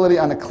visibility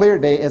on a clear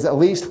day is at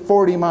least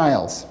 40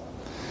 miles.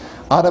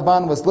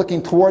 Audubon was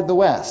looking toward the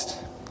west,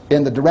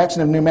 in the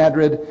direction of New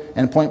Madrid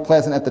and Point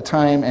Pleasant at the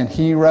time, and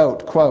he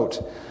wrote,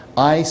 quote,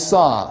 "I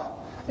saw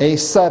a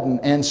sudden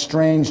and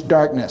strange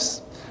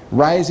darkness,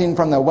 rising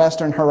from the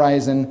western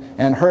horizon,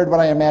 and heard what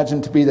I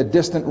imagined to be the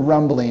distant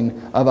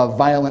rumbling of a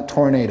violent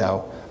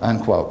tornado,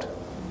 unquote.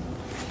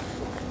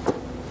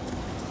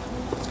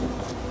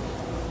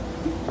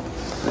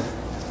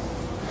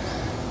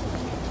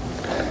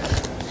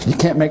 You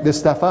can't make this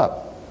stuff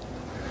up.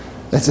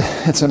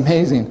 It's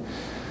amazing.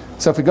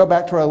 So if we go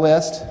back to our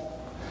list,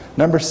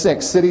 number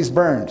 6, cities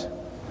burned.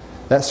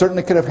 That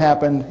certainly could have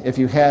happened if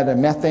you had a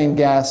methane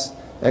gas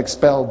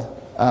expelled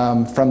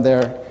from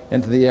there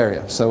into the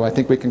area. So I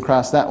think we can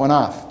cross that one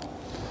off.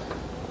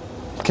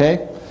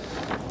 Okay?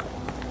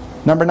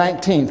 Number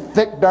 19,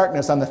 thick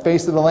darkness on the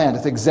face of the land.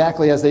 It's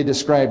exactly as they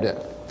described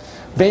it.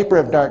 Vapor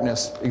of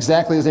darkness,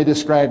 exactly as they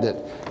described it.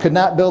 Could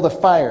not build a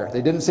fire.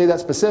 They didn't say that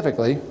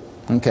specifically.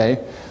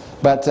 Okay?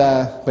 But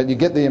you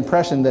get the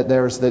impression that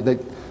there was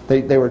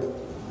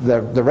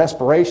the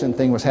respiration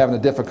thing was having a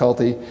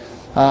difficulty.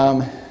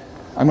 I'm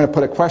going to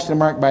put a question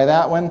mark by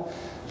that one.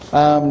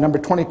 Number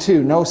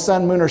 22, no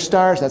sun, moon, or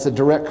stars. That's a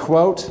direct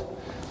quote.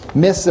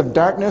 Mists of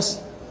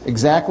darkness,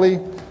 exactly.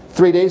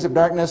 3 days of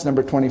darkness,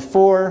 number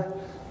 24.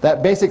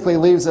 That basically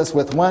leaves us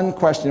with one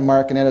question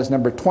mark, and that is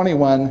number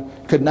 21,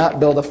 could not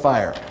build a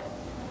fire.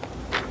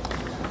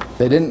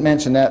 They didn't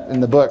mention that in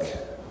the book,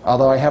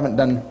 although I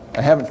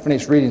haven't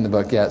finished reading the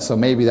book yet, so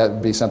maybe that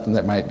would be something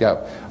that might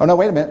go. Oh no,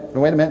 wait a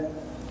minute.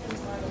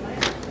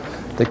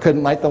 They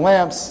couldn't light the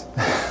lamps.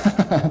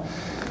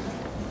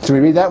 Should we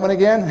read that one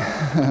again?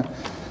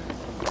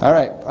 All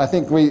right, I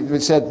think we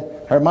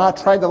said her ma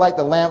tried to light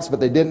the lamps, but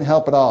they didn't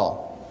help at all.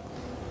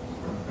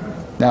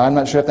 Now, I'm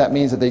not sure if that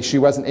means that she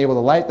wasn't able to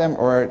light them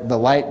or the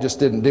light just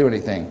didn't do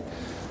anything.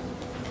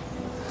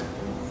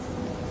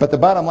 But the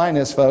bottom line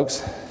is,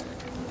 folks,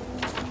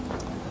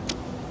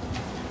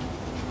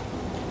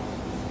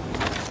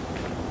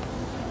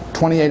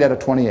 (28 out of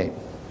 28).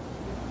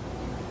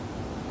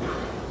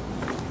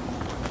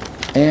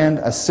 And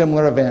a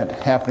similar event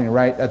happening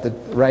right at the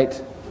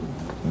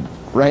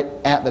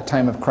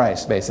time of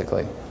Christ,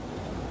 basically.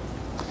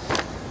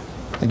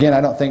 Again,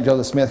 I don't think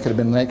Joseph Smith could have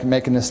been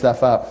making this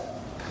stuff up.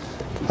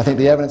 I think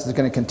the evidence is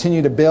going to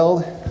continue to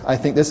build. I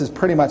think this is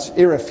pretty much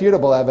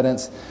irrefutable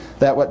evidence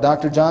that what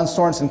Dr. John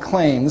Sorensen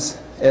claims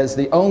is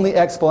the only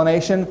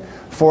explanation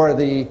for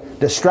the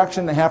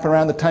destruction that happened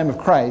around the time of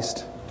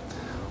Christ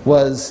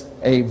was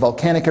a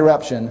volcanic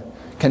eruption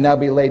can now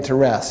be laid to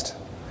rest.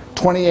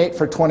 28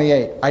 for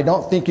 28. I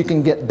don't think you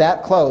can get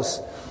that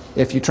close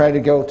if you try to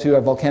go to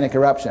a volcanic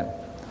eruption.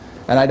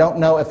 And I don't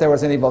know if there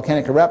was any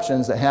volcanic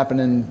eruptions that happened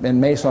in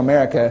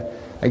Mesoamerica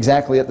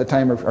exactly at the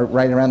time of, or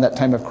right around that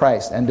time of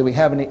Christ. And do we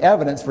have any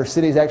evidence for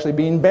cities actually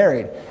being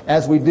buried,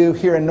 as we do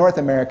here in North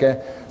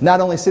America? Not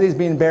only cities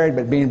being buried,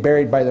 but being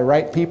buried by the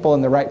right people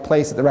in the right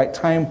place at the right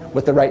time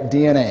with the right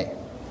DNA.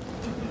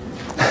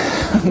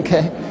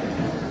 Okay?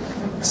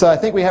 So I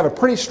think we have a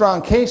pretty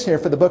strong case here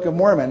for the Book of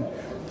Mormon.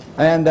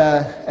 And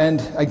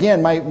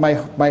again,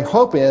 my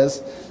hope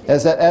is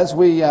that as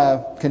we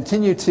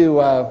continue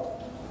to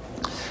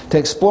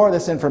explore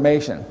this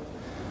information,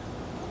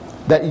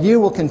 that you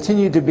will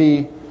continue to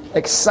be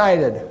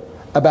excited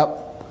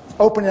about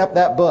opening up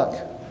that book.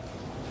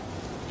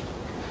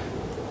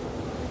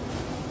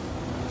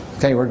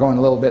 Okay, we're going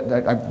a little bit.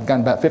 I've gone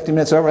about 50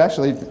 minutes over.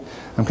 Actually,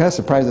 I'm kind of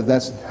surprised that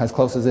that's as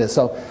close as it is.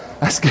 So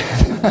that's good.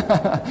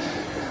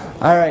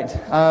 All right.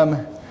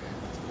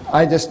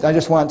 I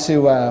just want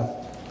to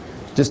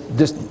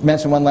just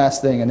mention one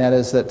last thing, and that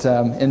is that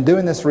in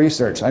doing this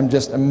research, I'm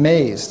just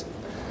amazed.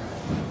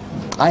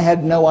 I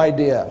had no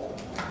idea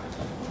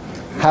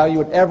how you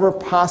would ever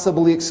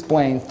possibly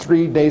explain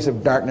 3 days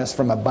of darkness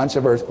from a bunch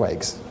of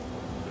earthquakes.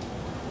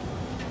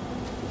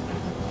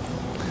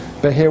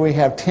 But here we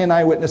have 10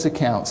 eyewitness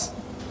accounts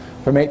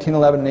from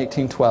 1811 and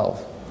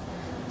 1812.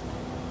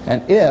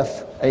 And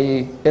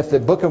if the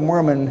Book of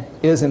Mormon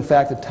is in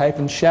fact a type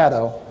and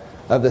shadow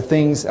of the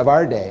things of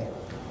our day,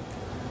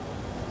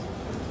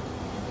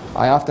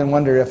 I often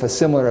wonder if a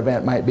similar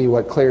event might be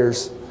what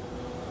clears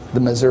the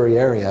Missouri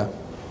area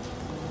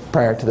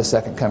prior to the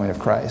second coming of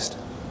Christ.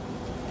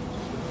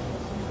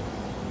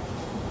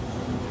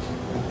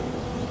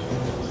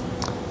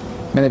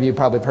 Many of you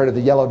probably have heard of the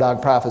Yellow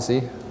Dog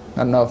Prophecy. I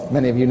don't know if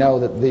many of you know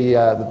that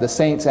the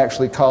saints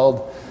actually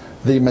called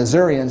the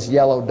Missourians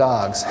yellow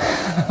dogs.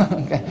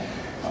 Okay?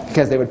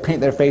 Because they would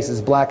paint their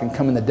faces black and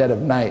come in the dead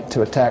of night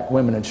to attack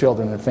women and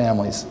children and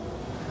families.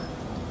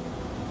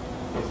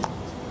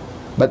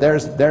 But there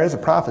is a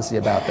prophecy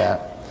about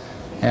that.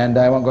 And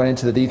I won't go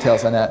into the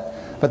details on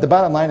that. But the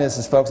bottom line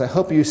is, folks, I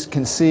hope you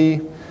can see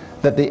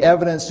that the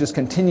evidence just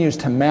continues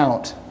to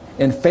mount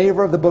in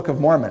favor of the Book of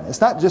Mormon.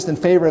 It's not just in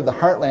favor of the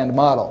Heartland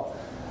model.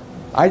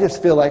 I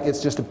just feel like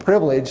it's just a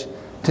privilege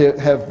to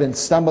have been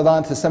stumbled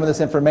onto some of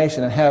this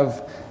information and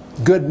have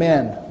good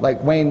men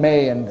like Wayne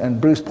May and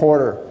Bruce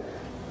Porter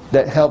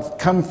that have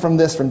come from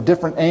this from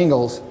different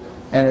angles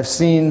and have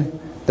seen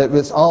that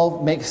this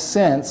all makes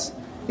sense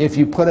if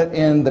you put it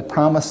in the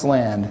promised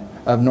land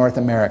of North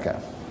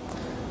America.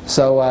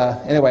 So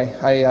anyway,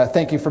 I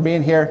thank you for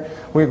being here.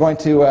 We're going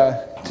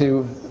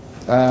to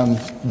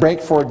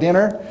break for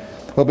dinner.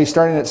 We'll be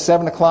starting at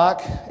 7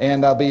 o'clock,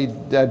 and I'll be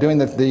doing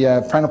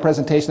the final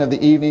presentation of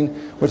the evening,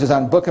 which is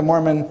on Book of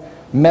Mormon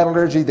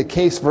metallurgy, the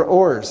case for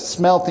ores,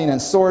 smelting,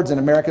 and swords in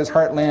America's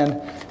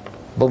heartland.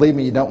 Believe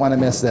me, you don't want to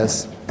miss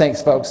this.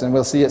 Thanks, folks, and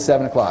we'll see you at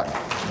 7 o'clock.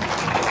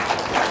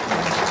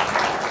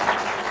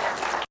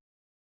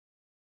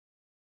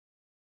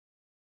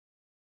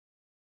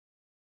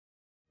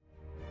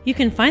 You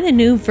can find the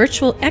new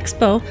virtual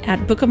expo at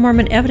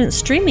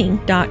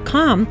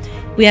bookofmormonevidencestreaming.com.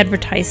 We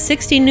advertise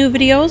 60 new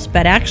videos,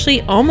 but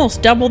actually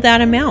almost double that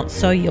amount,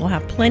 so you'll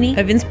have plenty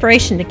of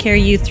inspiration to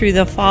carry you through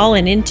the fall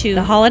and into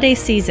the holiday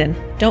season.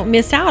 Don't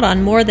miss out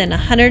on more than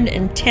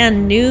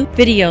 110 new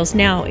videos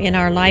now in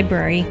our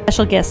library.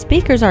 Special guest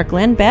speakers are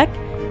Glenn Beck,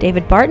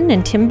 David Barton,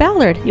 and Tim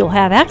Ballard. You'll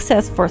have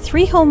access for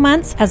 3 whole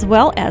months, as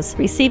well as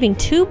receiving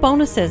 2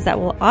 bonuses that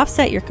will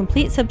offset your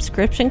complete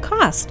subscription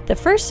cost. The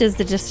first is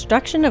The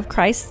Destruction of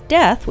Christ's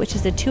Death, which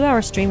is a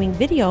 2-hour streaming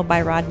video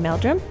by Rod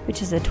Meldrum,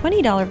 which is a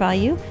 $20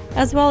 value,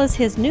 as well as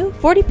his new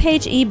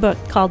 40-page ebook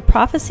called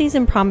Prophecies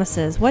and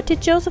Promises. What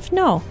Did Joseph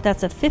Know?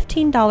 That's a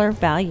 $15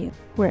 value.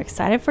 We're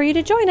excited for you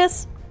to join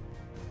us.